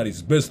was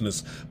nobody's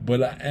business.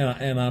 But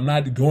and I'm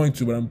not going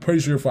to, but I'm pretty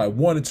sure if I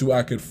wanted to,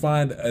 I could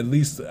find at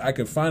least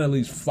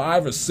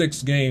 5 or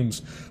 6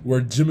 games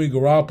where Jimmy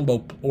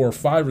Garoppolo, or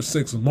 5 or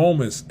 6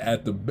 moments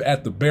at the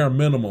bare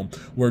minimum,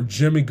 where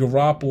Jimmy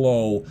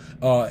Garoppolo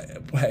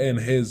and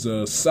his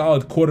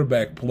solid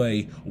quarterback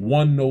play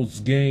won those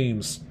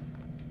games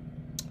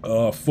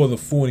for the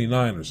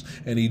 49ers,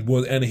 and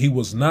he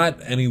was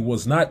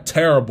not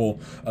terrible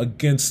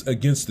against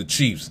the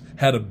Chiefs.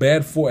 Had a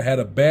bad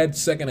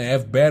second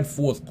half, bad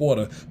fourth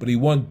quarter, but he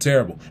wasn't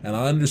terrible. And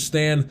I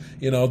understand,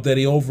 that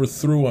he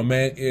overthrew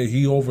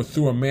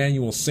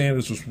Emmanuel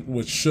Sanders,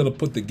 which should have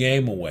put the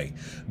game away.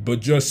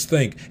 But just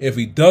think, if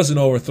he doesn't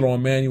overthrow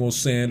Emmanuel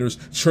Sanders,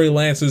 Trey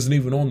Lance isn't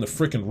even on the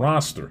freaking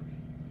roster.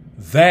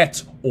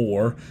 That,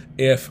 or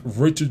if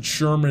Richard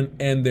Sherman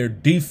and their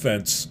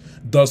defense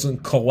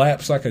doesn't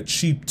collapse like a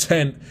cheap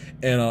tent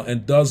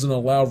and doesn't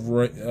allow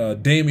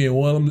Damian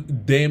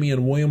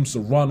Williams to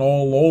run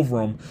all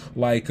over him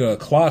like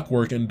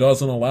clockwork, and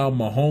doesn't allow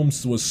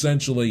Mahomes to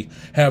essentially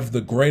have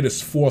the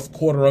greatest fourth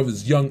quarter of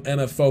his young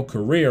NFL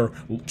career,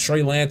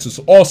 Trey Lance is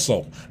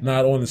also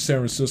not on the San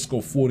Francisco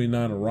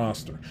 49er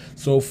roster.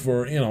 So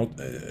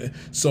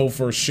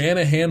for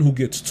Shanahan, who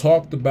gets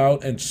talked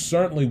about and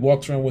certainly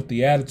walks around with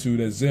the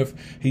attitude as if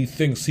he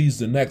thinks he's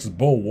the next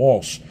Bo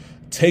Walsh,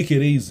 take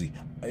it easy.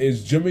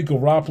 Is Jimmy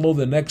Garoppolo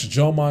the next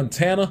Joe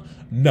Montana?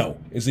 No.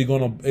 Is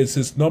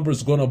his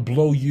numbers gonna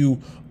blow you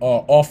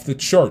off the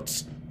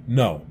charts?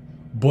 No.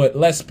 But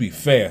let's be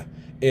fair.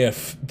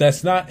 If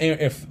that's not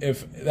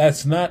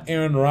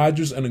Aaron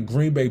Rodgers in a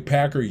Green Bay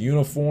Packer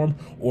uniform,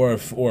 or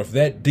if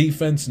that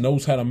defense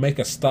knows how to make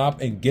a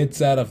stop and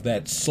gets out of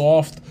that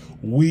soft,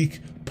 weak,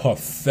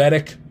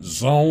 pathetic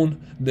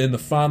zone in the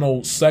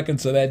final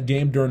seconds of that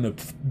game during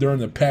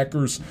the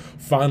Packers'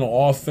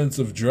 final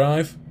offensive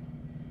drive,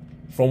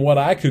 from what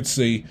I could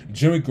see,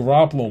 Jimmy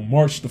Garoppolo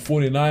marched the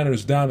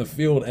 49ers down the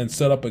field and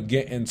set up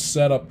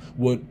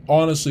what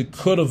honestly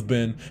could have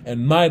been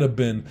and might have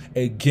been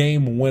a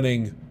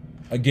game-winning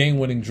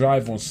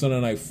drive on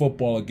Sunday Night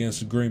Football against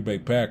the Green Bay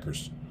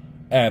Packers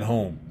at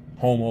home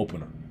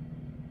opener.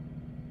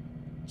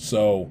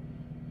 So,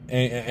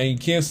 and you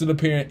can't sit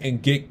up here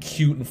and get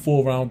cute and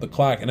fool around with the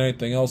clock and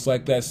everything else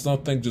like that.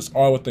 Some things just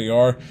are what they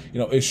are.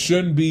 It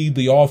shouldn't be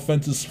the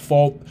offense's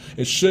fault.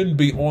 It shouldn't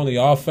be on the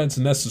offense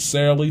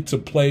necessarily to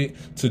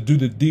do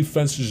the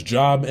defense's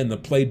job and to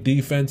play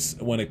defense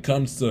when it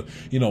comes to,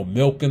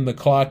 milking the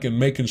clock and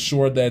making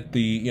sure that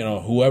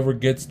whoever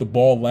gets the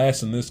ball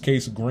last, in this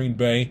case Green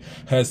Bay,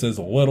 has as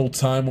little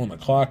time on the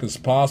clock as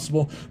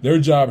possible. Their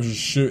job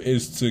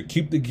is to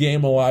keep the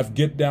game alive,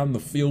 get down the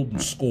field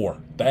and score.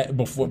 That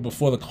before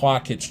the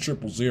clock hits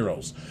triple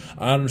zeros.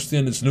 I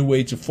understand this new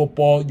age of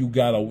football. You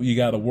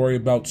gotta worry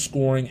about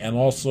scoring, and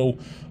also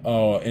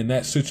in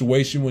that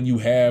situation when the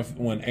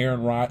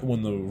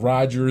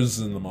Rodgers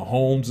and the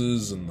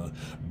Mahomeses and the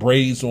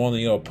Braves are on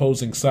the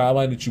opposing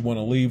sideline, that you want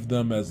to leave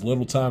them as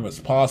little time as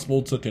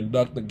possible to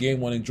conduct the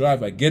game-winning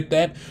drive. I get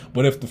that,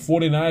 but if the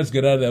 49ers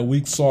get out of that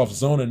weak, soft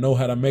zone and know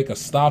how to make a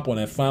stop on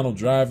that final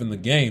drive in the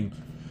game,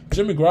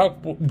 Jimmy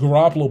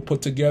Garoppolo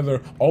put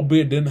together,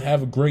 albeit didn't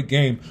have a great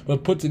game,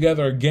 but put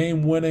together a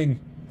game-winning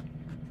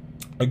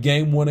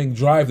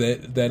drive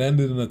that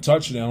ended in a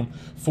touchdown.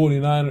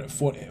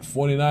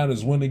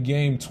 49ers win the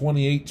game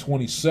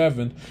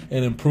 28-27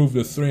 and improved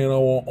to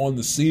 3-0 on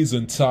the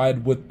season,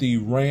 tied with the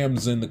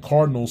Rams and the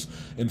Cardinals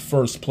in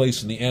first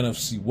place in the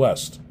NFC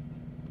West.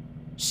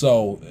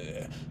 So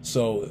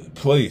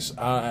please,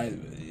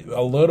 I'm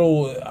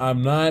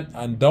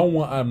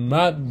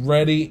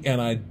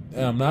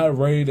not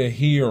ready to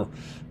hear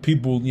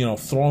people,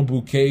 throwing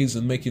bouquets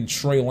and making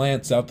Trey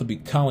Lance out to be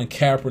Colin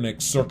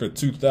Kaepernick circa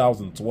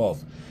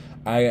 2012.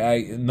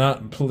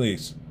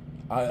 Please.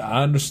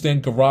 I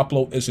understand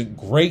Garoppolo isn't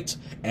great,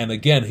 and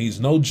again, he's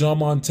no Joe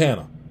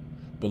Montana.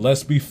 But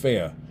let's be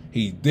fair.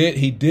 He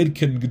did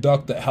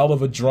conduct a hell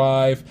of a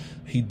drive.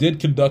 He did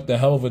conduct a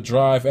hell of a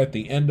drive at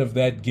the end of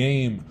that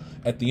game.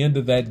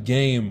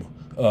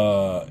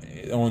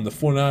 On the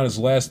 49ers'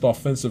 last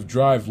offensive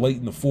drive late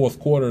in the fourth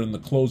quarter in the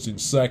closing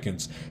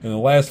seconds. In the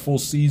last full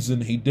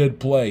season he did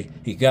play,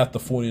 he got the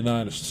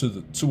 49ers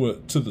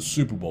to the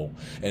Super Bowl,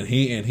 and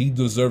he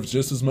deserves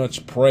just as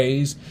much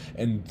praise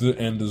and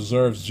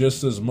deserves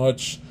just as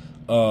much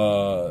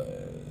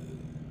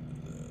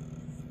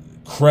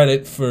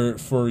credit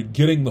for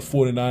getting the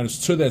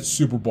 49ers to that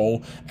Super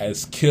Bowl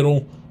as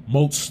Kittle,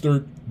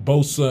 Mostert,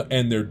 Bosa,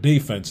 and their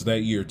defense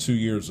that year 2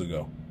 years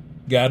ago.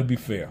 Got to be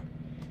fair.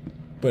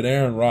 But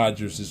Aaron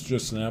Rodgers is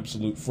just an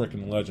absolute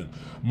freaking legend.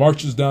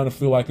 Marches down the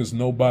field like it's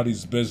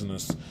nobody's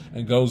business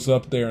and goes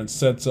up there and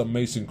sets up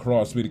Mason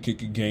Crosby to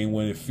kick a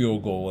game-winning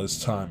field goal as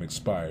time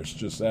expires.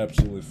 Just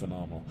absolutely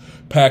phenomenal.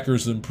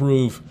 Packers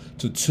improve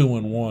to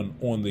 2-1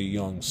 on the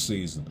young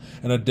season.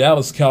 And the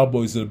Dallas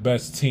Cowboys are the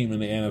best team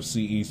in the NFC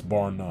East,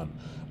 bar none.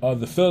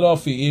 The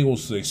Philadelphia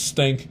Eagles, they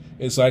stink.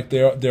 It's like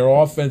their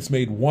offense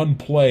made one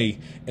play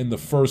in the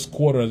first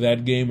quarter of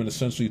that game and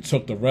essentially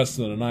took the rest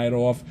of the night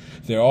off.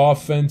 Their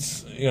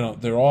offense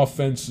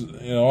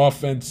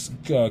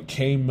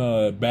came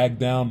back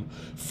down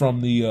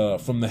from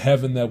the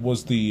heaven that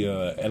was the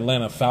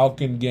Atlanta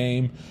Falcon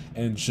game,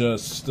 and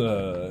just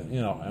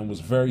and was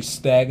very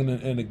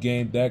stagnant in the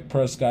game. Dak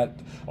Prescott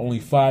only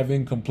 5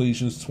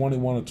 incompletions,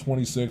 21 of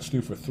 26,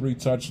 threw for 3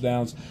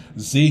 touchdowns.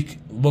 Zeke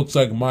looks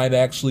like might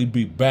actually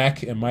be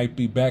back and might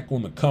be back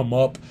on the come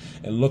up,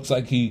 and looks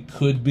like he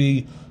could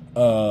be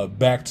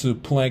back to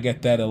playing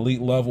at that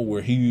elite level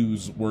where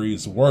he's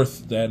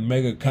worth that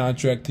mega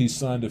contract he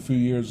signed a few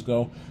years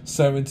ago.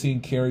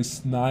 17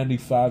 carries,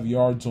 95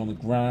 yards on the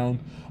ground,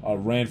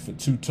 ran for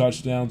 2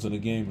 touchdowns in the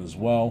game as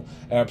well.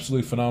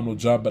 Absolutely phenomenal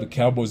job by the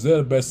Cowboys. They're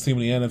the best team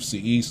in the NFC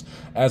East.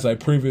 As I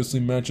previously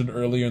mentioned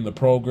earlier in the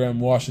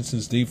program,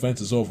 Washington's defense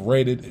is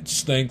overrated. It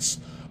stinks.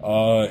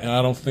 And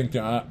I don't think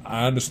I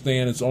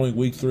understand it's only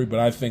week 3, but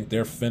I think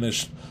they're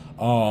finished.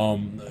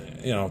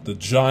 The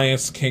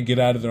Giants can't get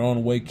out of their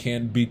own way,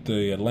 can't beat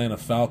the Atlanta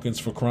Falcons,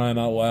 for crying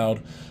out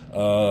loud.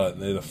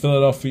 The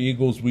Philadelphia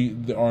Eagles, we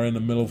are in the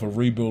middle of a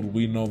rebuild.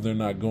 We know they're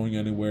not going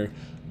anywhere.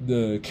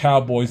 The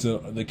Cowboys are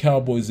the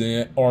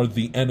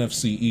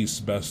NFC East's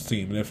best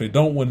team, and if they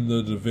don't win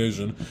the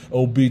division,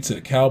 it'll be to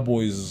the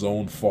Cowboys'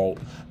 own fault,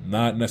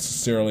 not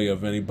necessarily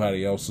of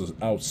anybody else's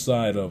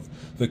outside of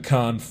the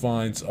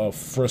confines of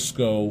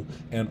Frisco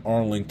and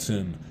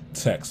Arlington,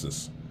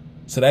 Texas.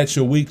 So that's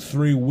your Week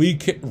 3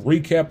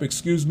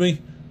 recap.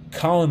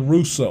 Colin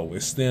Russo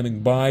is standing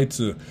by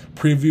to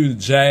preview the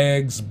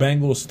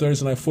Jags-Bengals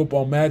Thursday Night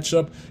Football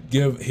matchup.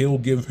 He'll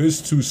give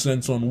his 2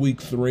 cents on Week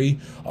 3,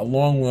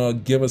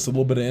 along give us a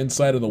little bit of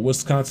insight of the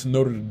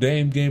Wisconsin-Notre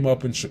Dame game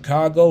up in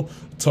Chicago.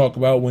 Talk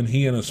about when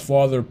he and his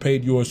father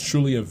paid yours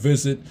truly a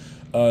visit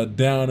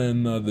down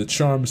in the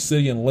Charm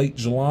City in late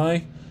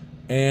July.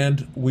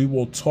 And we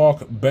will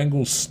talk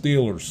Bengals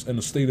Steelers and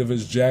the state of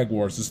his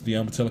Jaguars. This is the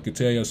Amatella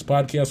Catalias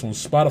podcast on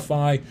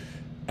Spotify,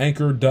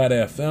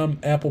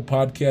 Anchor.fm, Apple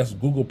Podcasts,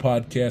 Google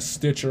Podcasts,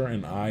 Stitcher,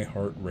 and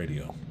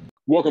iHeartRadio.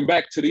 Welcome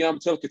back to the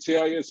Amatella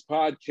Catalias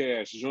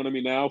podcast. Joining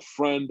me now,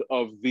 friend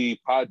of the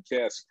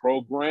podcast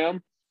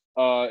program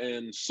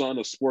and son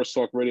of Sports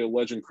Talk Radio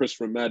legend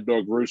Christopher Mad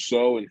Dog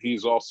Russo, and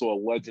he's also a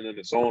legend in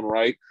his own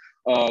right.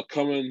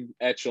 Coming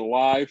at you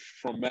live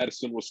from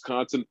Madison,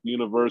 Wisconsin,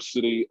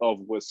 University of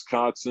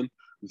Wisconsin,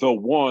 the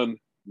one,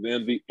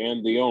 then the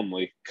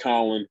only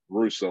Colin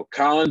Russo.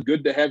 Colin,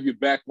 good to have you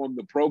back on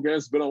the program.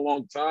 It's been a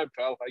long time,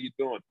 pal. How you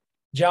doing?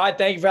 John,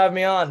 thank you for having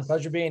me on.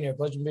 Pleasure being here.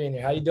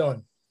 How you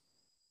doing?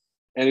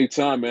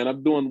 Anytime, man.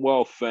 I'm doing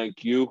well,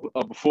 thank you.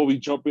 Before we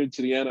jump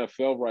into the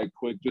NFL right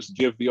quick, just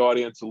give the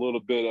audience a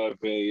little bit of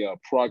a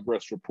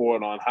progress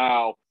report on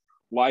how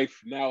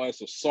life now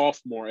as a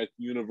sophomore at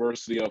the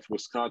University of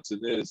Wisconsin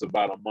is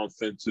about a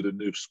month into the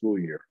new school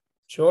year.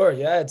 Sure.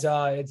 Yeah,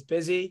 it's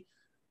busy.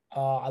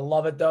 I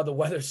love it, though. The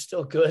weather's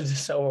still good,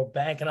 so we're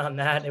banking on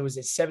that. It was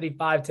at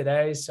 75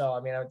 today. So,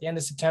 I mean, at the end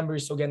of September, you're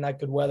still getting that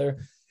good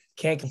weather.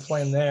 Can't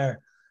complain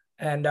there.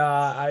 And,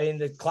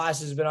 the class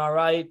has been all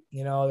right.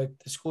 The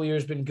school year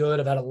has been good.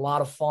 I've had a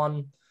lot of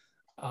fun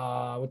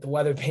with the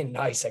weather being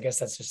nice. I guess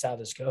that's just how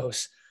this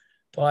goes.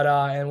 But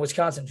and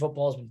Wisconsin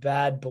football has been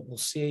bad, but we'll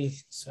see.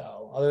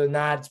 So other than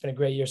that, it's been a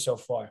great year so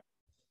far.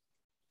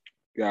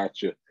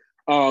 Gotcha.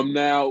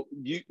 Now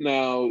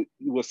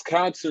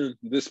Wisconsin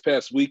this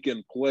past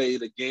weekend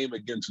played a game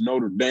against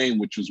Notre Dame,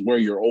 which is where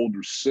your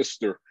older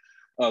sister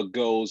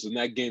goes, and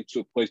that game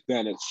took place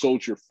down at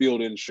Soldier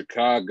Field in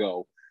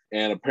Chicago.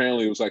 And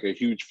apparently it was like a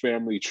huge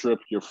family trip.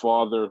 Your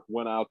father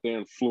went out there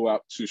and flew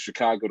out to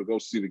Chicago to go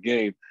see the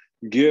game.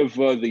 Give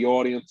the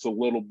audience a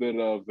little bit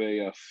of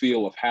a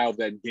feel of how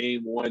that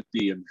game went,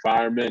 the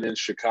environment in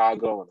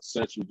Chicago, and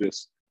essentially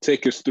just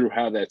take us through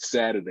how that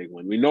Saturday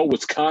went. We know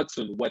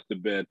Wisconsin wet the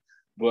bed,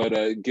 but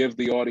give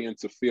the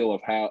audience a feel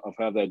of how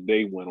that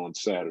day went on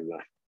Saturday.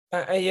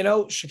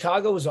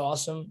 Chicago was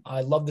awesome.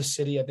 I love the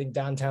city. I think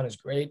downtown is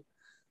great.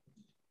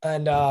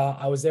 And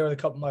I was there with a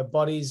couple of my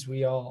buddies.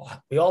 We all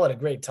had a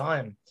great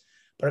time.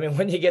 But I mean,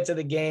 when you get to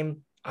the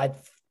game, I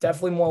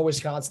definitely more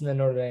Wisconsin than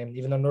Notre Dame,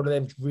 even though Notre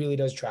Dame really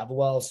does travel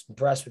well. I was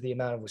impressed with the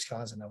amount of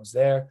Wisconsin that was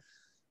there.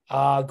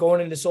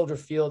 Going into Soldier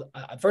Field,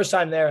 first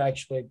time there,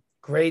 actually.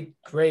 Great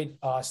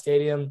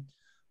stadium.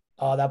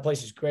 That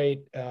place is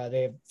great.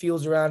 They have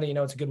fields around it.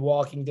 It's a good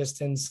walking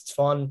distance. It's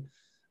fun.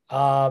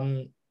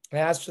 And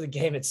as for the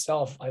game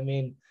itself, I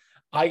mean,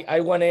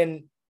 I went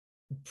in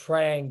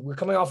praying. We're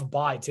coming off a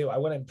bye, too. I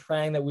went in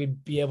praying that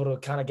we'd be able to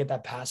kind of get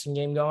that passing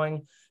game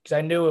going, because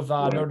I knew if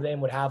Notre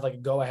Dame would have like a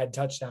go-ahead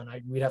touchdown,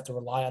 we'd have to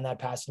rely on that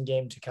passing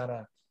game to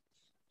kind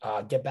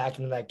of get back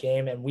into that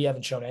game. And we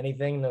haven't shown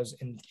anything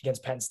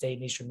against Penn State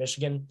and Eastern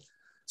Michigan.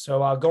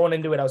 So going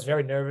into it, I was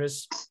very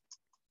nervous.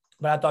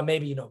 But I thought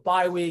maybe,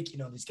 bye week,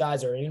 these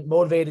guys are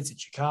motivated. It's in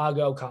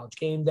Chicago, college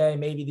game day.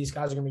 Maybe these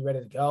guys are going to be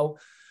ready to go.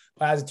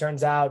 But as it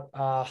turns out,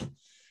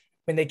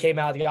 when they came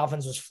out, the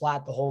offense was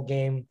flat the whole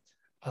game.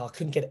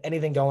 Couldn't get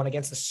anything going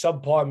against the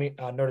subpar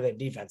Notre Dame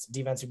defense. The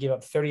defense who gave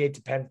up 38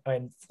 to Penn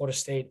and Florida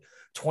State,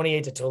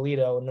 28 to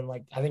Toledo, and then I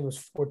think it was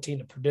 14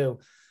 to Purdue.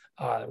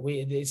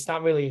 It's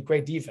not really a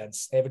great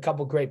defense. They have a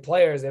couple great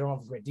players. They don't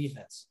have a great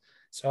defense.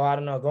 So I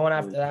don't know. Going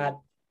after that,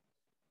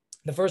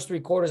 the first 3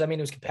 quarters, it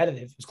was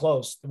competitive. It was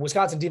close. The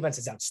Wisconsin defense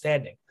is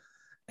outstanding.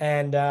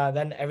 And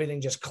then everything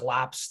just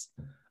collapsed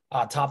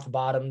top to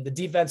bottom. The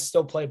defense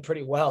still played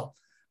pretty well,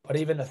 but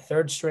even the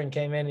third string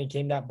came in and he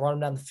came down, brought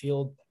him down the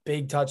field.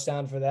 Big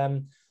touchdown for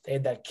them. They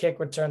had that kick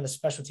return. The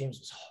special teams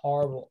was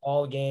horrible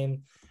all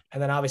game.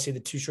 And then obviously the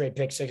 2 straight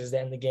pick sixes to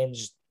end the game,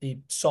 just the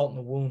salt in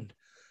the wound.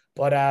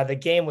 But the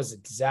game was a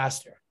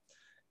disaster.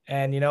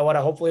 And you know what?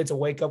 Hopefully it's a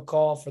wake-up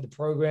call for the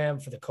program,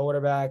 for the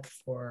quarterback,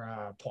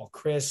 for Paul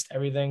Chryst,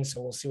 everything.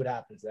 So we'll see what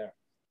happens there.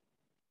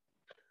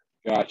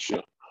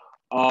 Gotcha.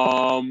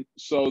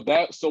 So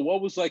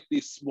what was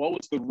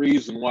the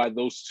reason why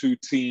those 2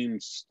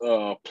 teams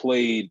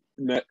played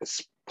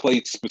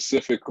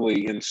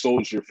specifically in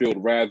Soldier Field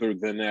rather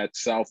than at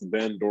South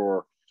Bend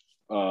or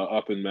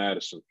up in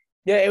Madison?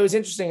 Yeah, it was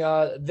interesting.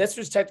 This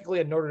was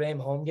technically a Notre Dame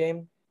home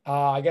game.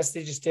 I guess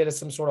they just did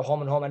some sort of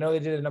home and home. I know they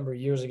did it a number of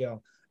years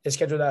ago. They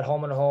scheduled that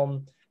home and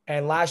home.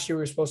 And last year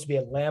we were supposed to be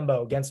at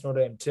Lambeau against Notre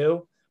Dame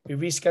too. We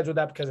rescheduled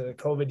that because of the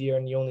COVID year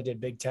and you only did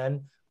Big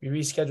Ten. We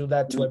rescheduled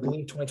that to, I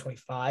believe,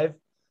 2025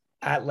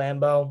 at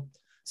Lambeau.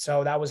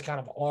 So that was kind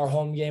of our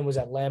home game was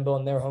at Lambeau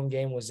and their home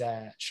game was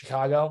at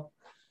Chicago.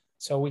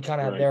 So we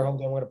kind of had their home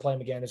game. We're going to play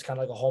them again. It's kind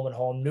of like a home and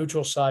home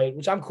neutral site,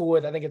 which I'm cool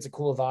with. I think it's a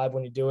cool vibe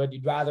when you do it.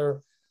 You'd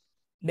rather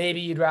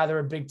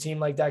a big team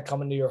like that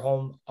come into your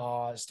home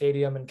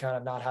stadium and kind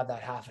of not have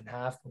that half and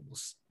half.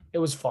 It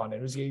was fun.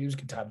 It was a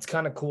good time. It's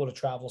kind of cool to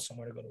travel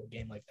somewhere to go to a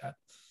game like that.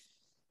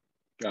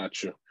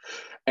 Gotcha.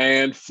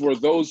 And for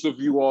those of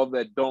you all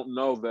that don't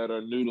know, that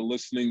are new to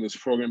listening to this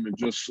program, and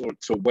just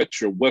to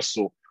wet your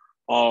whistle,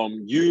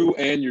 you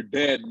and your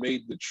dad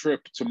made the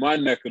trip to my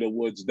neck of the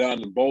woods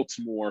down in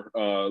Baltimore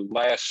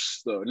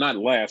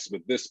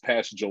this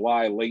past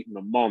July, late in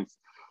the month.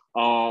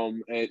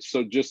 And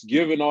so just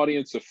give an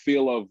audience a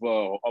feel of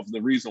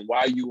the reason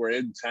why you were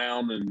in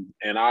town,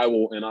 and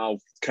I'll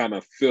kind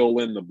of fill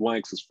in the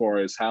blanks as far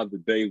as how the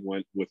day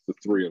went with the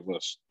 3 of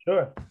us.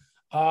 Sure.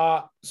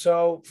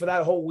 So for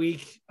that whole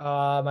week,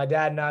 my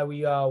dad and I,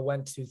 we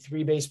went to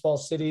 3 baseball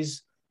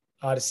cities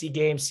to see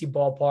games, see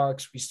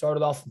ballparks. We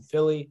started off in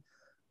Philly,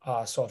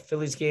 saw a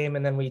Phillies game,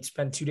 and then we'd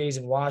spend 2 days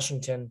in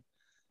Washington.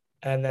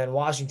 And then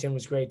Washington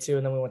was great too.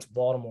 And then we went to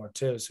Baltimore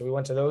too. So we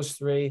went to those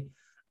 3.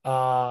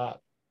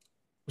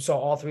 We saw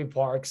all 3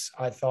 parks.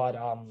 I thought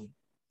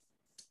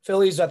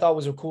Phillies, I thought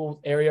was a cool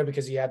area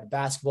because you had the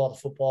basketball, the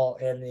football,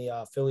 and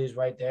the Phillies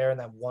right there in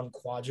that one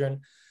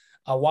quadrant.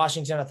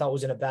 Washington, I thought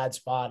was in a bad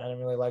spot. I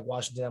didn't really like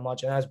Washington that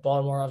much. And as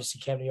Baltimore,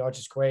 obviously Camden Yards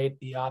is great.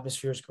 The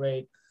atmosphere is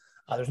great.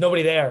 There's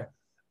nobody there,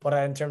 but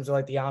in terms of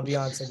like the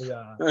ambiance of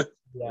the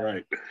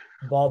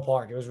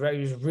ballpark, it was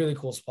a really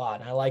cool spot.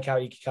 And I like how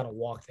you could kind of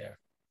walk there.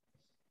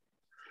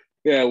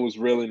 Yeah, it was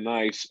really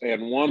nice.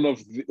 And one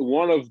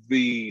of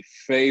the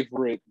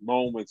favorite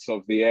moments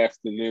of the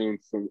afternoon,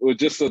 or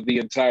just of the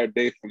entire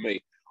day for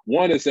me,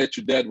 one is that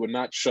your dad would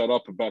not shut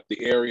up about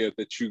the area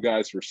that you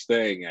guys were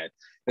staying at.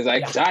 It's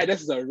like, Jai,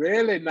 this is a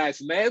really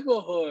nice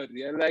neighborhood.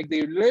 Yeah, like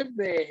they live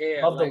there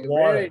here. Love like, the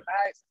water. Really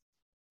nice.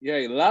 Yeah,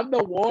 you love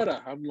the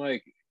water. I'm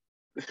like,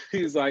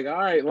 he's like, all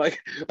right, like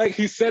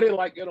he said it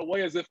like in a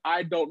way as if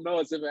I don't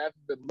know, as if I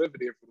haven't been living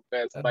here for the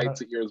past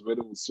 19 years,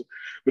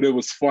 but it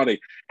was funny.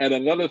 And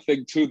another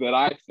thing too that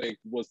I think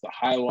was the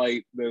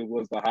highlight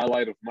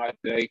of my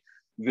day.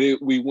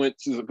 We went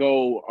to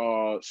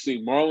go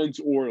see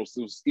Marlins Orioles.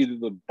 It was either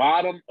the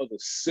bottom of the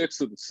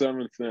 6th or the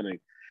 7th inning.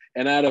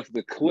 And out of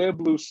the clear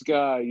blue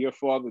sky, your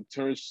father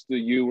turns to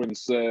you and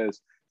says,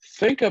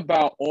 think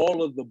about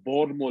all of the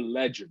Baltimore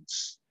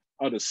legends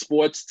of the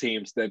sports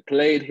teams that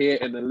played here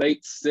in the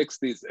late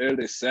 60s,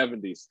 early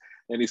 70s.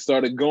 And he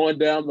started going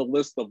down the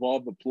list of all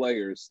the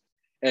players.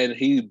 And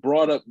he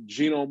brought up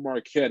Gino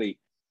Marchetti.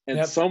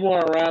 And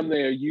somewhere around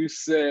there, you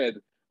said,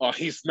 oh,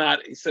 he's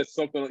not. He said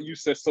something. You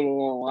said something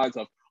along the lines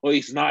of, oh,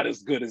 he's not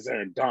as good as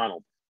Aaron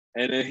Donald.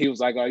 And then he was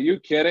like, are you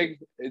the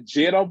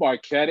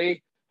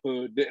Marchetti,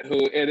 who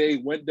and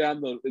he went down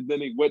the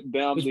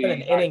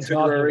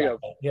itinerary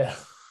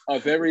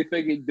of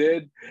everything he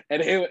did,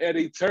 and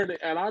he turned it,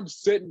 and I'm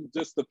sitting,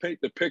 just to paint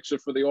the picture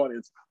for the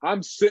audience,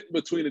 I'm sitting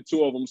between the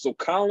 2 of them. So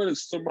Colin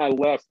is to my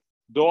left,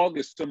 Dog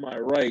is to my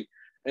right,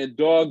 and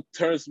Dog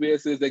turns to me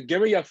and says,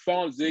 give me your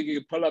phone, Ziggy,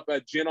 you can pull up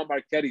at Gino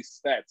Marchetti's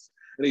stats.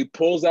 And he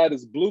pulls out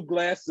his blue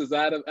glasses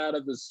out of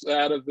his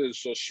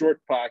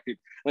short pocket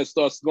and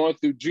starts going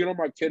through Gino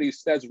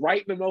Marchetti's stats right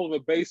in the middle of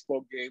a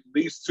baseball game.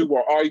 These 2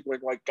 were arguing,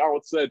 like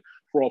Colin said,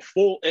 for a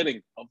full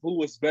inning of who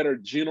was better,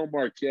 Gino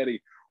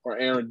Marchetti or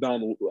Aaron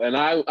Donald.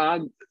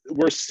 And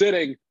we're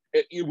sitting.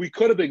 We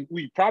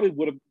probably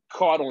would have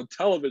caught on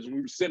television.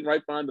 We were sitting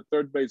right behind the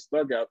third base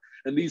dugout,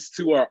 and these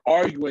two are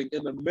arguing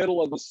in the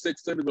middle of the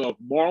sixth inning of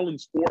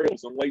Marlins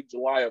Orioles in late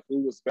July of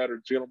who was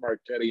better, Gino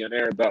Marchetti and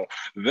Aaron Bell.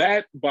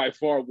 That by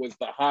far was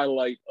the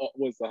highlight.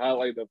 Was the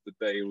highlight of the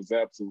day. It was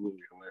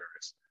absolutely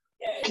hilarious.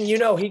 And you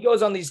know, he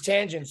goes on these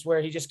tangents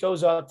where he just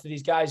goes up to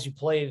these guys who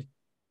played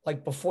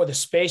like before the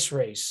space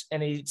race,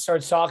 and he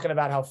starts talking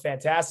about how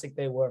fantastic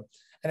they were.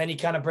 And then you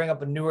kind of bring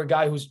up a newer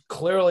guy who's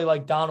clearly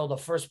like Donald, a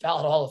first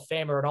ballot Hall of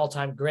Famer, an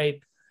all-time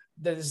great.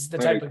 This is the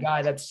type of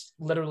guy that's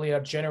literally a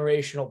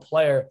generational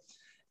player.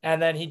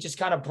 And then he just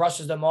kind of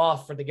brushes them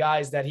off for the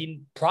guys that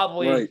he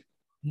probably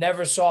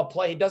never saw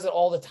play. He does it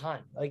all the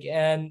time. Like,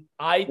 and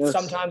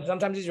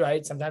sometimes he's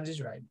right. Sometimes he's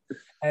right.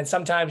 And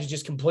sometimes he's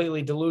just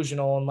completely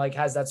delusional and like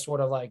has that sort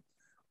of like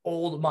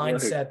old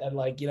mindset that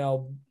like, you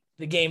know,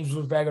 the games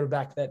were better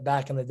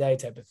back in the day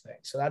type of thing.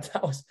 So that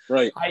was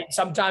right.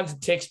 Sometimes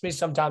it ticks me.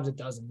 Sometimes it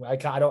doesn't. I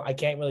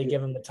can't really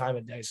give him the time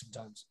of day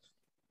sometimes.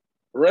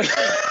 Right,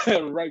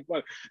 right.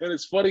 And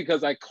it's funny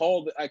because I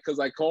called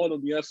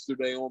him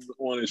yesterday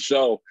on his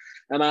show,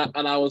 and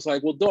I was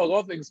like, well, dog,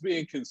 all things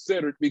being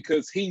considered,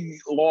 because he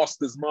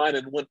lost his mind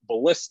and went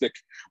ballistic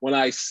when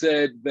I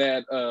said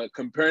that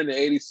comparing the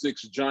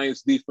 '86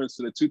 Giants defense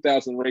to the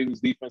 2000 Ravens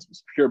defense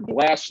was pure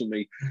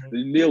blasphemy. Mm-hmm.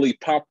 He nearly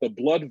popped the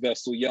blood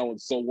vessel yelling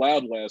so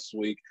loud last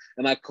week.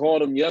 And I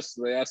called him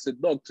yesterday. I said,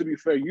 dog, to be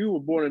fair, you were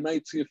born in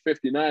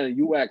 1959, and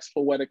you waxed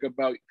poetic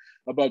about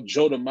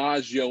Joe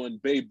DiMaggio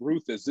and Babe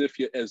Ruth as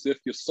if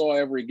you saw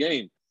every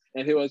game.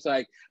 And he was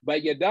like,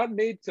 but you don't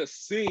need to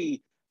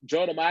see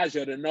Joe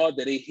DiMaggio to know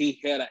that he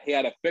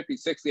had a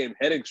 56 game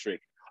hitting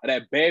streak, or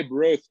that Babe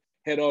Ruth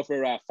hit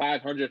over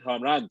 500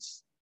 home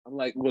runs. I'm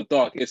like, well,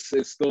 dog, it's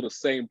still the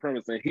same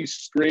premise. And he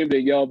screamed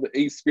and yelled at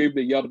me.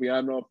 I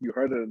don't know if you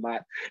heard it or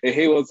not. And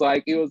he was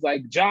like,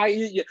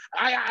 Jai,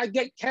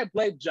 I can't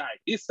blame Jai.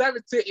 He's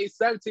 17,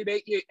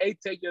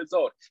 18 years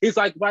old. He's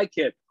like my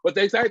kid. But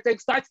everything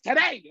starts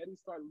today. And he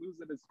started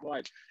losing his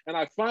mind. And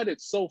I find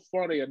it so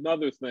funny,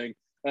 another thing,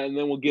 and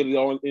then we'll get it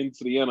on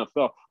into the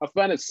NFL. I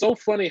find it so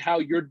funny how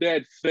your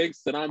dad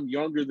thinks that I'm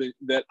younger than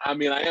that. I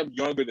mean, I am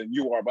younger than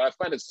you are, but I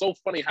find it so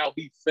funny how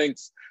he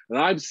thinks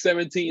that I'm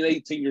 17,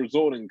 18 years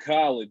old in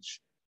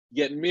college,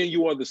 yet me and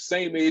you are the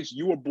same age.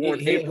 You were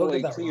born April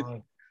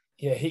 18th.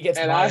 Yeah, he gets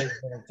my age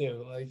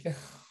too. Like,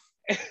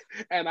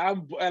 and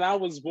I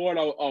was born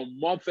a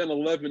month and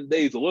 11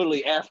 days,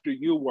 literally after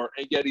you were,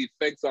 and yet he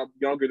thinks I'm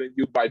younger than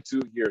you by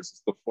 2 years.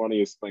 It's the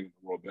funniest thing in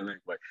the world. But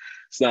anyway,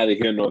 it's neither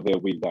here nor there.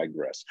 We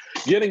digress.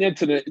 Getting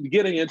into the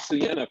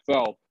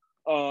NFL,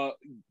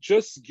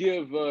 just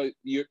give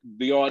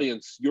the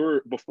audience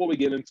before we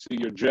get into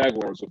your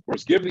Jaguars, of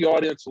course, give the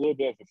audience a little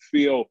bit of a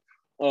feel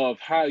of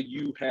how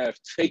you have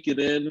taken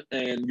in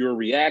and your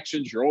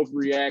reactions, your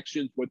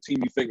overreactions, what team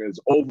you think is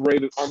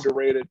overrated,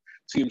 underrated,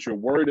 teams you're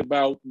worried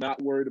about,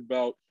 not worried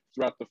about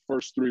throughout the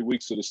first 3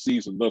 weeks of the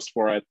season thus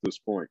far at this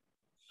point.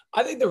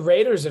 I think the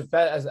Raiders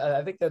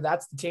I think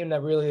that's the team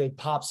that really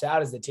pops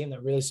out as the team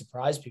that really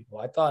surprised people.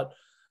 I thought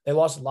they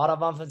lost a lot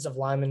of offensive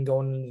linemen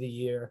going into the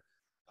year.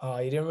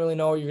 You didn't really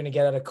know what you're going to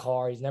get out of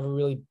Carr. He's never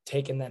really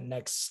taken that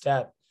next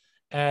step.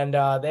 And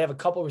they have a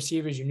couple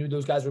receivers. You knew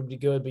those guys would be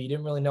good, but you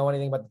didn't really know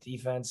anything about the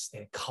defense. They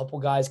had a couple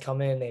guys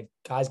come in. They have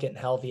guys getting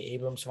healthy.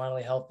 Abrams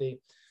finally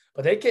healthy.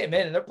 But they came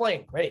in, and they're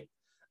playing great.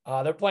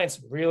 They're playing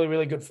some really,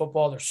 really good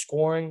football. They're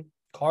scoring.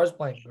 Carr's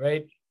playing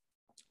great.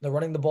 They're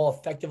running the ball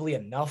effectively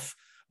enough,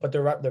 but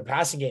their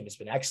passing game has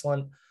been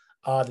excellent.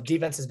 The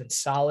defense has been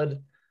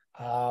solid.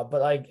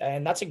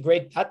 And that's a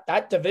great –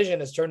 that division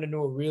has turned into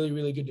a really,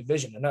 really good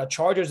division. And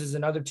Chargers is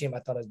another team I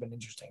thought has been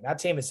interesting. That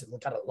team has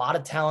got a lot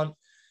of talent.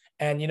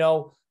 And, you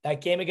know,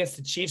 that game against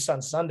the Chiefs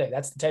on Sunday,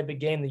 that's the type of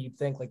game that you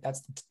think, like,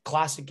 that's the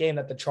classic game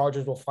that the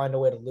Chargers will find a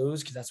way to lose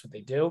because that's what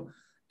they do.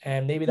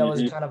 And maybe that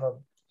was kind of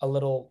a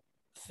little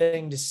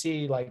thing to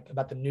see, like,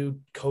 about the new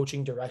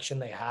coaching direction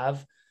they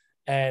have.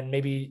 And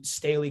maybe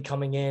Staley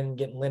coming in,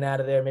 getting Lynn out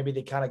of there. Maybe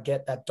they kind of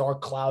get that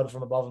dark cloud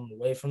from above them,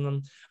 away from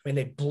them. I mean,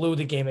 they blew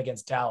the game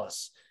against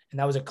Dallas, and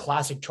that was a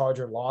classic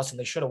Charger loss, and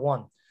they should have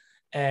won.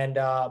 And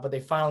but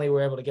they finally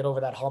were able to get over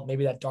that hump.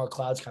 Maybe that dark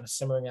cloud's kind of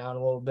simmering out a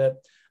little bit.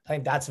 I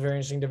think that's a very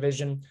interesting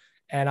division.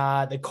 And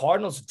the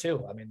Cardinals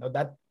too. I mean,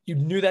 that you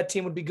knew that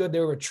team would be good. They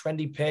were a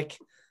trendy pick,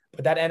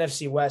 but that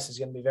NFC West is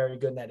going to be very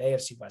good, and that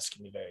AFC West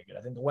can be very good.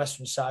 I think the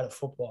Western side of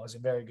football is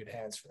in very good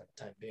hands for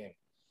the time being.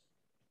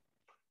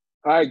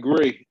 I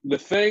agree. The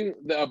thing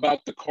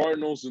about the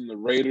Cardinals and the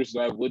Raiders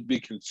that I would be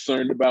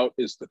concerned about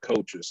is the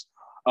coaches.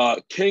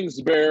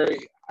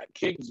 Kingsbury,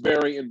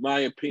 in my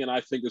opinion,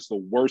 I think is the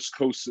worst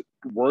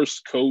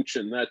coach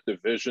in that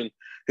division.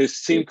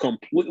 His team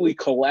completely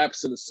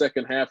collapsed in the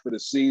second half of the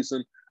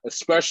season,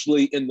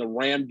 especially in the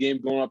Ram game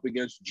going up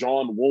against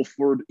John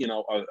Wolford,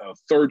 a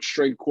third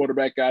straight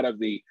quarterback out of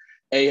the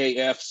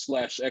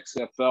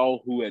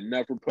AAF/XFL who had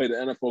never played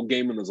an NFL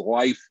game in his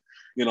life.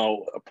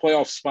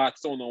 Playoff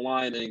spots on the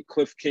line, and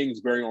Cliff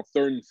Kingsbury on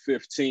 3rd and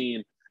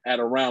 15 at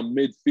around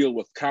midfield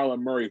with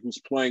Kyler Murray, who's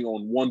playing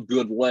on one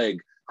good leg,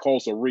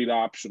 calls a read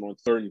option on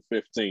 3rd and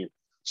 15.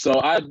 So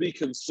I'd be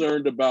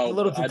concerned about. A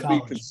little too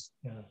college.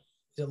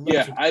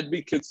 Yeah, I'd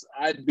be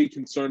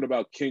concerned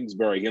about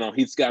Kingsbury. You know,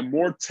 he's got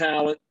more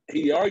talent.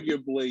 He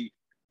arguably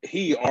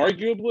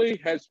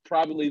has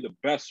probably the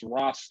best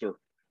roster,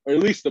 or at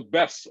least the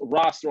best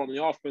roster on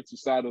the offensive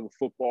side of the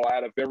football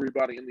out of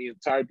everybody in the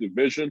entire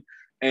division.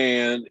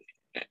 And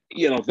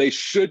you know, they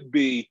should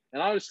be,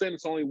 and I understand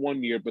it's only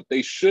 1 year, but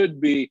they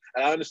should be,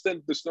 and I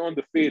understand they're still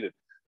undefeated,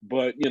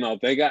 but you know,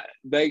 I got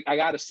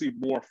to see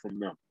more from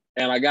them.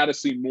 And I got to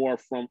see more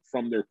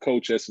from their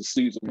coach as the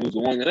season moves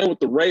along. And then with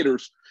the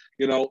Raiders,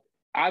 you know,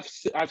 I've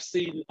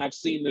seen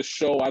this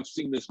show, I've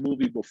seen this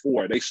movie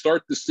before. They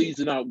start the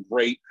season out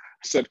great.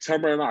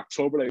 September and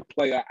October, they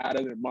play out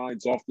of their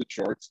minds, off the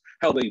charts.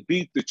 Hell, they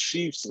beat the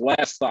Chiefs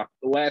last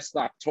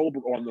October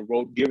on the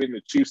road, giving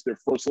the Chiefs their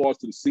first loss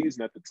of the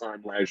season at the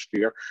time last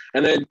year.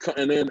 And then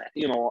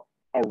you know,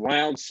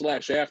 around /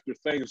 after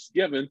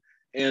Thanksgiving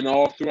and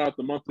all throughout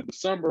the month of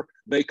December,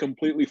 they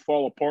completely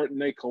fall apart and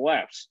they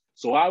collapse.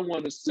 So I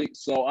want to see.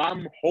 So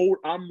I'm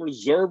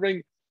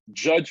reserving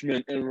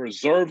judgment and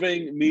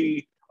reserving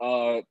me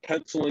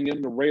penciling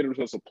in the Raiders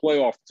as a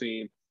playoff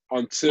team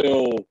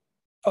until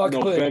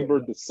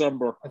November,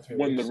 December,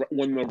 when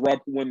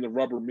the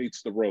rubber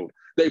meets the road.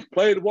 They've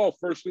played well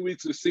first 2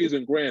 weeks of the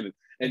season, granted,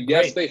 and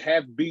yes, they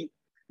have beat.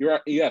 You're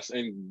right, yes,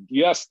 and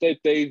yes, that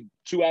they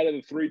 2 out of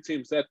the 3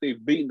 teams that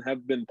they've beaten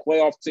have been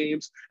playoff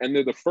teams, and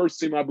they're the first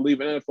team, I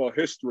believe, in NFL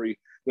history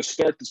to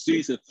start the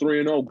season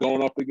 3-0,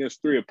 going up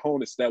against 3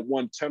 opponents that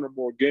won 10 or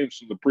more games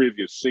from the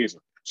previous season.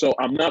 So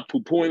I'm not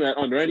poo-pooing that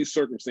under any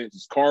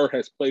circumstances. Carr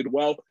has played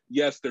well.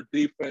 Yes, their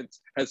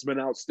defense has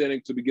been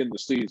outstanding to begin the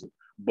season,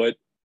 but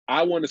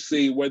I want to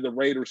see where the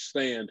Raiders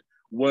stand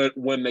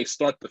when they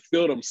start to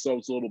feel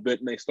themselves a little bit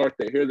and they start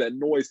to hear that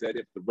noise that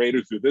if the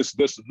Raiders do this,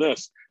 this, and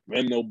this,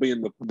 then they'll be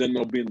in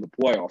the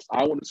playoffs.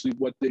 I want to see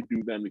what they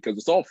do then, because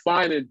it's all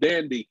fine and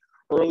dandy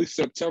early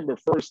September,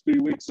 first 3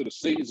 weeks of the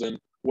season,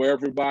 where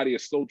everybody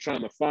is still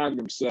trying to find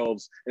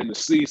themselves and the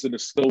season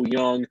is still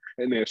young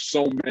and there's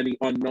so many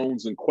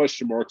unknowns and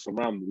question marks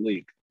around the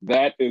league.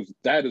 That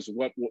is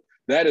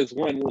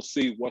when we'll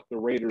see what the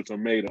Raiders are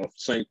made of.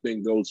 Same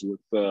thing goes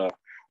with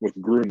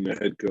Gruden, the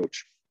head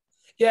coach.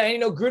 Yeah, and you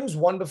know, Gruden's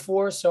won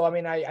before, so I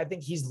mean, I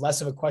think he's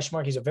less of a question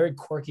mark. He's a very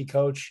quirky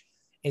coach.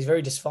 He's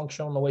very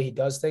dysfunctional in the way he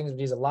does things, but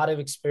he has a lot of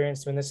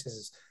experience doing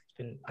this.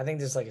 I think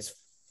this is like his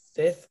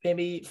 4th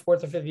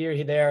or 5th year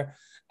here there.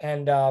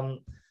 And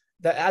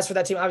as for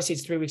that team, obviously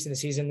it's 3 weeks in the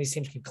season. These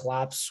teams can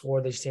collapse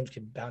or these teams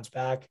can bounce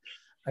back.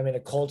 I mean, the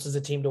Colts is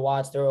a team to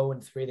watch. They're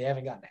 0-3. They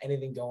haven't gotten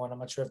anything going. I'm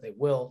not sure if they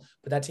will,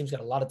 but that team's got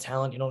a lot of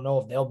talent. You don't know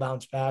if they'll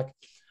bounce back.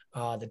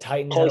 The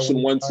Titans.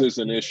 Carson Wentz is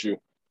an issue.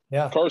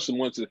 Yeah, Carson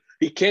Wentz.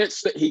 He can't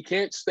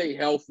stay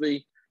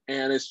healthy,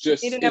 and it's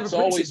just he didn't have a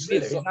preseason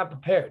either. He's not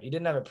prepared. He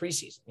didn't have a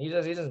preseason.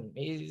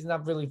 He's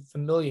not really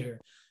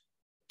familiar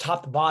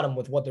top to bottom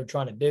with what they're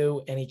trying to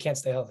do, and he can't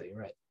stay healthy.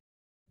 Right.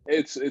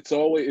 It's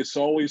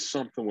always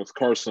something with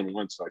Carson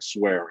Wentz, I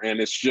swear,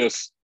 and it's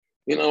just,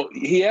 you know,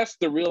 he has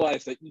to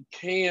realize that you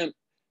can't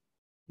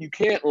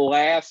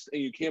last and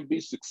you can't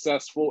be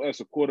successful as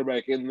a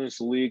quarterback in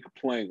this league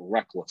playing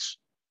reckless.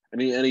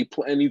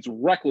 He's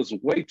reckless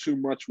way too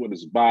much with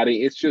his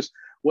body. It's just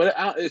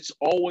it's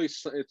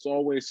always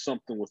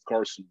something with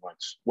Carson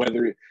Wentz.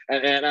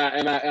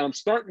 I'm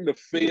starting to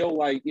feel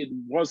like it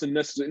wasn't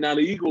necessary. Now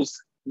the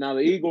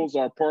Eagles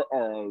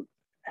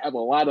have a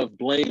lot of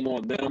blame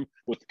on them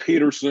with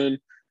Peterson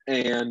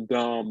and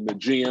the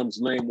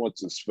GM's name,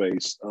 what's his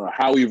face,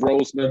 Howie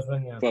Roseman,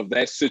 of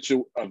that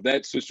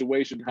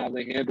situation, how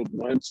they handled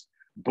Wentz.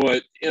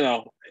 But you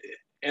know.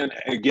 And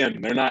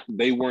again,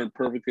 they weren't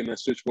perfect in that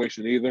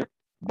situation either.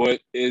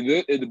 But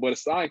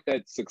it's not like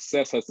that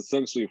success has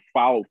essentially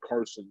followed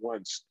Carson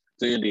Wentz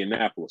to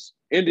Indianapolis.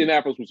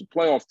 Indianapolis was a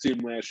playoff team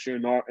last year,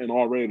 and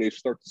already they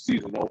start the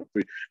season 0-3.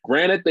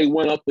 Granted, they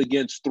went up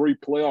against 3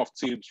 playoff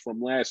teams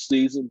from last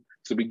season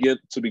to begin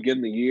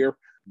the year,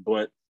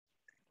 but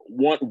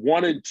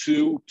 1-2,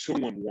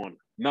 2-1,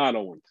 not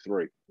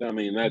 0-3. I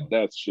mean,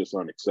 that's just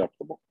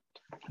unacceptable.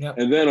 Yep.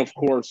 And then, of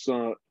course.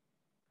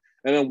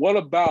 And then what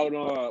about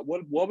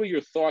what were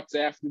your thoughts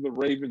after the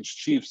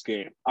Ravens-Chiefs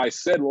game? I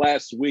said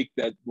last week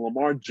that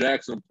Lamar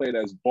Jackson played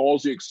as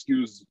ballsy,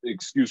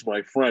 excuse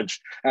my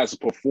French, as a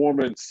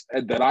performance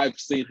that I've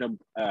seen him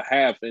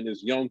have in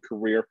his young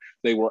career.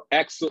 They were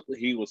excellent.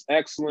 He was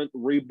excellent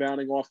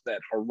rebounding off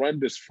that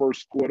horrendous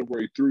first quarter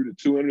where he threw the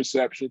 2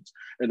 interceptions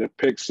and a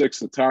pick 6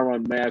 to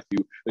Tyrann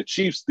Mathieu. The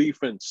Chiefs'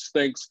 defense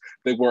stinks.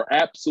 They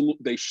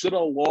should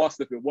have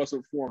lost if it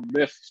wasn't for a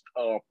missed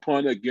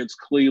punt against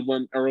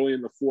Cleveland early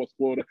in the fourth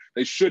quarter.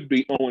 They should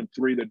be 0-3.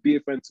 The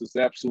defense is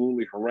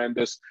absolutely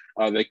horrendous.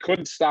 They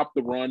couldn't stop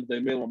the run. They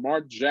made Lamar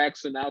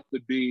Jackson out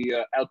to be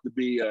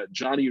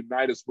Johnny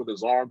Unitas with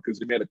his arm because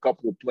he made a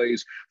couple of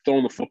plays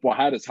throwing the football.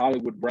 How does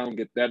Hollywood Brown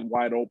get that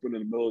wide open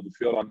in the middle of the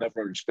field? I'll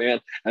never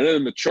understand. And then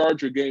in the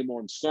Charger game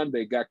on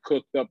Sunday, got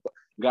cooked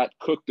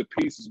to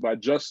pieces by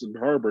Justin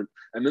Herbert.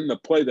 And then the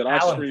play that I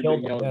screamed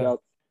and yelled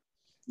about.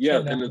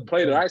 Yeah, and the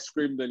play that I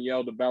screamed and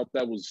yelled about,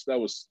 that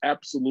was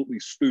absolutely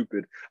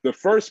stupid. The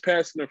first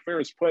pass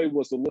interference play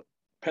was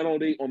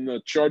penalty on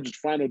the Chargers'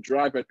 final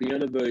drive at the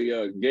end of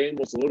the game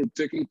was a little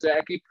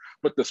ticky-tacky,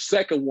 but the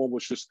second one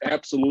was just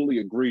absolutely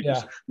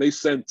egregious. Yeah. They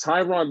sent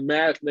Tyrann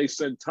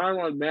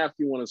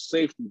Mathieu on a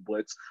safety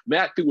blitz.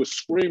 Mathieu was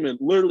screaming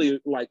literally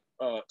like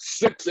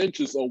 6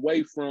 inches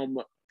away from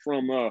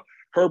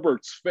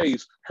Herbert's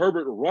face.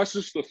 Herbert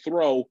rushes to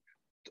throw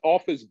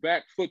off his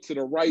back foot to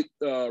the right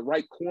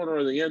corner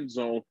of the end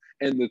zone,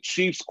 and the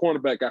Chiefs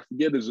cornerback, I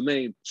forget his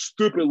name,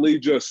 stupidly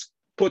just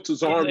puts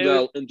his arms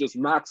out and just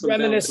knocks him down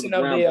to the Reminiscent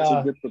of ground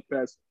to get the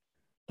pass.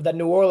 that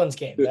New Orleans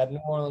game. That New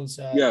Orleans.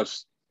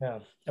 Yes. Yeah,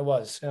 it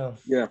was. Yeah.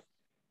 Yeah.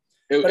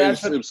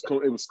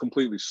 It was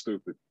completely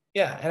stupid.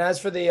 Yeah, and as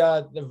for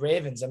the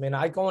Ravens, I mean,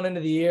 going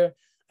into the year,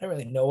 I didn't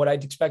really know what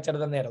I'd expect out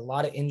of them. They had a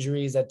lot of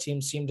injuries. That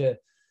team seemed to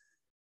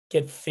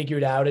get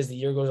figured out as the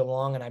year goes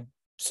along, and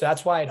so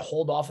that's why I'd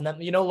hold off on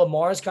them. You know,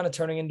 Lamar is kind of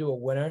turning into a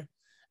winner,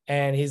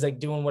 and he's like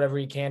doing whatever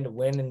he can to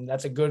win, and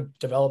that's a good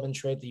development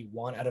trait that you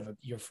want out of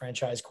your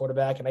franchise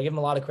quarterback. And I give him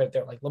a lot of credit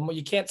there. Like Lamar,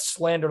 you can't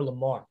slander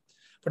Lamar,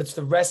 but it's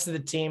the rest of the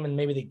team and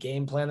maybe the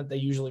game plan that they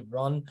usually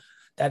run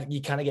that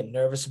you kind of get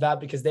nervous about,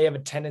 because they have a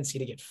tendency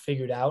to get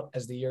figured out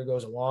as the year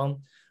goes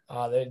along.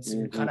 It's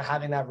kind of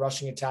having that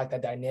rushing attack,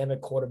 that dynamic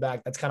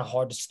quarterback, that's kind of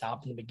hard to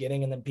stop in the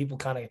beginning. And then people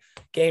kind of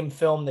game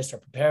film, they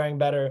start preparing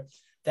better.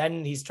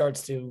 Then he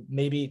starts to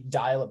maybe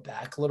dial it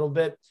back a little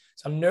bit.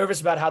 So I'm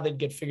nervous about how they'd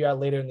get figured out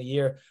later in the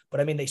year.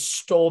 But I mean, they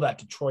stole that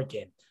Detroit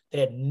game. They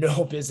had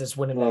no business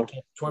winning that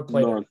game. Detroit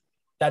played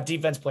that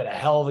defense played a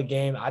hell of a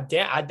game.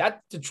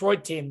 That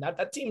Detroit team,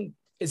 that team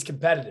is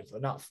competitive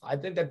enough. I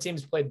think that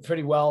team's played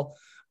pretty well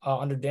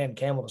under Dan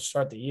Campbell to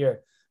start the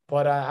year.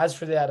 But as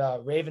for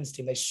that Ravens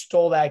team, they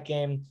stole that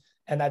game,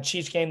 and that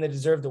Chiefs game they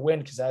deserved to win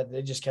because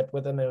they just kept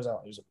with them. It was a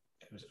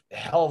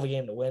hell of a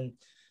game to win.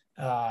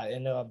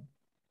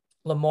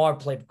 Lamar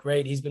played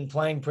great. He's been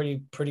playing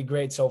pretty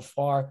great so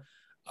far.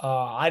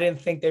 I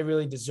didn't think they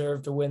really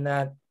deserved to win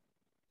that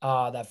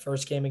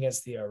first game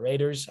against the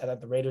Raiders. I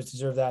thought the Raiders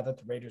deserved that. I thought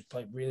the Raiders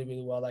played really,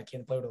 really well. That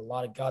game they played with a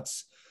lot of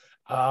guts.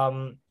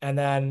 And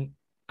then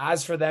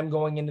as for them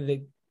going into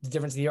the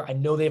difference of the year, I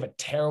know they have a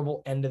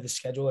terrible end of the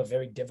schedule, a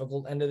very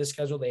difficult end of the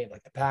schedule. They have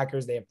like the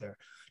Packers, they have their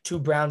 2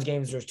 Browns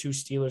games, there's 2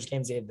 Steelers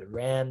games, they have the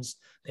Rams,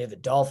 they have the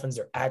Dolphins,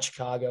 they're at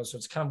Chicago. So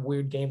it's kind of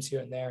weird games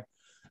here and there.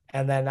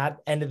 And then that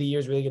end of the year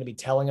is really going to be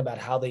telling about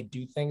how they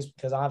do things,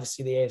 because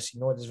obviously the AFC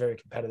North is very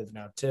competitive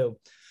now too.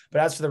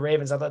 But as for the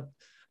Ravens, I thought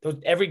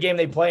every game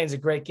they play is a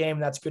great game.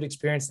 That's a good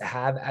experience to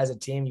have as a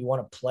team. You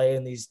want to play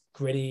in these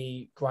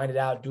gritty, grind it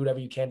out, do whatever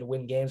you can to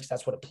win games, because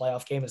that's what a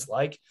playoff game is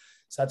like.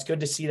 So that's good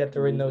to see that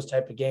they're in those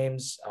type of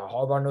games.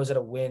 Harbaugh knows how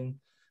to win,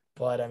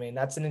 but I mean,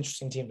 that's an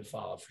interesting team to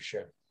follow for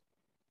sure.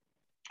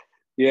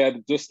 Yeah,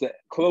 just to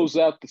close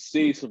out the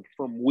season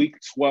from week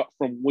 12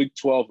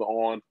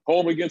 on,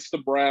 home against the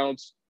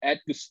Browns, at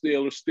the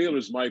Steelers.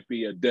 Steelers might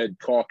be a dead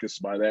caucus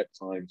by that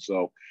time.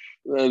 So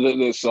we'll, that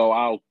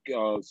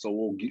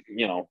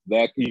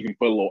you can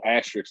put a little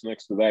asterisk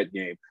next to that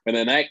game. And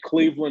then at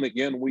Cleveland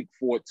again, week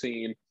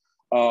 14.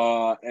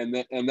 And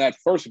that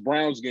first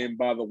Browns game,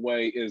 by the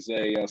way, is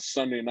a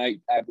Sunday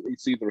night.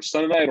 It's either a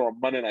Sunday night or a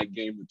Monday night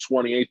game, the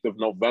 28th of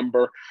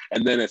November.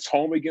 And then it's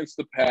home against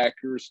the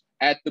Packers,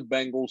 at the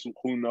Bengals.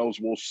 Who knows?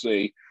 We'll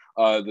see.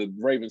 The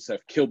Ravens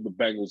have killed the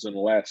Bengals in the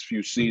last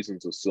few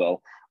seasons or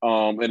so.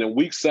 And in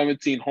week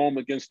 17, home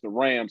against the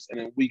Rams, and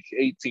in week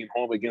 18,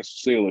 home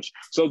against the Steelers.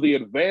 So the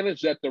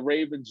advantage that the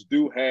Ravens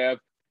do have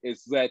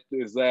is that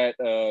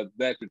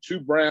the 2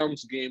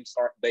 Browns games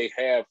they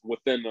have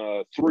within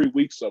 3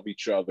 weeks of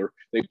each other.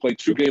 They play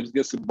 2 games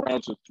against the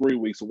Browns in 3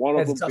 weeks. One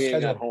of them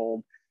being at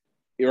home,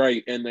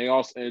 right? And they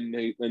also and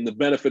the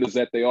benefit is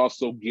that they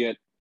also get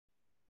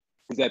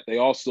the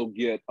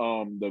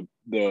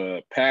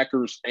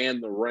Packers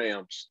and the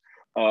Rams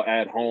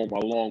at home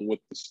along with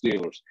the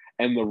Steelers.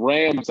 And the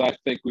Rams, I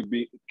think,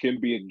 can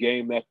be a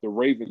game that the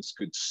Ravens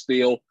could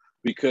steal,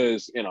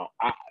 because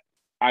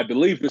I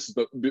believe this is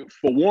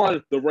for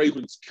one, the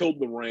Ravens killed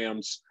the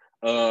Rams,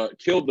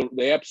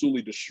 they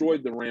absolutely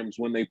destroyed the Rams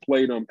when they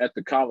played them at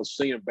the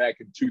Coliseum back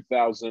in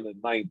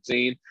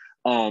 2019.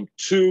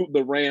 2,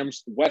 the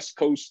Rams, West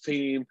Coast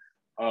team,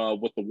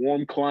 with the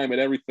warm climate,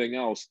 everything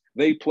else,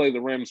 they play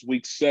the Rams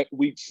week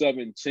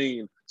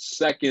 17,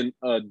 second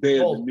day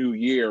of the new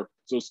year.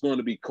 So it's going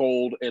to be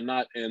cold and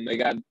they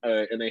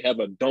have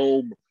a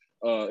dome.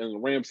 And the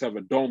Rams have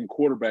a dome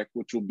quarterback,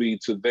 which will be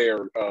to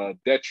their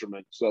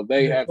detriment. So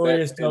they have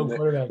that.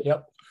 Quarterback.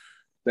 Yep.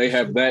 They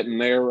have that in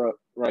their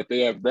right.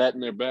 They have that in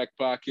their back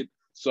pocket.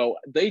 So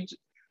they've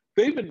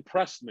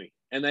impressed me.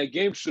 And that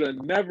game should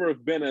have never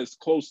have been as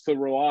close to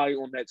rely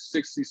on that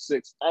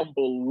 66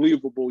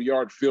 unbelievable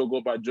yard field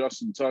goal by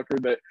Justin Tucker.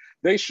 That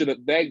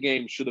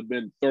game should have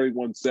been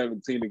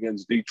 31-17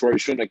 against Detroit.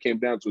 It shouldn't have came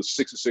down to a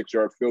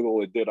 66-yard field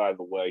goal. It did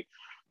either way.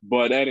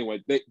 But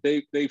anyway,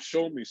 they've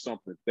shown me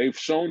something. They've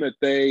shown that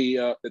they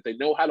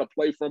know how to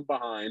play from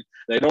behind.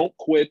 They don't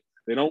quit.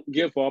 They don't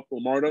give up.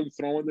 Lamar doesn't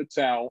throw in the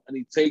towel, and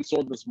he takes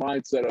on this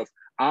mindset of,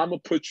 I'm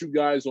gonna put you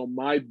guys on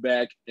my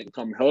back and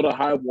come hell to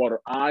high water.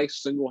 I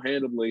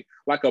single-handedly,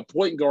 like a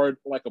point guard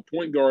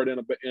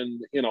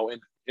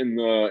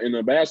in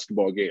a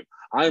basketball game.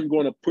 I am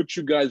going to put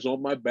you guys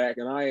on my back,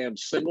 and I am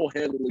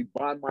single-handedly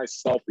by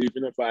myself,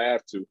 even if I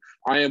have to.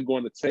 I am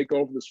going to take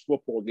over this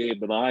football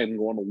game, and I am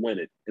going to win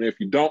it. And if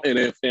you don't, and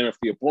if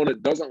the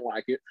opponent doesn't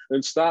like it,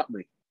 then stop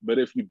me. But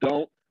if you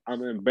don't, I'm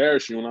going to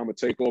embarrass you, and I'm going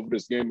to take over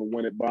this game and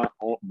win it by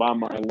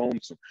my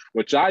lonesome,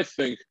 which I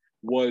think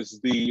was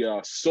the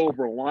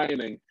silver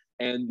lining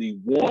and the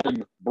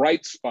one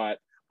bright spot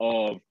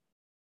of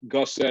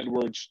Gus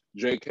Edwards,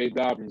 J.K.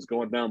 Dobbins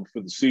going down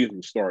before the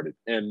season started,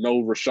 and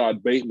no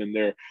Rashad Bateman,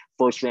 their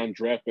first-round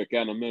draft pick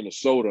out of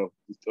Minnesota,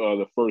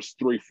 the first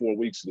 3-4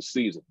 weeks of the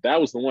season. That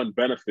was the one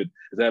benefit,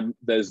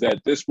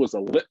 that this was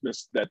a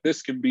litmus, that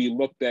this can be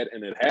looked at,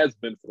 and it has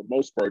been for the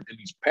most part, and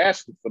he's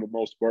passed it for the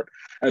most part,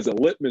 as a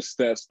litmus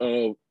test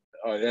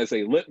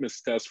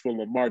for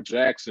Lamar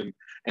Jackson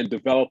and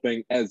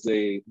developing as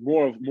a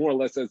more or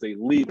less as a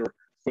leader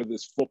for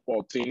this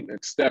football team and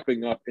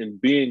stepping up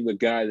and being the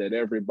guy that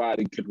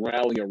everybody can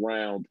rally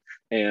around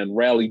and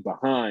rally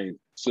behind,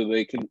 so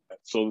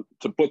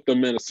to put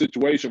them in a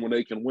situation where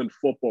they can win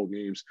football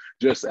games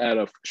just out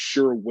of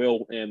sheer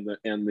will and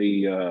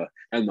the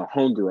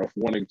hunger of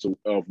wanting to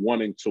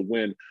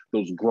win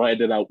those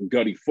grinded out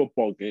gutty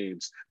football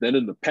games that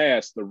in the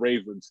past the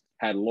Ravens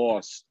had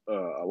lost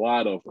a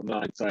lot of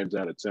 9 times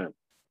out of 10.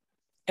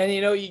 And,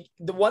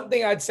 the one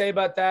thing I'd say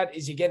about that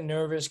is you get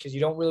nervous because you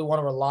don't really want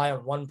to rely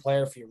on one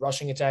player for your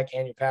rushing attack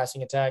and your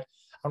passing attack.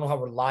 I don't know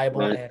how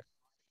reliable and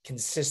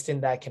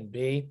consistent that can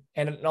be.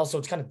 And also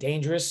it's kind of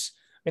dangerous.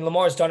 I mean,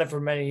 Lamar's done it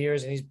for many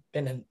years and he's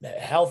been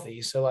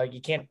healthy. So,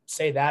 you can't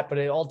say that, but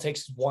it all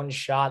takes one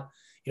shot.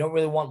 You don't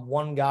really want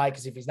one guy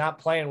because if he's not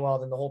playing well,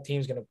 then the whole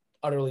team's going to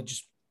utterly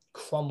just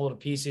crumble to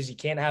pieces. You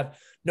can't have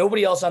 –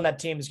 nobody else on that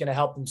team is going to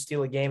help them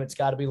steal a game. It's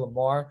got to be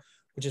Lamar,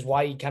 which is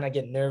why you kind of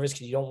get nervous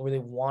because you don't really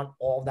want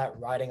all of that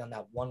riding on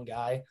that one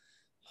guy.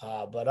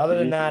 But other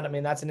than that, I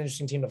mean, that's an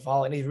interesting team to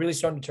follow. And he's really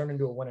starting to turn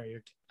into a winner.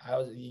 You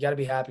got to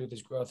be happy with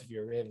his growth if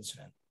you're a Ravens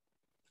fan.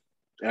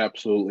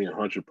 Absolutely,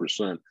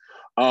 100%.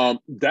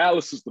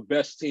 Dallas is the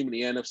best team in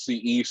the NFC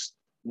East.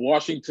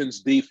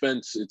 Washington's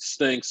defense, it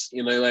stinks.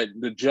 Like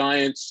the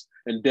Giants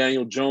and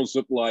Daniel Jones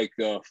looked like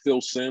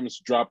Phil Simms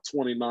dropped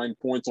 29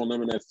 points on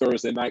them in that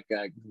Thursday night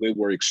game. They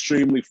were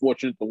extremely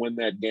fortunate to win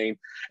that game,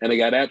 and they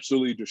got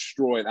absolutely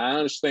destroyed. I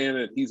understand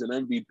that he's an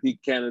MVP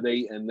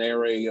candidate and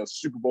they're a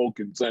Super Bowl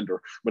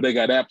contender, but they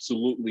got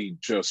absolutely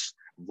just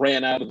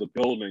ran out of the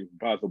building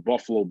by the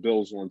Buffalo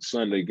Bills on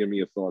Sunday. Give me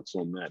your thoughts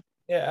on that.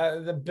 Yeah,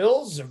 the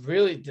Bills are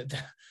really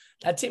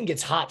 – that team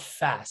gets hot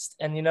fast.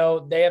 And,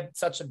 they have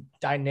such a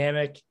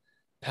dynamic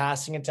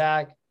passing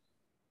attack.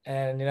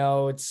 And,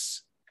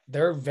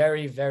 they're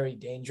very, very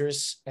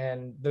dangerous.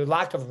 And the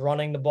lack of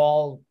running the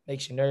ball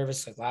makes you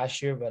nervous like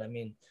last year. But, I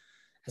mean,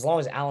 as long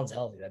as Allen's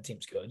healthy, that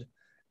team's good.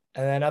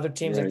 And then other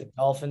teams like the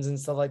Dolphins and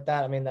stuff like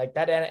that. I mean, like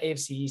that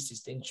AFC East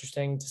is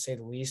interesting to say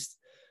the least.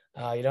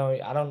 I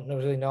don't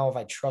really know if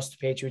I trust the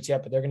Patriots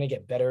yet, but they're going to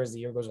get better as the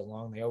year goes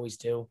along. They always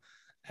do.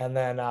 And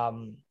then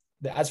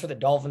as for the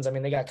Dolphins, I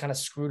mean, they got kind of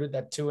screwed with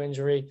that 2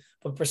 injury,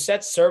 but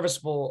Brissett's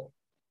serviceable,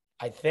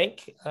 I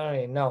think. I don't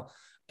even know.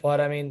 But,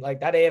 I mean,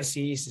 like that AFC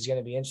East is going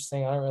to be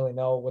interesting. I don't really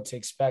know what to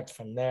expect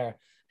from there.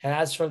 And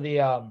as for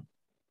the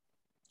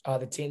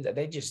teams that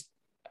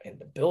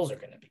the Bills are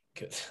going to be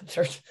good.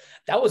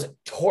 That was a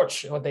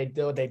torch what they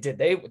did.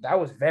 That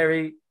was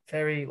very,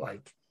 very,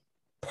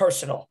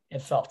 personal,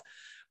 it felt.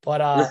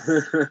 But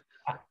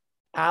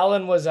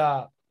Allen's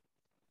a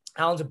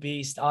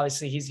beast.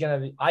 Obviously,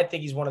 I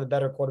think he's one of the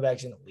better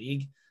quarterbacks in the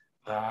league.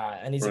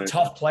 And he's a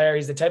tough player.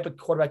 He's the type of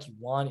quarterback you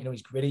want.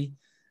 He's gritty.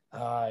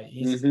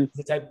 He's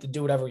the type to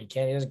do whatever he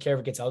can. He doesn't care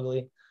if it gets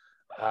ugly.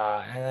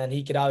 And then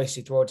he could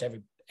obviously throw it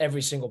to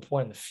every single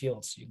point in the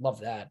field. So you'd love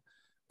that.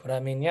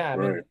 But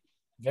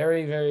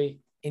very, very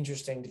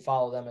interesting to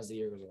follow them as the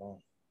year goes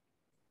along.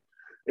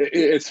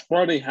 It's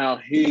funny how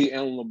he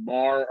and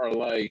Lamar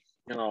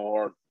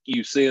are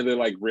you see they're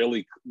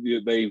really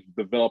they've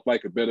developed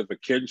a bit of a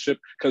kinship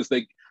because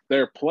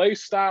their play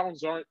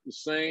styles aren't the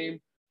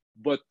same,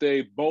 but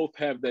they both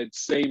have that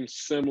same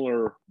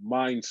similar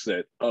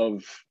mindset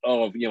of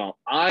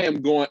I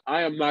am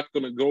not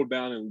going to go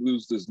down and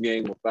lose this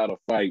game without a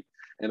fight,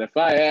 and if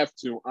I have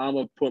to, I'm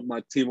gonna put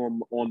my team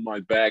on my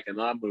back,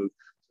 and I'm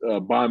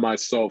gonna by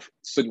myself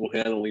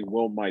single-handedly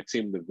will my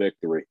team the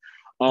victory.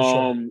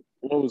 Sure.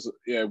 What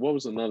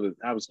was another?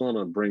 I was going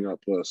to bring up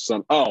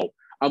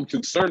I'm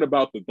concerned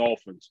about the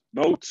Dolphins.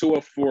 No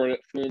Tua for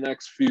the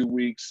next few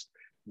weeks.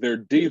 Their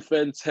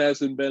defense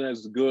hasn't been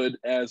as good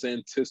as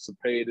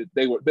anticipated.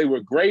 They were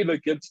great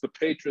against the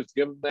Patriots,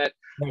 given that,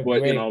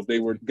 but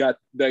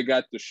they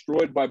got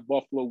destroyed by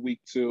Buffalo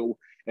week 2,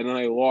 and then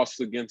they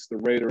lost against the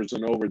Raiders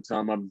in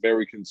overtime. I'm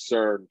very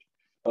concerned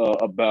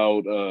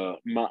about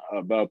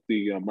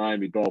the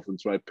Miami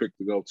Dolphins, who I picked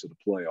to go to the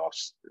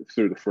playoffs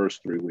through the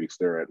first 3 weeks.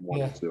 They're at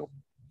 1-2.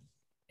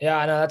 Yeah,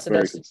 I know that's the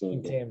Very best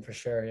team for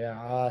sure.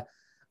 Yeah.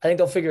 I think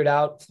they'll figure it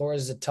out.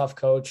 Flores is a tough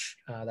coach.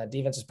 That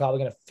defense is probably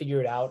going to figure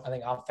it out. I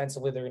think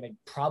offensively, they're going to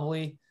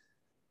probably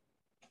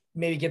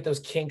maybe get those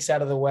kinks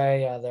out of the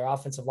way. Their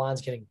offensive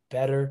line's getting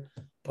better,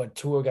 but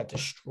Tua got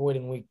destroyed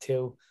in week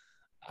 2.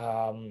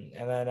 And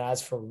then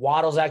as for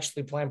Waddle's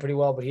actually playing pretty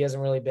well, but he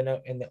hasn't really been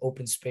in the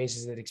open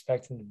spaces they'd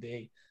expect him to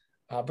be.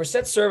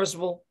 Brissett's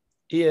serviceable.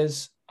 He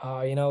is.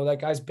 That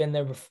guy's been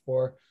there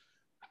before.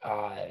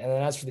 And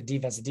then as for the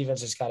defense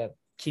just got to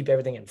keep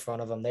everything in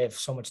front of them. They have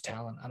so much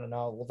talent. I don't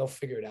know. Well, they'll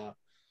figure it out.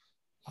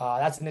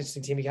 That's an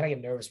interesting team. You kind of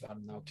get nervous about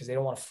them, though, because they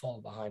don't want to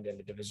fall behind in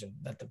a division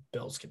that the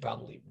Bills could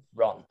probably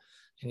run.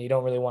 And you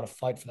don't really want to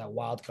fight for that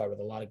wild card with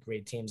a lot of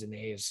great teams in the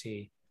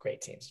AFC.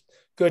 Great teams.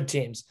 Good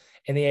teams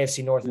in the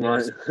AFC North and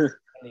Right.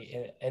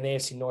 in the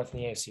AFC North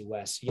and the AFC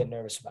West. You get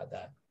nervous about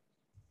that.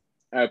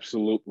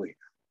 Absolutely.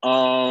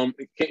 Can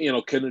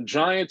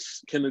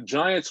the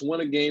Giants win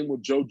a game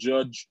with Joe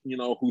Judge,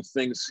 who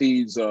thinks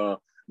he's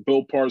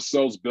Bill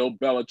Parcells, Bill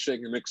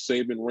Belichick, and Nick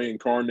Saban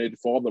reincarnated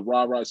for all the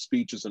rah-rah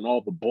speeches and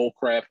all the bull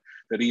crap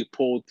that he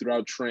pulled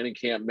throughout training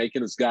camp,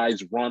 making his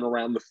guys run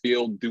around the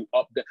field, do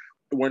up down.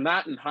 We're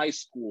not in high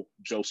school,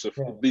 Joseph.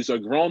 Yeah. These are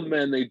grown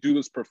men. They do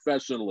this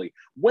professionally.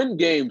 Win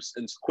games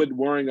and quit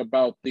worrying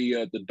about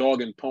the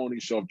dog and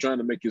pony show of trying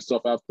to make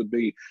yourself out to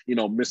be,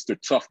 Mr.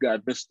 Tough Guy,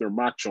 Mr.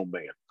 Macho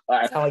Man.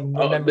 It's not like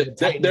remember the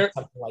Titans,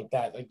 something like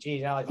that. Like,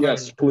 geez, not like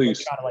yes,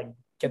 please. Trying to like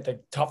get the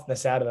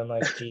toughness out of them.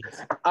 Like, geez.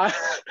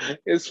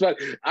 It's funny.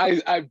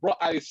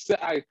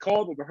 I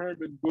called him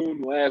Herman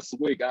Boone last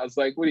week. I was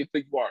like, "What do you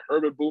think you are,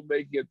 Herman Boone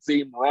making a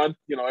team run?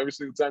 Every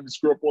single time you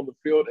screw up on the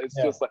field, it's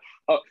just like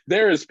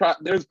there's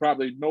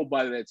probably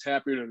nobody that's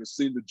happier to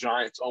see the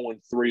Giants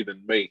 0-3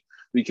 than me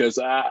because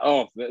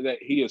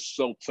he is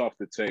so tough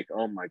to take.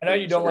 Oh my! I know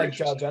you don't like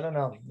Judge. I don't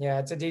know.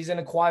 Yeah, he's an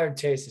acquired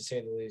taste to say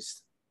the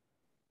least.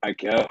 I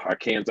can't.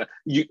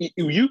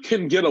 You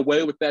can get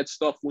away with that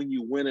stuff when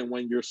you win and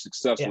when you're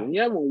successful. Yeah. When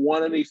you haven't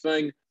won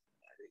anything,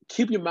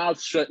 keep your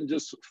mouth shut and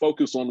just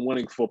focus on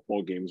winning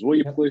football games, will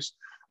you please?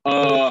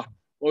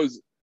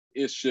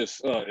 It's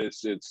just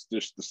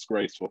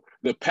disgraceful.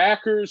 The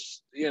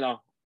Packers, the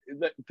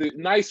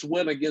nice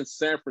win against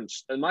San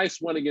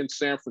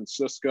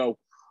Francisco.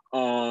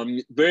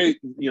 They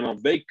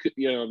could,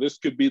 this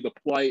could be the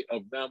plight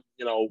of them,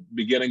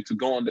 beginning to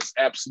go on this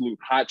absolute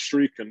hot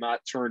streak and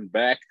not turn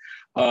back.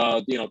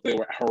 They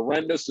were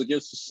horrendous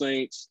against the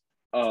Saints,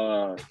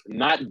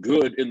 not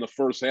good in the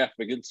first half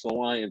against the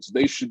Lions.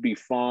 They should be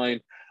fine.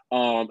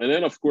 And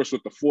then, of course,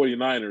 with the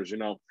 49ers,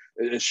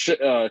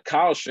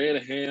 Kyle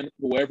Shanahan,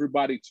 who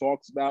everybody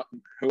talks about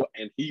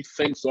and he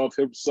thinks of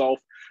himself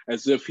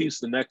as if he's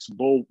the next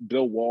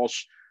Bill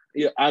Walsh.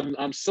 Yeah,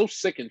 I'm so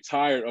sick and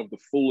tired of the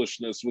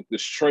foolishness with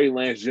this Trey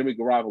Lance, Jimmy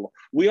Garoppolo.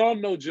 We all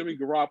know Jimmy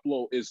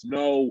Garoppolo is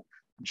no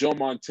Joe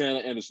Montana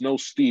and is no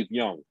Steve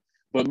Young.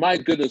 But my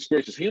goodness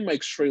gracious, he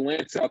makes Trey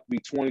Lance out to be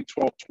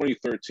 2012,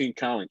 2013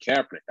 Colin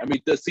Kaepernick. I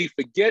mean, does he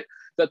forget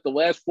that the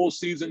last full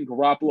season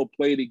Garoppolo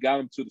played, he got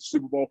him to the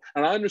Super Bowl?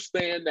 And I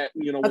understand that,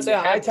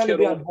 I tend to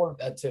be on board with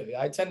that too.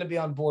 I tend to be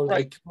on board.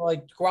 Right.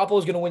 Like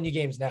Garoppolo's going to win you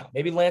games now.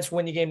 Maybe Lance will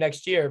win you game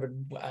next year,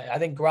 but I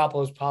think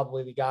Garoppolo is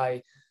probably the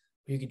guy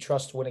you can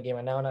trust to win a game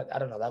right now. And I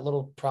don't know, that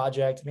little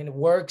project, I mean, it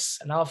works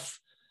enough.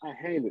 I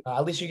hate it.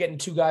 At least you're getting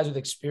 2 guys with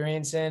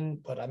experience in,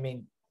 but I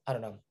mean, I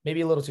don't know,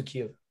 maybe a little too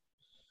cute.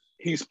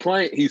 He's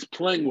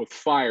playing with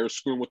fire,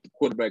 screwing with the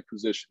quarterback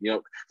position.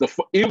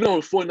 Even though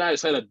the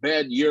 49ers had a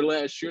bad year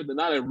last year, they're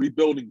not a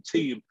rebuilding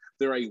team.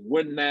 They're a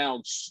win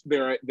now.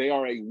 They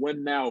are a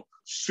win now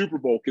Super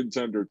Bowl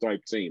contender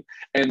type team,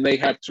 and they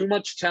have too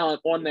much talent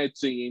on that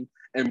team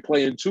and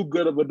playing too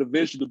good of a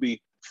division to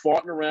be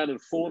farting around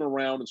and fooling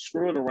around and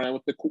screwing around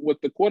with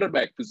the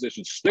quarterback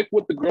position. Stick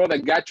with the girl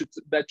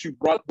that you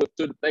brought to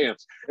the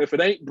dance. If it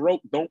ain't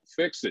broke, don't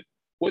fix it.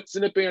 Quit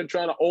sitting up there and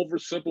trying to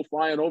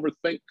oversimplify and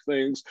overthink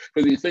things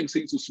because he thinks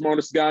he's the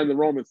smartest guy in the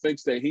room and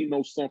thinks that he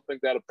knows something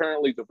that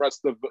apparently the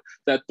rest of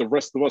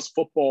us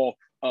football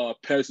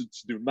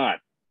peasants do not.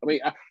 I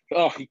mean,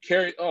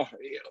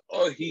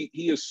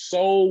 he is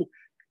so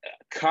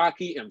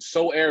cocky and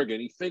so arrogant.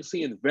 He thinks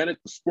he invented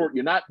the sport.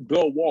 You're not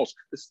Bill Walsh.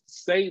 It's the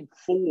same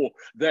fool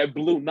that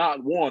blew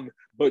not 1,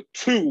 but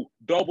 2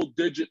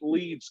 double-digit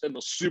leads in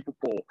the Super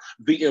Bowl.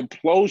 The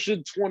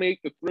implosion 28-3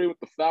 with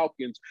the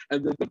Falcons,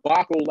 and the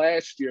debacle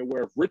last year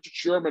where if Richard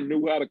Sherman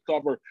knew how to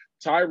cover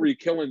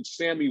Tyreek Hill and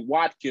Sammy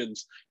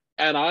Watkins,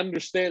 and I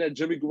understand that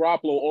Jimmy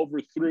Garoppolo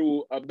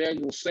overthrew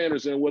Emmanuel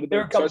Sanders and it would have been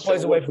a couple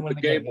plays away from the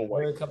game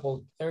away.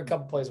 They're a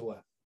couple plays away.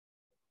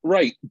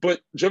 Right,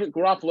 but Jimmy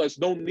Garoppolo has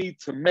no need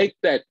to make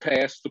that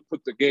pass to put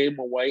the game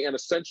away and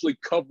essentially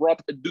cover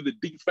up and do the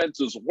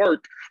defense's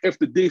work if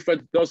the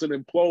defense doesn't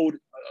implode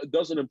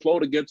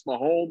against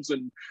Mahomes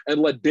and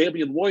let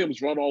Damian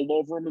Williams run all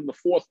over him in the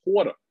fourth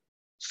quarter.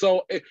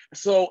 So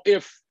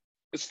if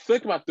let's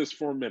think about this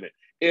for a minute.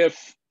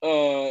 If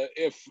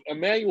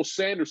Emmanuel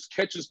Sanders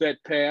catches that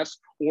pass,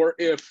 or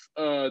if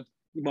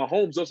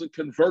Mahomes doesn't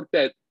convert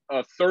that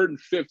 3rd and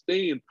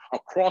 15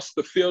 across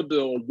the field to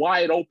a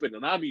wide open,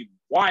 and I mean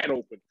wide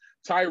open,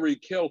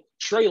 Tyreek Hill.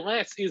 Trey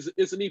Lance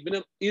isn't even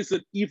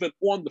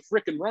on the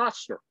freaking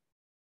roster.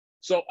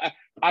 So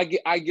I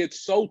get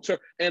so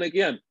and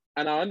again,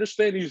 and I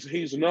understand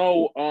he's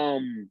no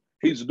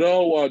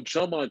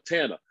Joe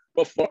Montana,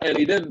 and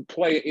he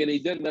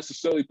didn't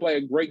necessarily play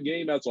a great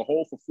game as a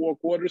whole for 4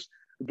 quarters.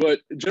 But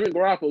Jimmy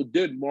Garoppolo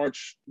did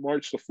march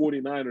the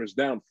 49ers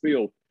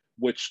downfield,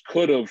 which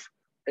could have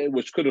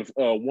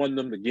won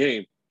them the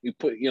game. He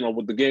put,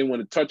 with the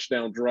game-winning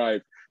touchdown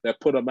drive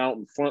that put them out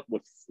in front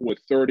with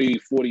 30,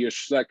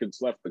 40-ish seconds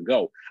left to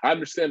go. I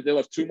understand they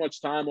left too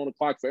much time on the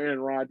clock for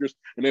Aaron Rodgers,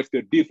 and if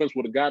their defense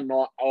would have gotten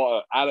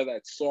all out of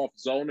that soft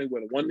zone, they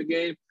would have won the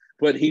game.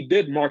 But he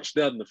did march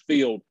down the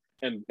field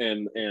and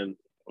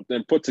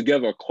then put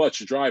together a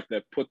clutch drive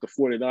that put the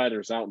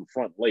 49ers out in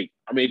front late.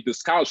 I mean,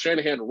 does Kyle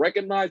Shanahan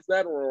recognize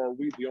that, or are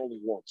we the only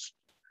ones?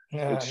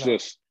 Yeah, it's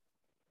just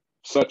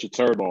such a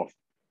turnoff.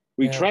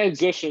 We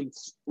transitioned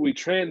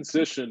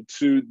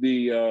to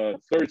the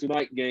Thursday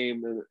night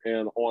game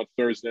and on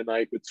Thursday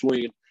night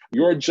between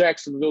your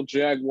Jacksonville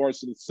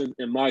Jaguars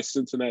and my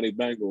Cincinnati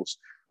Bengals.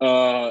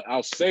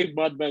 I'll save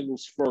my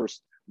Bengals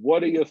first.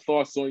 What are your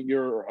thoughts on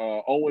your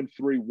 0-3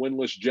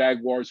 winless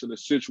Jaguars in a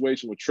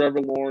situation with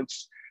Trevor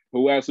Lawrence,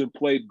 who hasn't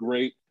played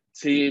great?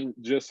 Team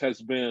just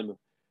has been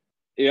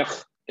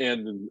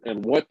and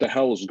what the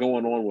hell is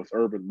going on with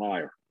Urban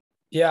Meyer?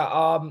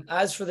 Yeah.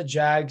 As for the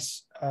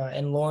Jags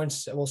and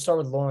Lawrence, we'll start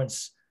with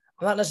Lawrence.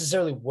 I'm not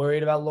necessarily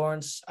worried about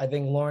Lawrence. I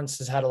think Lawrence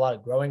has had a lot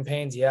of growing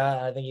pains.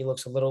 Yeah, I think he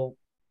looks a little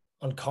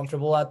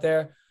uncomfortable out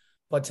there.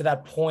 But to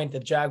that point, the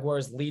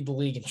Jaguars lead the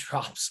league in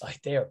drops.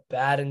 Like, they are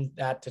bad in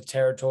that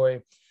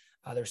territory.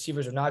 The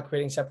receivers are not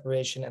creating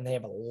separation, and they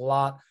have a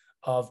lot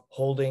of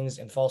holdings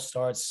and false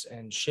starts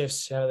and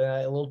shifts,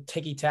 a little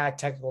ticky-tack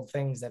technical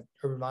things that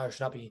Urban Meyer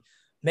should not be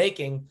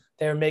making.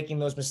 They're making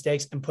those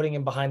mistakes and putting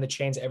him behind the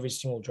chains every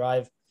single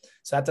drive.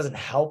 So that doesn't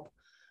help.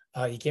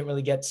 You can't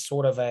really get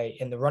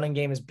and the running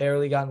game has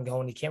barely gotten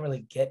going. You can't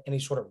really get any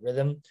sort of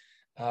rhythm.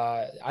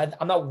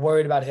 I'm not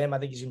worried about him. I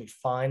think he's going to be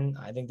fine.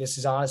 I think this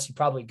is honestly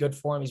probably good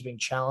for him. He's being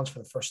challenged for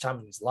the first time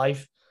in his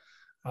life.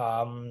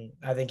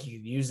 I think he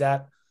could use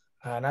that.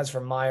 And as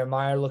for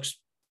Meyer looks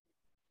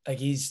like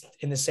he's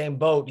in the same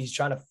boat. He's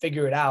trying to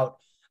figure it out.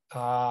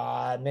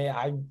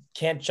 I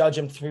can't judge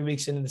him 3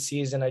 weeks into the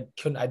season. I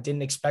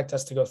didn't expect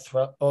us to go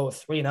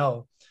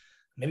 3-0,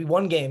 maybe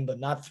one game, but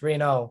not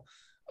 3-0.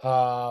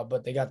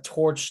 But they got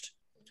torched.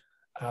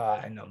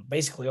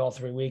 Basically all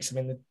 3 weeks. I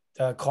mean,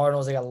 the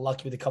Cardinals, they got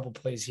lucky with a couple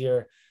plays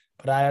here,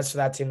 but as for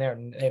that team there,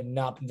 they have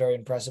not been very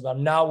impressive.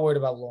 I'm not worried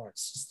about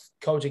Lawrence. It's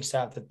the coaching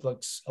staff that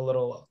looks a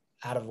little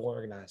out of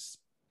organized.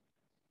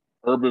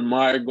 Urban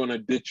Meyer going to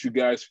ditch you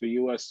guys for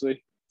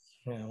USC?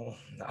 No,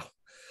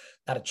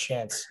 not a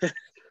chance.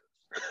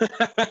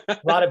 A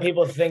lot of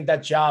people think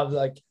that job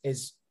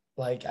is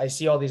I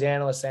see all these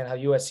analysts saying how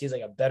USC is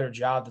like a better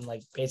job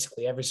than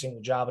basically every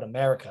single job in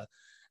America.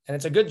 And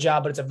it's a good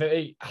job, but it's a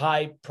very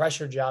high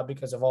pressure job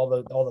because of all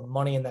the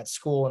money in that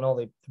school and all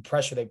the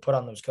pressure they put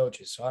on those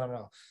coaches. So I don't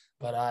know.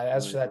 But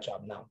as for that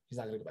job, no, he's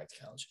not going to go back to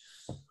college.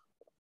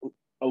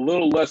 A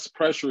little less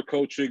pressure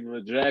coaching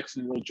the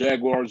Jacksonville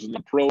Jaguars and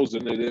the pros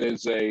than it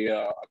is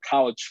a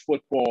college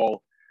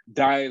football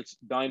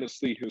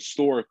dynasty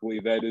historically.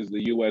 That is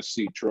the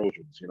USC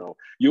Trojans.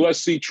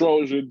 USC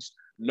Trojans,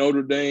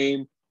 Notre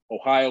Dame,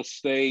 Ohio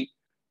State,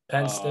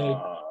 Penn State.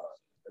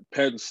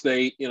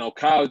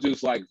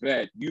 Colleges like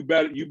that. You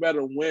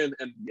better win,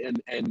 and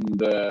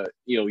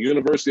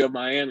University of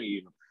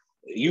Miami.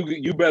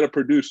 You better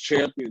produce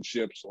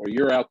championships, or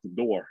you're out the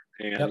door.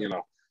 And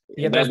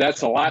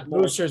that's a lot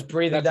more. Boosters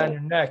breathing down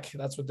your neck.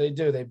 That's what they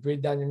do. They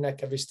breathe down your neck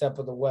every step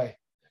of the way.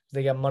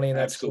 They got money in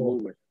that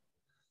school.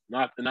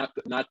 Not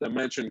to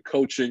mention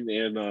coaching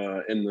in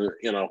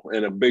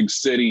a big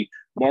city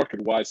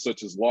market wise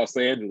such as Los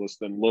Angeles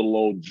than little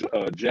old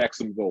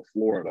Jacksonville,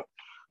 Florida.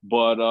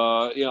 But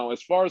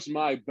as far as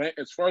my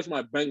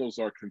Bengals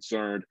are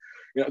concerned,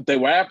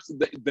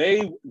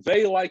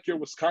 they like your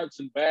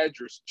Wisconsin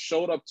Badgers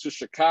showed up to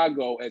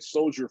Chicago at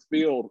Soldier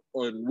Field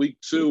on week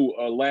 2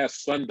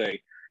 last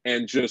Sunday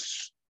and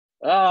just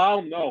I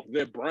don't know,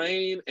 their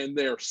brain and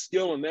their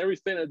skill and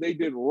everything that they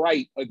did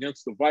right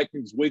against the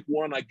Vikings week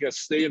 1, I guess,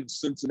 stay in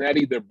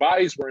Cincinnati. Their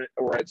bodies were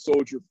at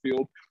Soldier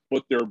Field,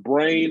 but their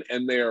brain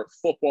and their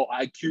football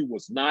IQ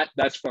was not.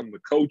 That's from the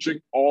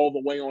coaching all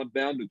the way on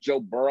down to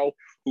Joe Burrow,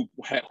 who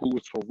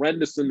was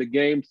horrendous in the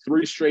game.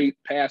 3 straight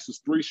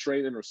passes, 3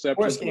 straight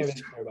interceptions.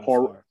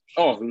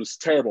 It was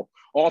terrible.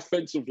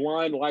 Offensive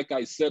line, like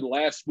I said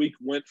last week,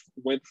 went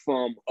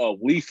from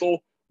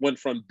lethal, went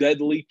from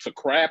deadly to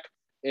crap.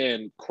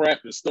 And crap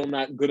is still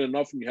not good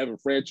enough when you have a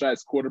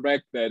franchise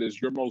quarterback that is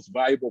your most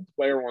valuable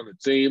player on the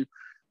team.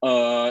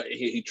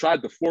 He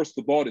tried to force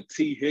the ball to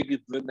T.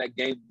 Higgins in that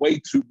game way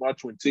too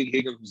much when T.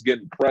 Higgins was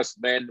getting pressed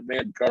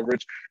man-to-man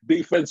coverage.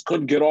 Defense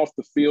couldn't get off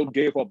the field,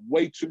 gave up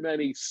way too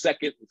many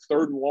second and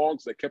third and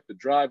longs that kept the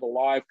drive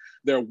alive.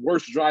 Their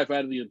worst drive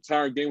out of the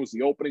entire game was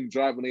the opening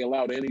drive when they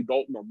allowed Andy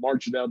Dalton to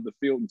march down the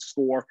field and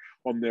score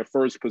on their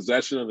first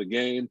possession of the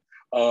game.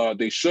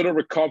 They should have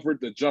recovered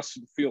the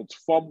Justin Fields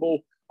fumble.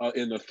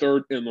 in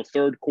the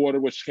third quarter,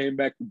 which came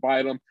back to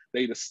bite them.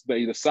 They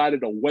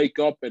decided to wake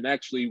up and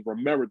actually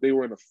remember they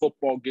were in a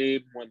football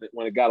game when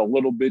it got a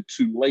little bit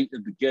too late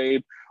in the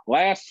game.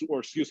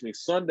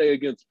 Sunday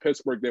against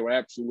Pittsburgh, they were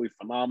absolutely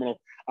phenomenal.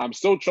 I'm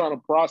still trying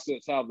to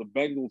process how the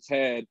Bengals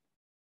had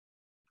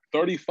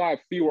 35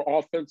 fewer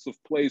offensive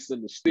plays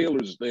than the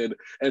Steelers did,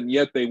 and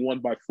yet they won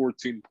by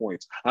 14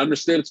 points. I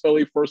understand it's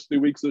early first 3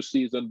 weeks of the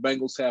season.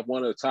 Bengals have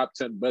one of the top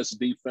 10 best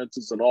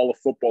defenses in all of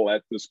football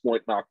at this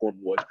point, knock on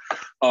wood.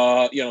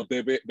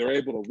 They're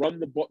able to run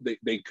the ball.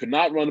 They could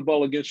not run the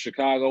ball against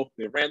Chicago.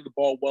 They ran the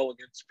ball well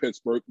against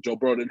Pittsburgh. Joe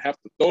Burrow didn't have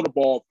to throw the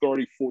ball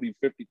 30, 40,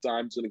 50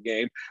 times in a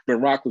game, but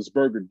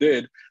Roethlisberger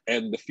did.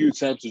 And the few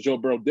times that Joe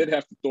Burrow did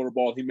have to throw the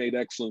ball, he made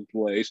excellent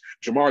plays.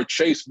 Jamar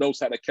Chase knows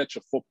how to catch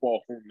a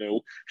football. Who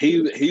knew? He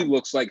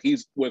looks like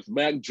he's, with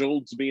Mac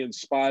Jones being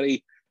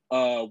spotty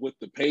with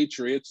the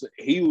Patriots,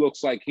 he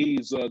looks like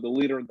he's the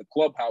leader in the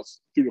clubhouse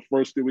through the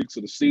first 2 weeks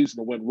of the season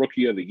to win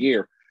Rookie of the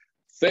Year.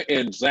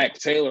 And Zach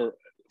Taylor,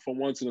 for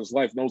once in his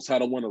life, knows how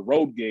to win a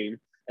road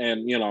game.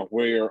 And,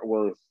 we're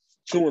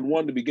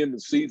 2-1 to begin the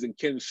season.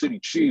 Kansas City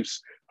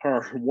Chiefs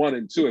are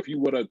 1-2. If you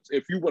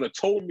would have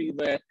told me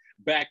that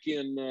back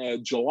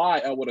in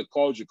July, I would have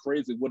called you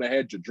crazy, would have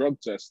had you drug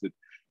tested.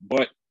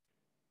 But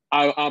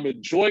I'm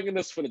enjoying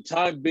this for the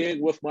time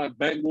being with my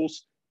Bengals.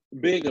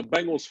 Being a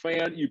Bengals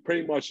fan, you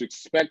pretty much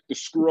expect the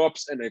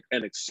screw-ups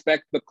and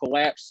expect the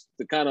collapse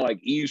to kind of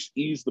like ease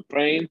the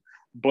pain.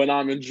 But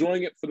I'm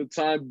enjoying it for the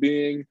time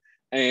being,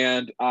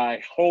 and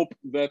I hope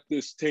that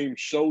this team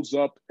shows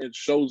up and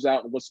shows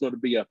out in what's going to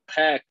be a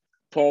packed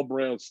Paul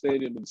Brown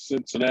Stadium in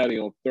Cincinnati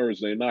on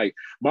Thursday night.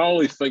 My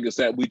only thing is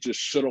that we just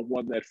should have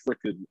won that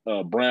freaking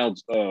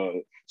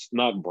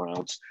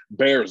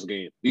Bears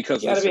game,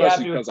 because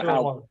especially because of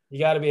how you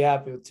got to be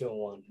happy with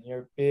 2-1.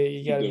 You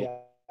got to be happy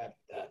with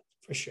that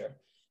for sure.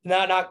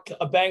 Not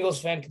a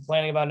Bengals fan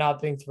complaining about not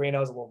being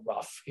 3-0 is a little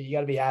rough. You got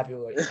to be happy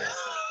with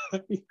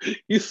what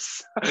you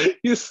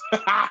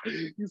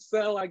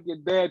sound like your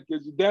dad,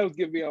 because your dad was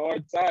giving me a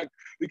hard time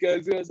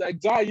because he was like,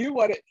 John, you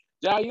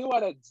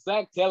wanted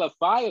Zach Taylor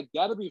fired.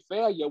 Got to be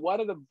fair. You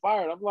wanted him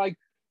fired. I'm like,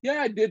 yeah,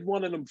 I did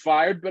want him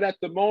fired, but at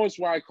the moments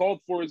where I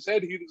called for his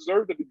head, he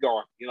deserved to be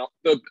gone.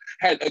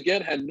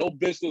 Had no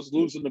business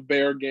losing the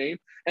Bear game.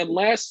 And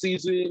last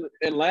season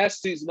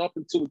up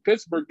until the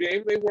Pittsburgh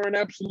game, they were an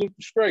absolute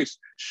disgrace.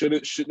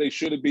 They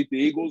should have beat the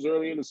Eagles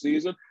early in the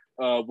season.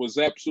 Was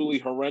absolutely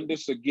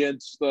horrendous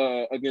against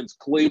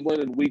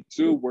Cleveland in week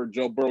 2, where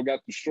Joe Burrow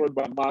got destroyed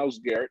by Myles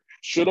Garrett.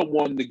 Should have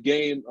won the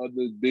game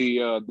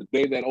the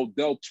day that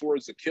Odell tore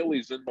his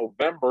Achilles in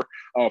November,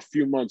 a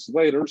few months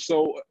later.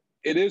 So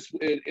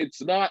it's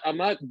not. I'm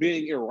not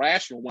being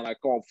irrational when I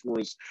call for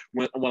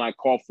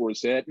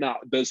his head. Now,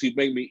 does he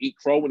make me eat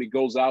crow when he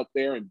goes out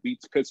there and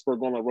beats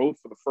Pittsburgh on the road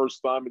for the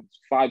first time in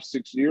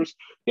 5-6 years?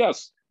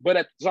 Yes, but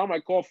at the time I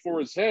call for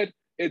his head,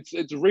 it's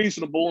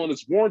reasonable and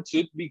it's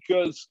warranted,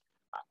 because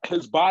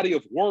his body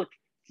of work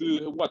through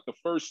the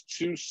first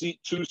two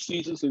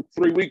seasons and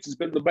 3 weeks has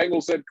been the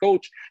Bengals head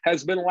coach,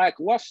 has been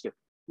lackluster.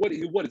 What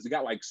has he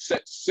got, like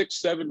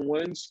 6-7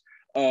 wins?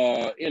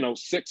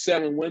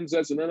 6-7 wins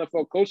as an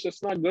NFL coach,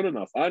 that's not good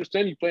enough. I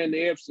understand you play in the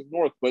AFC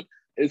North, but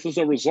this is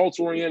a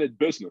results-oriented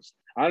business.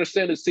 I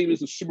understand this team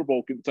is a Super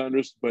Bowl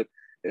contenders, but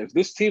if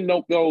this team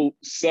don't go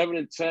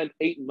 7-10,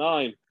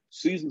 8-9,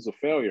 season's a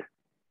failure.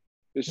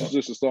 This is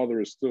just all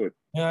there is to it.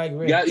 Yeah, I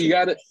agree. You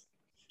got it.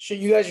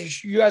 You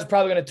guys are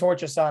probably going to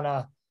torch us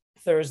on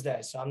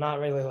Thursday, so I'm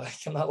not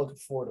looking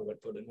forward to it,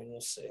 but I mean,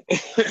 we'll see.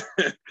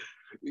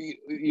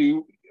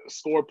 You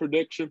score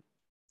prediction?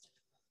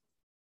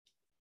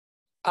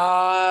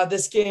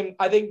 This game,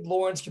 I think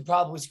Lawrence could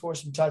probably score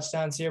some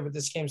touchdowns here, but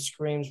this game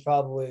screams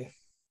probably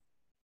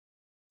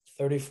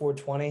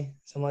 34-20,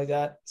 something like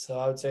that. So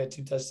I would say a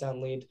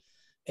 2-touchdown lead,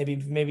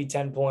 maybe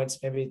 10 points,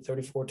 maybe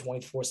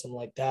 34-24, something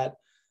like that.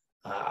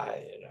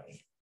 I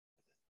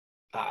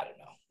don't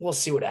know. We'll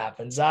see what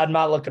happens. I'm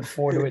not looking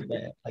forward to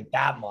it like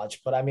that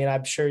much, but I mean,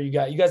 I'm sure you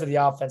guys have the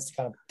offense to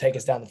kind of take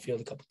us down the field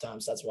a couple of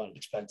times. That's what I'm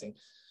expecting.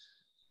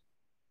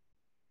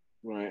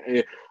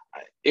 Right.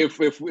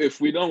 If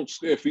we don't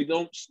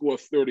score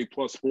 30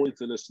 plus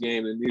points in this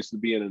game, it needs to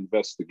be an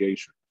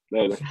investigation.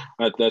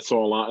 That's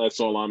all I'm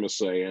gonna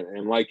say.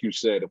 And like you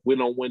said, if we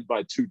don't win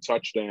by 2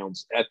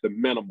 touchdowns at the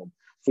minimum,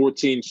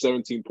 14,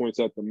 17 points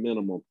at the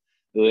minimum,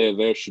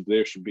 there should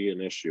be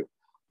an issue.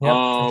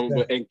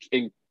 Yep,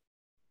 and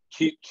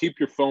keep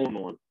your phone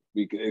on.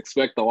 We can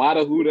expect a lot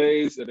of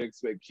hoodays, and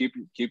keep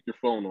your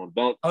phone on.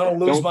 I'm gonna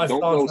lose my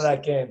phone for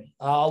that game.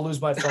 I'll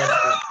lose my phone.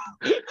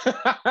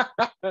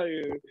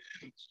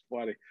 It's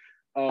funny.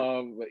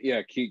 But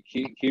yeah, keep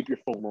your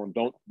phone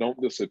on.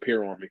 Don't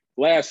disappear on me.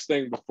 Last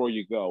thing before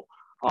you go.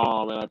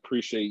 And I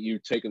appreciate you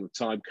taking the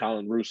time,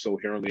 Colin Russo,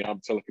 here on the I'm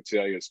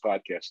Telecatalias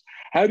podcast.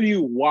 How do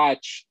you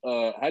watch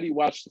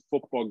the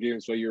football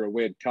games while you're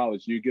away at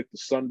college? Do you get the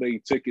Sunday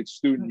ticket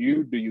student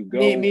you? Do you go?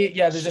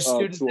 Yeah, there's a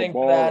student thing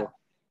for that.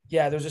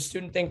 Yeah, there's a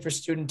student thing for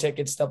student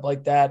tickets, stuff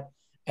like that.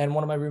 And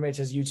one of my roommates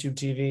has YouTube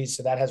TV,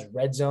 so that has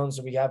Red Zone.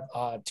 So we have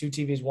 2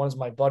 TVs. One's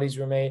my buddy's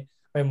roommate.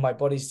 I mean, my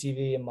buddy's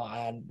TV and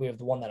we have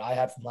the one that I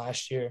had from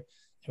last year.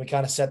 And we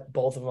kind of set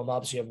both of them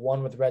up. So you have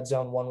one with Red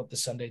Zone, one with the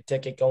Sunday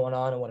Ticket going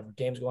on, and whatever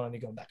game's going on,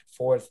 you're going back and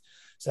forth.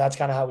 So that's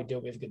kind of how we do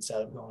it. We have a good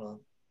setup going on.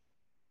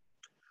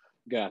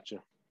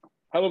 Gotcha.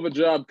 Hell of a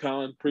job,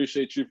 Colin.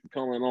 Appreciate you for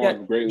coming on. Yeah,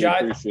 Greatly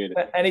appreciate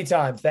it.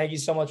 Anytime. Thank you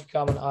so much for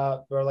coming,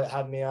 for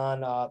having me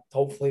on.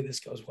 Hopefully this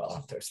goes well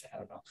on Thursday. I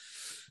don't know.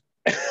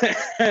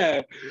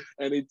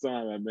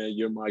 Anytime, man.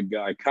 You're my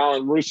guy.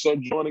 Colin Russo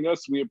joining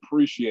us. We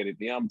appreciate it.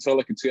 The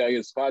Amatelica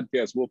TIS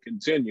podcast will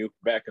continue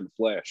back in the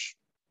flesh.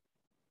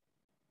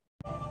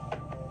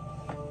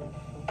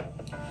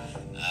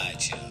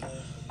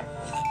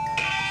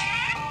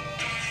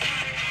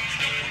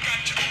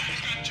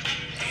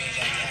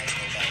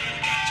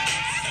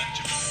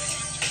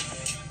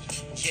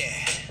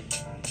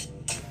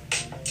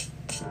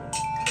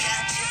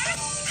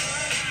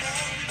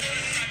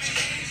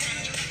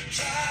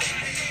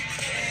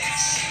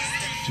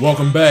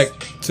 Welcome back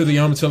to the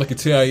Amatelica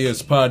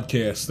TIS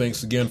podcast.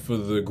 Thanks again for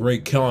the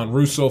great Colin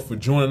Russo for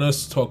joining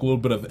us to talk a little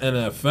bit of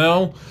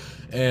NFL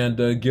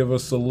and give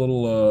us a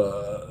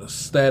little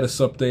status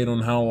update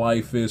on how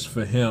life is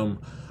for him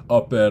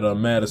up at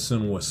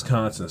Madison,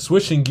 Wisconsin.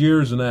 Switching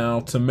gears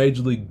now to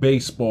Major League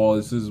Baseball.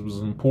 This was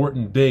an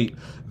important date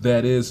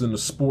that is in the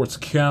sports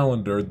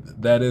calendar.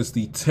 That is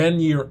the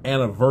 10-year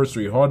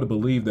anniversary. Hard to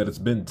believe that it's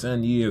been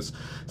 10 years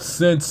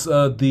since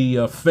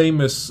the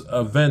famous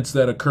events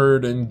that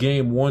occurred in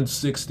Game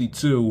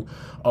 162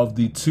 of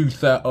the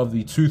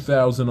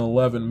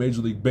 2011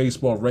 Major League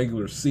Baseball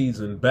regular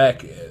season.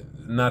 Back,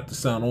 not to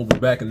sound old, but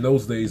back in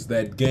those days,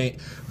 that game,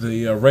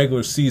 the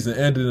regular season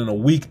ended in a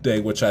weekday,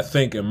 which I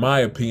think, in my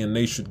opinion,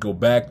 they should go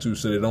back to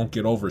so they don't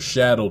get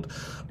overshadowed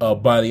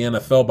by the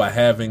NFL by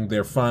having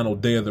their final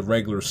day of the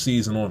regular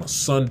season on a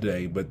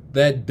Sunday. But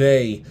that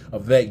day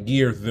of that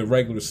year, the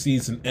regular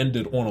season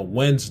ended on a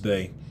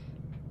Wednesday.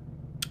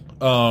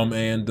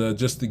 And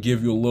just to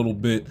give you a little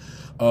bit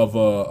of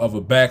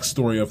a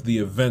backstory of the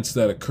events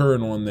that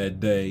occurred on that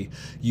day,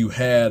 you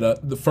had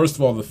first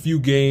of all the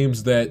few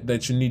games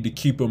that you need to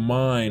keep in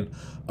mind.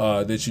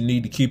 Cardinals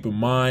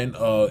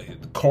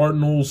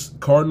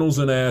and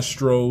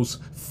Astros,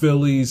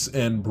 Phillies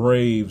and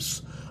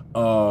Braves,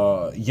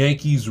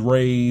 Yankees,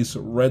 Rays,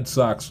 Red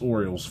Sox,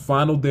 Orioles.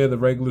 Final day of the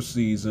regular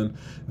season,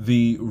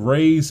 the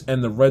Rays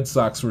and the Red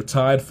Sox were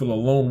tied for the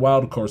lone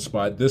wild card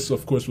spot. This,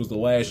 of course, was the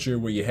last year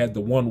where you had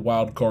the one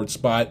wild card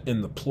spot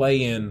in the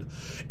play-in,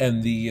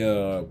 and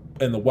the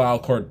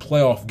wild card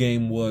playoff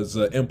game was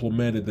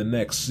implemented the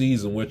next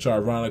season, which,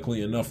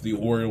 ironically enough, the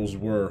Orioles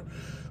were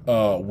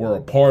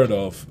a part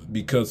of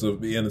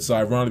and it's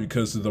ironic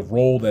because of the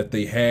role that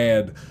they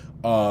had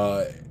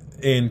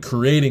in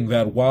creating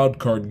that wild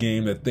card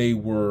game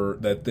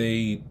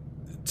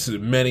to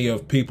many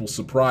of people's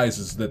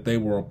surprises that they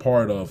were a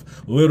part of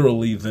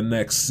literally the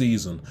next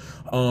season.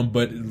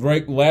 But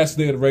last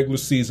day of the regular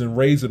season,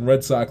 Rays and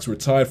Red Sox were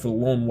tied for the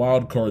lone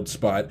wild card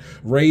spot.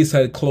 Rays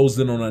had closed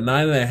in on a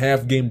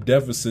 9.5 game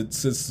deficit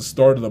since the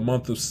start of the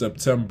month of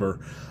September.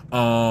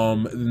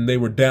 And they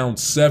were down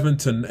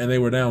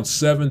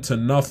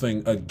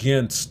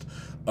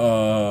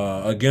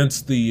 7-0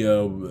 against the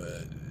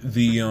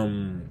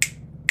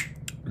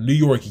New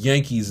York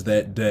Yankees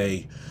that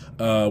day.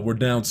 We're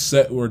down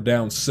 7-0. We're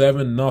down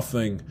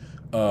 7-0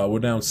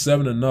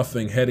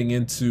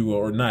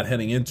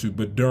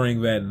 but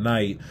during that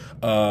night,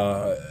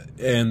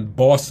 and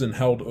Boston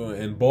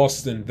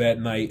that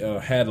night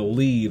had a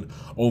lead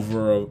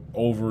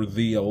over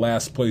the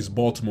last place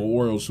Baltimore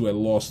Orioles, who had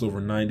lost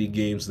over 90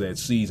 games that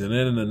season.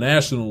 And in the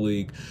National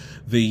League,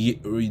 the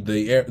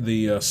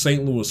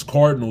St. Louis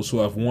Cardinals, who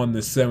have won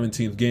their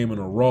 17th game in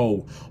a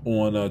row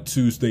on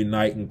Tuesday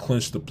night and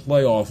clinched the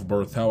playoff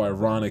berth. How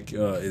ironic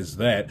is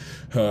that?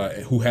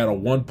 Who had a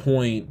 1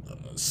 point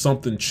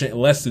something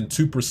less than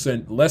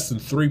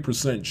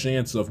 3%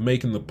 chance of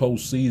making the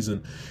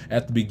postseason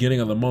at the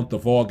beginning of the month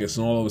of August,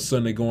 and all of a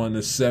sudden they go on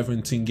this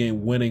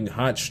 17-game winning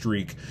hot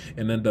streak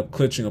and end up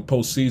clinching a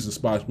postseason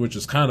spot, which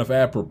is kind of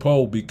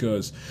apropos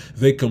because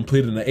they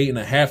completed an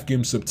 8.5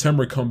 game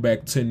September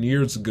comeback 10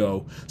 years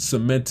ago,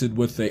 cemented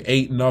with a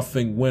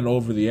 8-0 win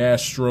over the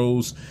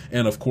Astros,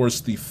 and of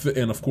course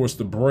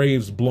the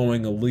Braves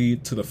blowing a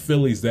lead to the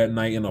Phillies that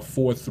night in a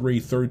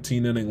 4-3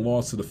 13-inning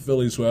loss to the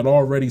Phillies, who had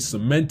already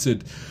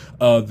cemented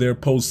their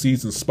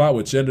postseason spot,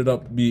 which ended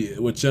up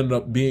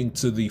being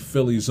to the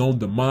Phillies' own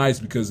demise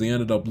because they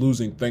ended up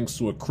losing thanks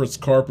to a Chris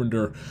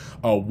Carpenter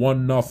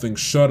 1-0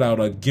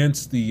 shutout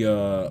against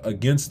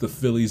the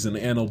Phillies in the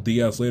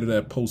NLDS. Later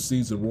that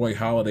postseason, Roy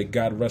Halladay,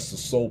 God rest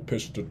his soul,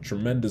 pitched a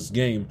tremendous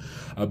game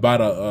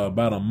about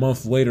a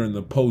month later in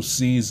the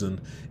postseason,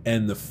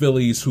 and the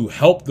Phillies, who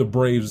helped the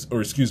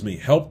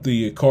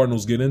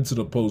Cardinals get into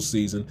the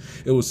postseason,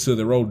 it was to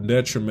their own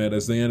detriment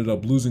as they ended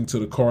up losing to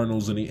the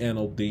Cardinals in the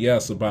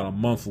NLDS about a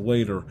month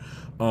later.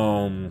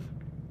 In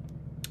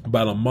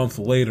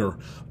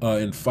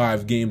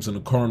 5 games, and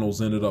the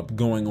Cardinals ended up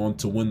going on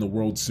to win the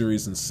World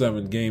Series in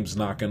 7 games,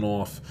 knocking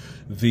off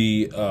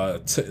the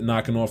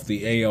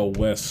AL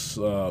West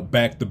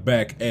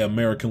back-to-back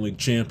American League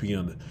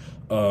champion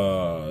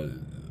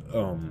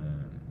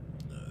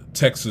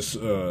Texas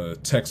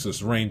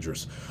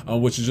Rangers,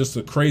 which is just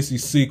a crazy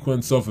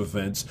sequence of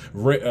events.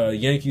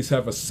 Yankees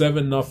have a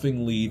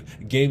 7-0 lead.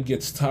 Game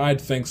gets tied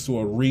thanks to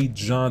a Reed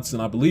Johnson,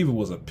 I believe it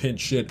was a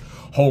pinch hit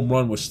home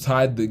run, which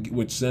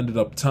ended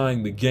up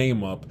tying the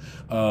game up.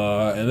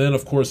 And then,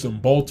 of course, in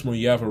Baltimore,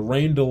 you have a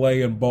rain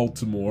delay in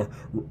Baltimore.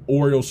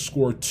 Orioles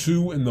score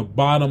 2 in the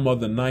bottom of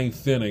the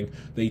 9th inning.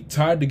 They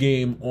tied the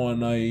game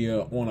on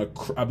I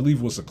believe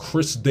it was a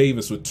Chris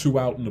Davis with 2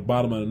 out in the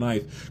bottom of the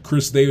 9th.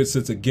 Chris Davis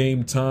hits a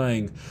game tying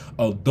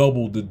a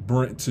double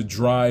to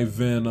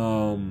drive in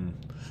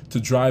I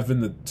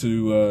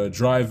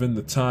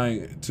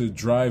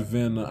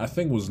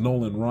think it was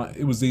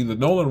it was either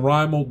Nolan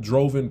Reimold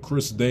drove in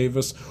Chris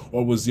Davis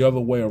or it was the other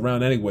way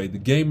around. Anyway, the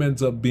game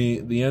ends up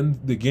being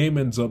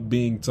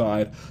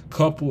tied.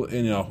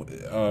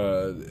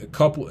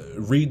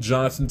 Reed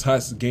Johnson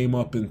ties the game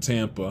up in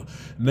Tampa.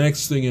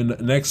 Next thing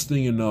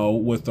you know,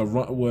 with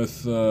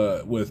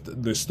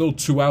there's still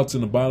 2 outs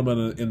in the bottom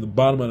of the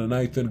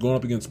 9th inning, going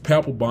up against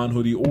Papelbon,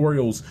 who the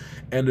Orioles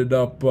ended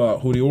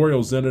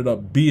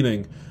up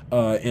beating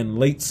in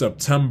late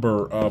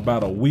September,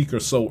 about a week or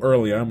so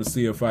earlier. I'm gonna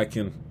see if I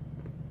can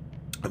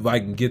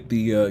get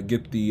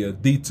the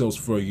details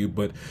for you,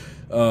 but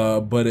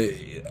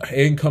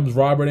in comes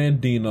Robert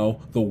Andino.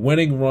 The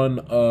winning run,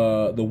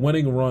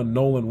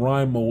 Nolan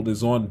Reimold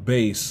is on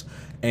base.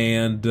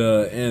 And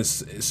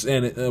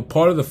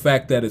part of the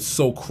fact that it's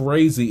so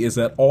crazy is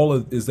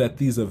that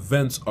these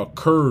events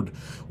occurred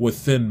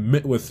within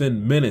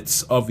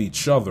minutes of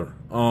each other.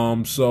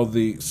 So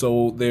just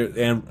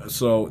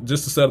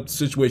to set up the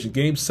situation,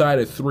 game's tied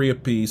at 3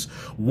 apiece.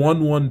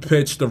 1-1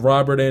 pitch to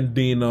Robert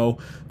Andino.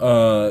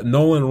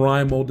 Nolan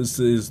Reimold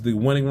is the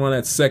winning run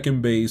at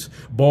second base.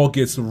 Ball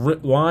gets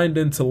lined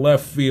into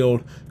left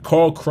field.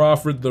 Carl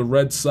Crawford, the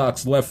Red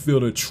Sox left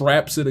fielder,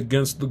 traps it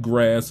against the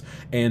grass,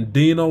 and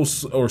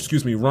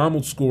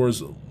Reimold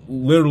scores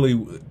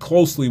literally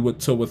closely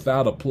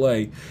without a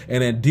play,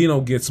 and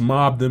Andino gets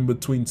mobbed in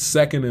between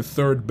second and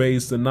third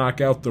base to knock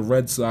out the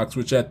Red Sox,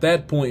 which at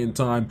that point in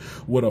time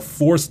would have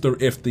forced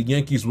if the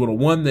Yankees would have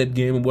won that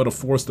game, and would have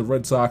forced the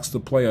Red Sox to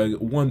play a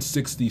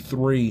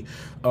 163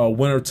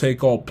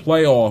 winner-take-all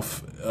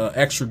playoff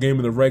extra game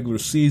of the regular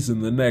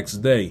season the next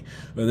day.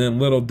 And then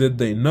little did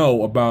they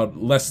know, about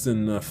less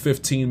than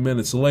 15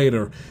 minutes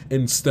later,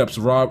 in steps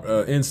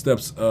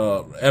Evan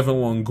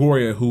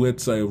Longoria, who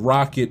hits a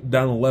rocket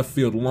down the left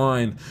field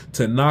line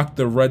to knock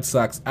the Red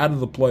Sox out of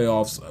the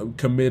playoffs,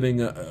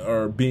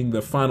 being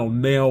the final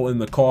nail in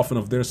the coffin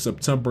of their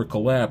September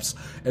collapse.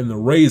 And the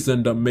Rays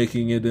end up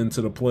making it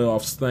into the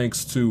playoffs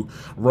thanks to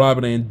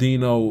Robert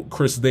Andino,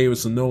 Chris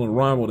Davis, and Nolan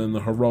Reimold in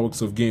the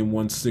heroics of Game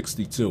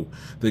 162.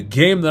 The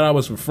game that I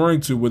was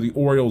referring to, where the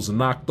Orioles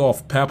knocked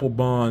off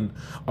Papelbon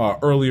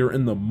earlier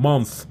in the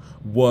month,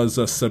 was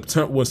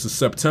September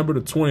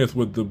the 20th,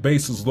 with the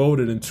bases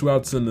loaded and 2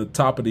 outs in the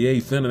top of the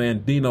 8th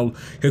inning. Andino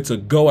hits a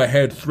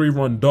go-ahead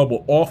 3-run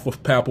double off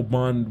of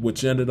Papelbon,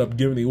 which ended up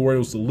giving the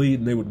Orioles the lead,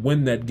 and they would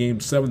win that game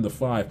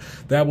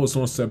 7-5. That was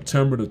on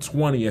September the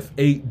 20th,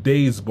 8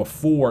 days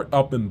before,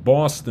 up in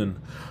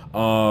Boston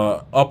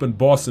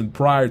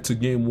prior to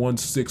Game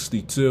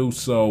 162.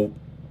 So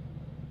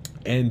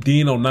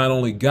Andino not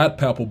only got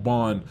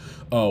Papelbon,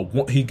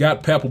 he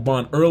got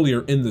Papelbon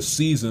earlier in the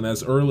season,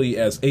 as early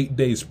as 8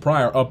 days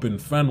prior, up in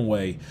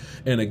Fenway,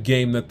 in a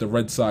game that the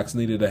Red Sox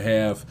needed to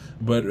have.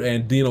 But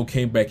Andino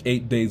came back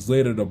 8 days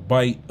later to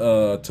bite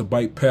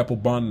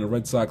Papelbon and the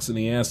Red Sox in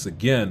the ass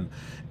again.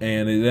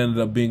 And it ended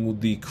up being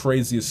the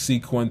craziest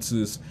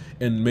sequences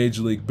in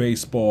Major League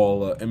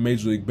Baseball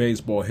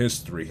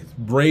history.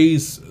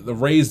 The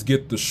Rays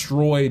get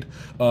destroyed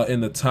they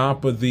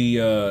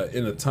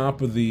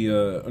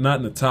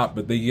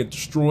get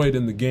destroyed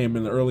in the game,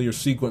 in the earlier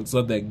sequence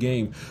of that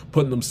game,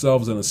 putting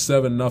themselves in a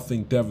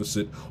 7-0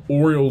 deficit.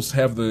 Orioles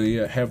have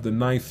the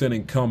 9th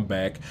inning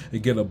comeback. They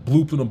get a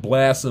bloop and a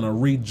blast and a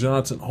Reed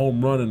Johnson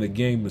home run, and the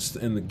game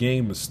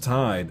is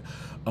tied.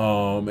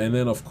 And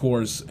then of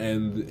course,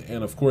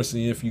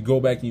 if you go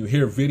back and you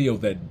hear video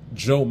that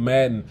Joe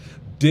Madden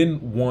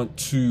didn't want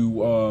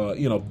to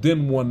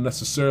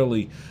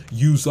necessarily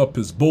use up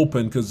his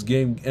bullpen, because the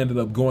game ended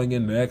up going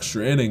into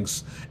extra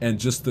innings, and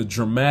just the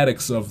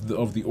dramatics of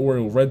the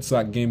Oriole Red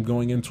Sox game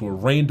going into a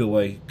rain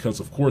delay,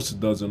 because of course it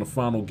does in the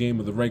final game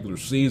of the regular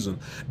season.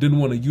 Didn't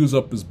want to use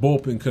up his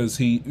bullpen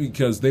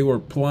because they were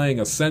playing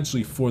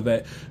essentially for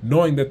that,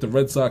 knowing that the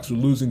Red Sox were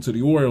losing to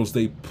the Orioles.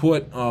 They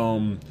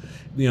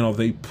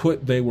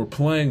were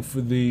playing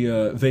for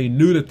they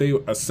knew that they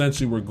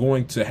essentially were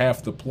going to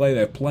have to play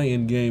that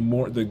play-in game,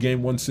 the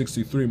game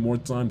 163, more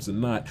times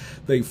than not.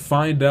 They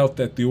find out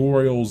that the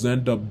Orioles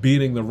end up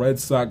beating the Red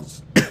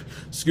Sox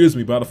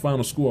by the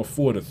final score of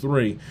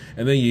 4-3.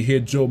 And then you hear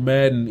Joe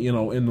Madden,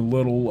 in the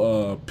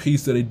little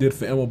piece that they did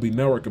for MLB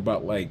Network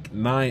about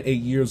 8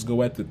 years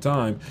ago at the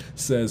time,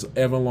 says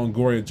Evan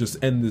Longoria,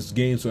 just end this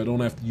game so I don't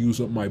have to use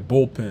up my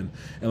bullpen.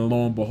 And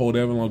lo and behold,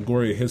 Evan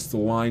Longoria hits the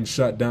line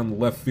shot down the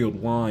left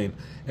field line,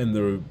 and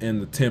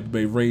the Tampa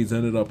Bay Rays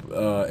ended up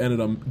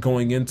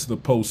going into the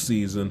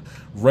postseason.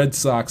 Red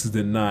Sox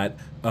did not.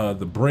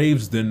 The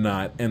Braves did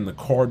not, and the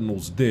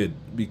Cardinals did,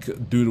 because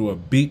due to a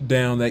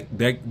beatdown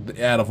that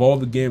out of all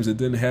the games that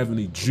didn't have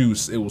any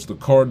juice, it was the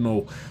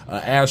Cardinal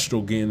Astro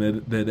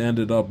game that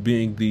ended up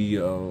being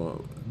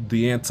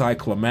the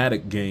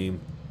anticlimactic game.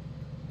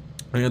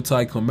 The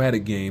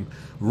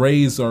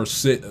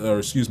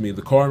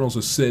Cardinals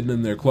are sitting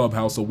in their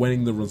clubhouse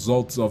awaiting the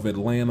results of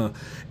Atlanta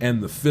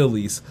and the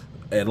Phillies.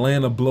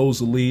 Atlanta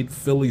blows a lead.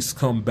 Phillies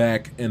come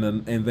back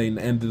and they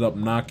ended up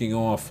knocking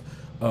off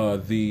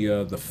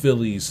the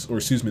Phillies,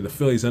 the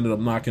Phillies ended up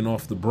knocking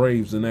off the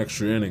Braves in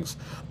extra innings.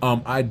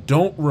 I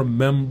don't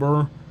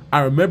remember.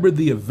 I remember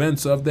the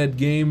events of that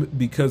game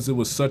because it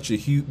was such a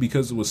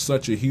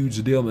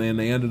huge deal, and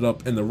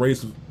the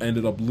Rays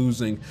ended up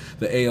losing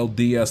the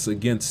ALDS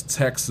against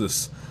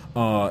Texas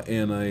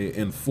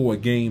in 4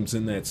 games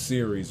in that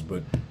series.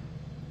 But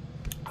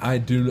I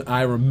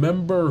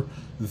remember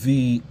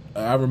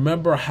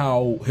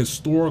how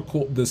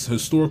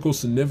historical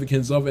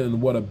significance of it,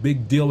 and what a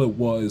big deal it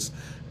was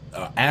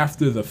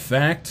after the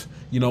fact,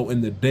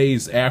 in the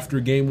days after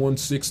Game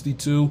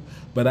 162.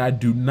 But I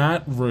do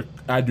not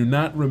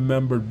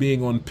remember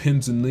being on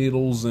pins and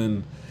needles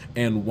and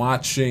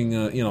watching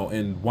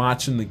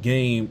watching the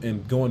game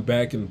and going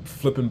back and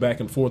flipping back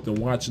and forth and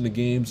watching the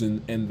games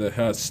and the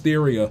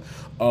hysteria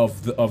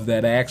of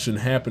that action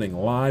happening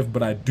live.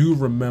 But I do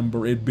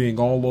remember it being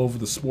all over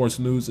the sports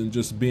news and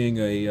just being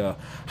a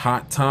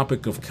hot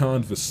topic of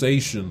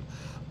conversation.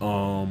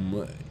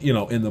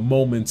 In the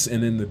moments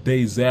and in the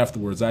days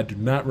afterwards. I do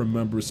not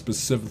remember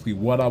specifically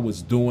what I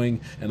was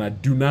doing, and I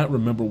do not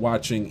remember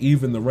watching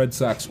even the Red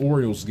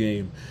Sox-Orioles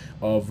game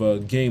of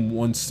Game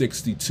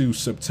 162,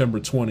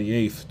 September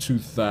 28th,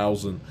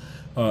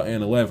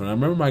 2011. I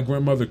remember my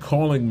grandmother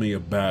calling me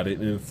about it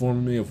and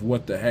informing me of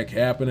what the heck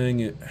happened,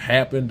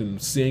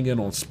 and seeing it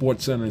on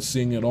SportsCenter and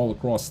seeing it all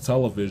across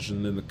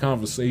television and the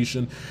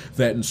conversation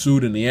that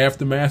ensued in the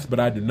aftermath.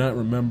 But I do not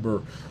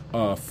remember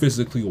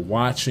physically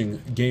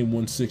watching Game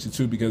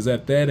 162 because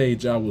at that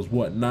age I was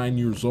 9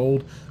 years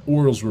old.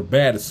 Orioles were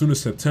bad. As soon as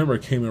September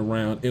came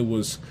around, it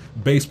was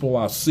baseball.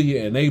 I'll see you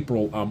in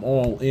April. I'm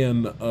all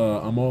in.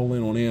 I'm all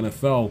in on the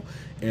NFL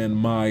and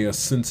my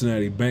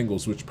Cincinnati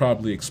Bengals, which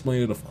probably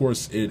explained it. Of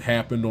course, it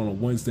happened on a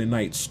Wednesday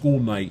night, school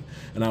night,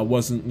 and I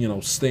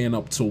wasn't, staying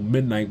up till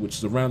midnight, which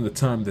is around the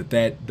time that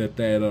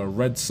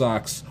Red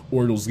Sox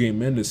Orioles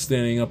game ended,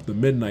 staying up to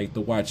midnight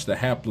to watch the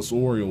hapless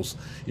Orioles,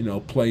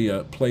 play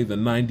the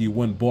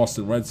 90-win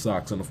Boston Red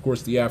Sox. And of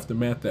course, the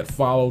aftermath that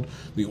followed,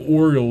 the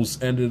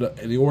Orioles ended up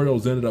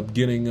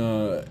being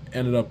on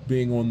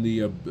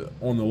the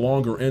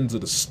longer ends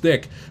of the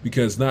stick,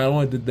 because not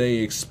only did they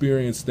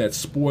experience that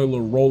spoiler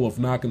role of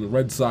knocking the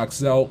Red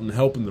Sox out and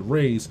helping the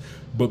Rays,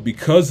 but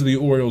because of the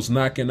Orioles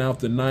knocking out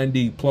the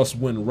 90-plus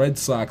win Red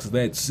Sox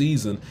that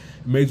season,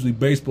 Major League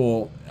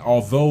Baseball,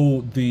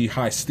 although the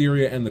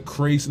hysteria and the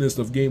craziness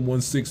of Game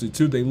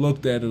 162, they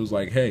looked at it was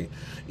like, hey,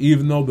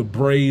 even though the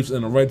Braves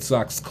and the Red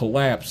Sox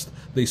collapsed,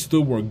 they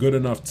still were a good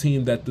enough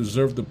team that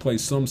deserved to play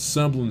some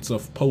semblance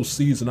of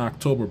postseason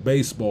October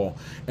baseball.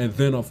 And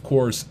then, of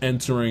course,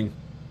 entering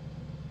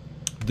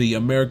the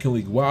American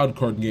League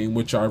wildcard game,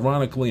 which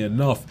ironically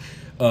enough,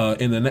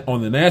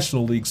 on the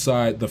National League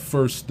side, the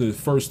first 2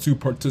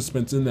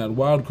 participants in that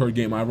wild card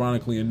game,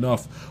 ironically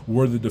enough,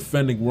 were the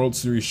defending World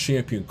Series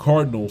champion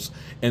Cardinals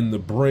and the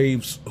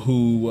Braves,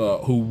 who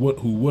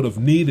would have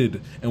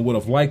needed and would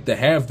have liked to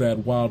have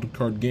that wild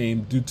card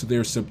game due to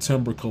their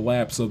September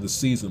collapse of the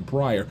season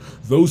prior.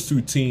 Those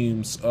two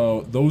teams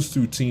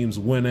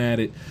went at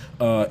it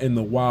in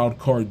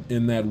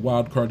that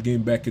wild card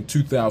game back in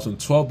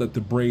 2012 that the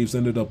Braves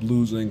ended up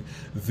losing,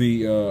 and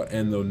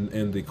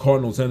the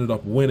Cardinals ended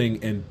up winning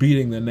and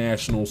beating the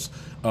Nationals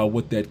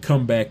with that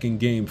comeback in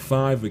Game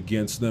 5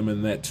 against them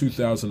in that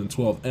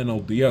 2012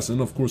 NLDS.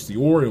 And of course the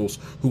Orioles,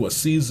 who a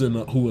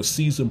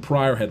season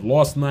prior had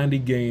lost 90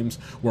 games,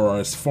 were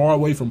as far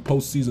away from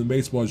postseason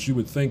baseball as you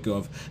would think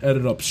of,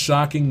 ended up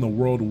shocking the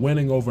world,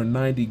 winning over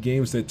 90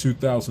 games that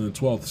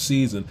 2012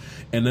 season,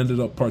 and ended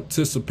up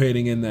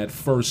participating in that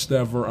first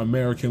ever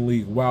American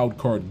League wild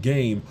card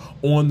game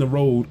on the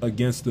road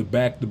against the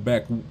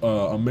back-to-back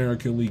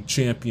American League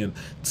champion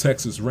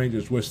Texas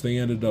Rangers, which they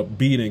ended up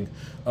beating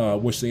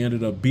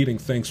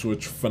thanks to a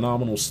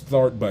phenomenal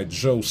start by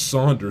Joe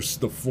Saunders,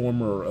 the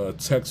former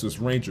Texas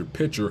Ranger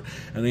pitcher,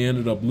 and they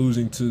ended up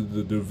losing to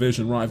the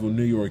division rival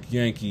New York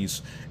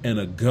Yankees in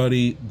a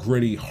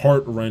gritty,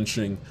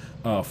 heart-wrenching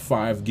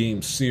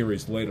 5-game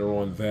series later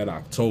on that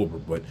October.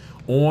 But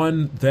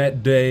on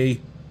that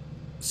day,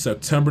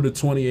 September the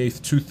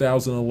 28th,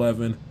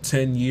 2011,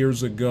 10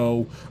 years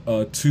ago,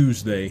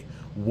 Tuesday,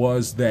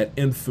 was that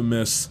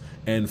infamous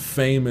and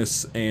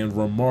famous and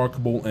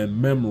remarkable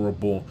and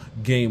memorable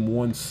Game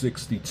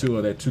 162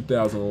 of that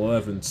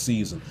 2011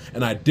 season.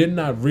 And I did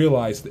not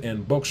realize,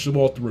 and Buck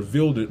Showalter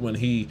revealed it when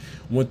he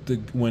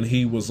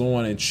was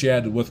on and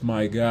chatted with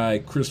my guy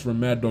Christopher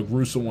Mad Dog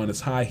Russo on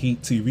his High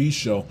Heat TV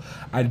show.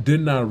 I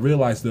did not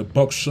realize that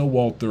Buck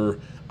Showalter,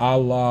 a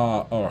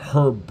la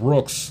Herb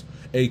Brooks,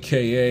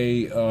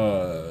 aka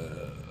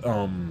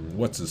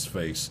what's his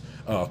face,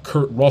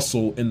 Kurt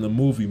Russell in the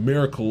movie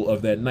Miracle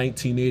of that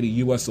 1980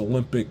 U.S.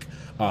 Olympic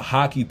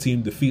hockey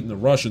team defeating the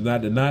Russians. I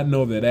did not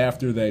know that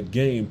after that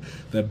game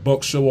that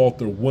Buck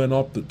Showalter went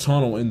up the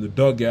tunnel in the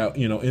dugout,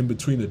 in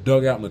between the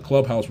dugout and the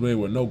clubhouse where there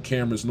were no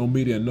cameras, no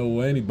media,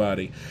 no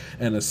anybody,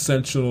 and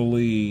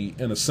essentially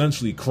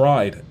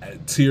cried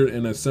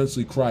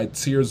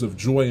tears of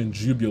joy and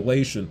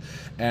jubilation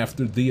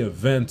after the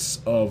events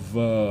of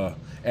Robert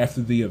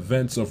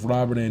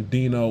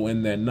Andino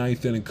in that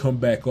ninth inning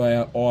comeback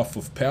off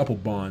of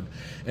Papelbon.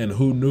 And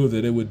who knew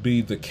that it would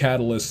be the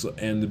catalyst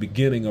and the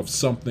beginning of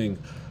something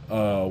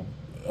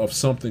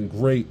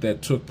great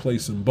that took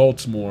place in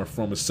Baltimore,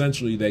 from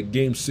essentially that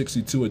game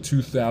 62 of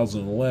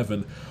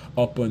 2011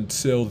 up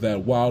until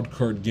that wild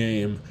card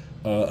game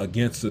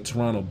against the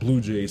Toronto Blue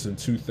Jays in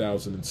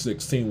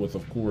 2016, with,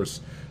 of course,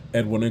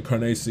 Edwin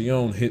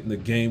Encarnacion hitting the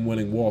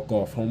game-winning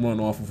walk-off home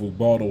run off of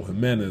Ubaldo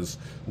Jimenez,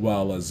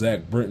 while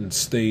Zach Britton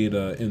stayed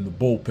in the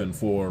bullpen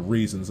for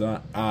reasons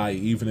I,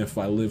 even if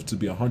I live to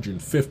be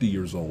 150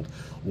 years old,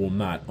 will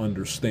not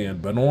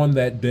understand. But on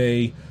that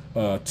day,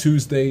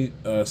 Tuesday,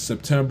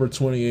 September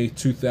 28,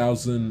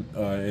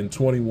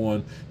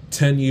 2021,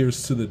 10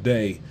 years to the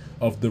day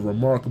of the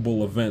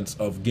remarkable events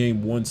of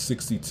Game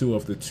 162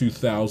 of the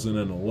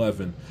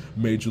 2011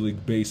 Major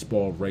League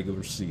Baseball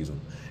regular season.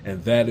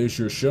 And that is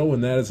your show,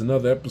 and that is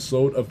another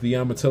episode of the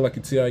Amatella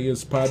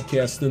Katiayas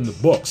podcast in the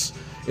books.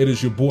 It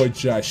is your boy,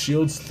 Josh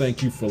Shields.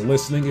 Thank you for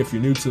listening. If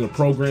you're new to the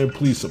program,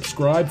 please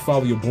subscribe.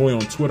 Follow your boy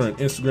on Twitter and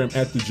Instagram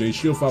at the J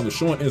Shield. Follow the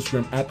show on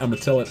Instagram at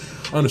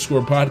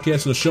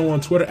Amatella_podcast, and the show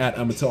on Twitter at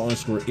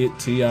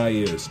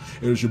Amatella_it_TIS.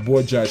 It is your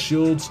boy, Josh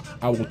Shields.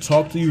 I will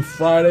talk to you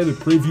Friday to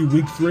preview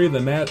week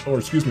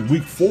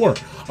 4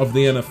 of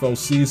the NFL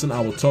season.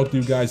 I will talk to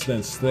you guys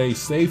then. Stay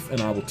safe,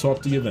 and I will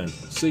talk to you then.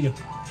 See ya.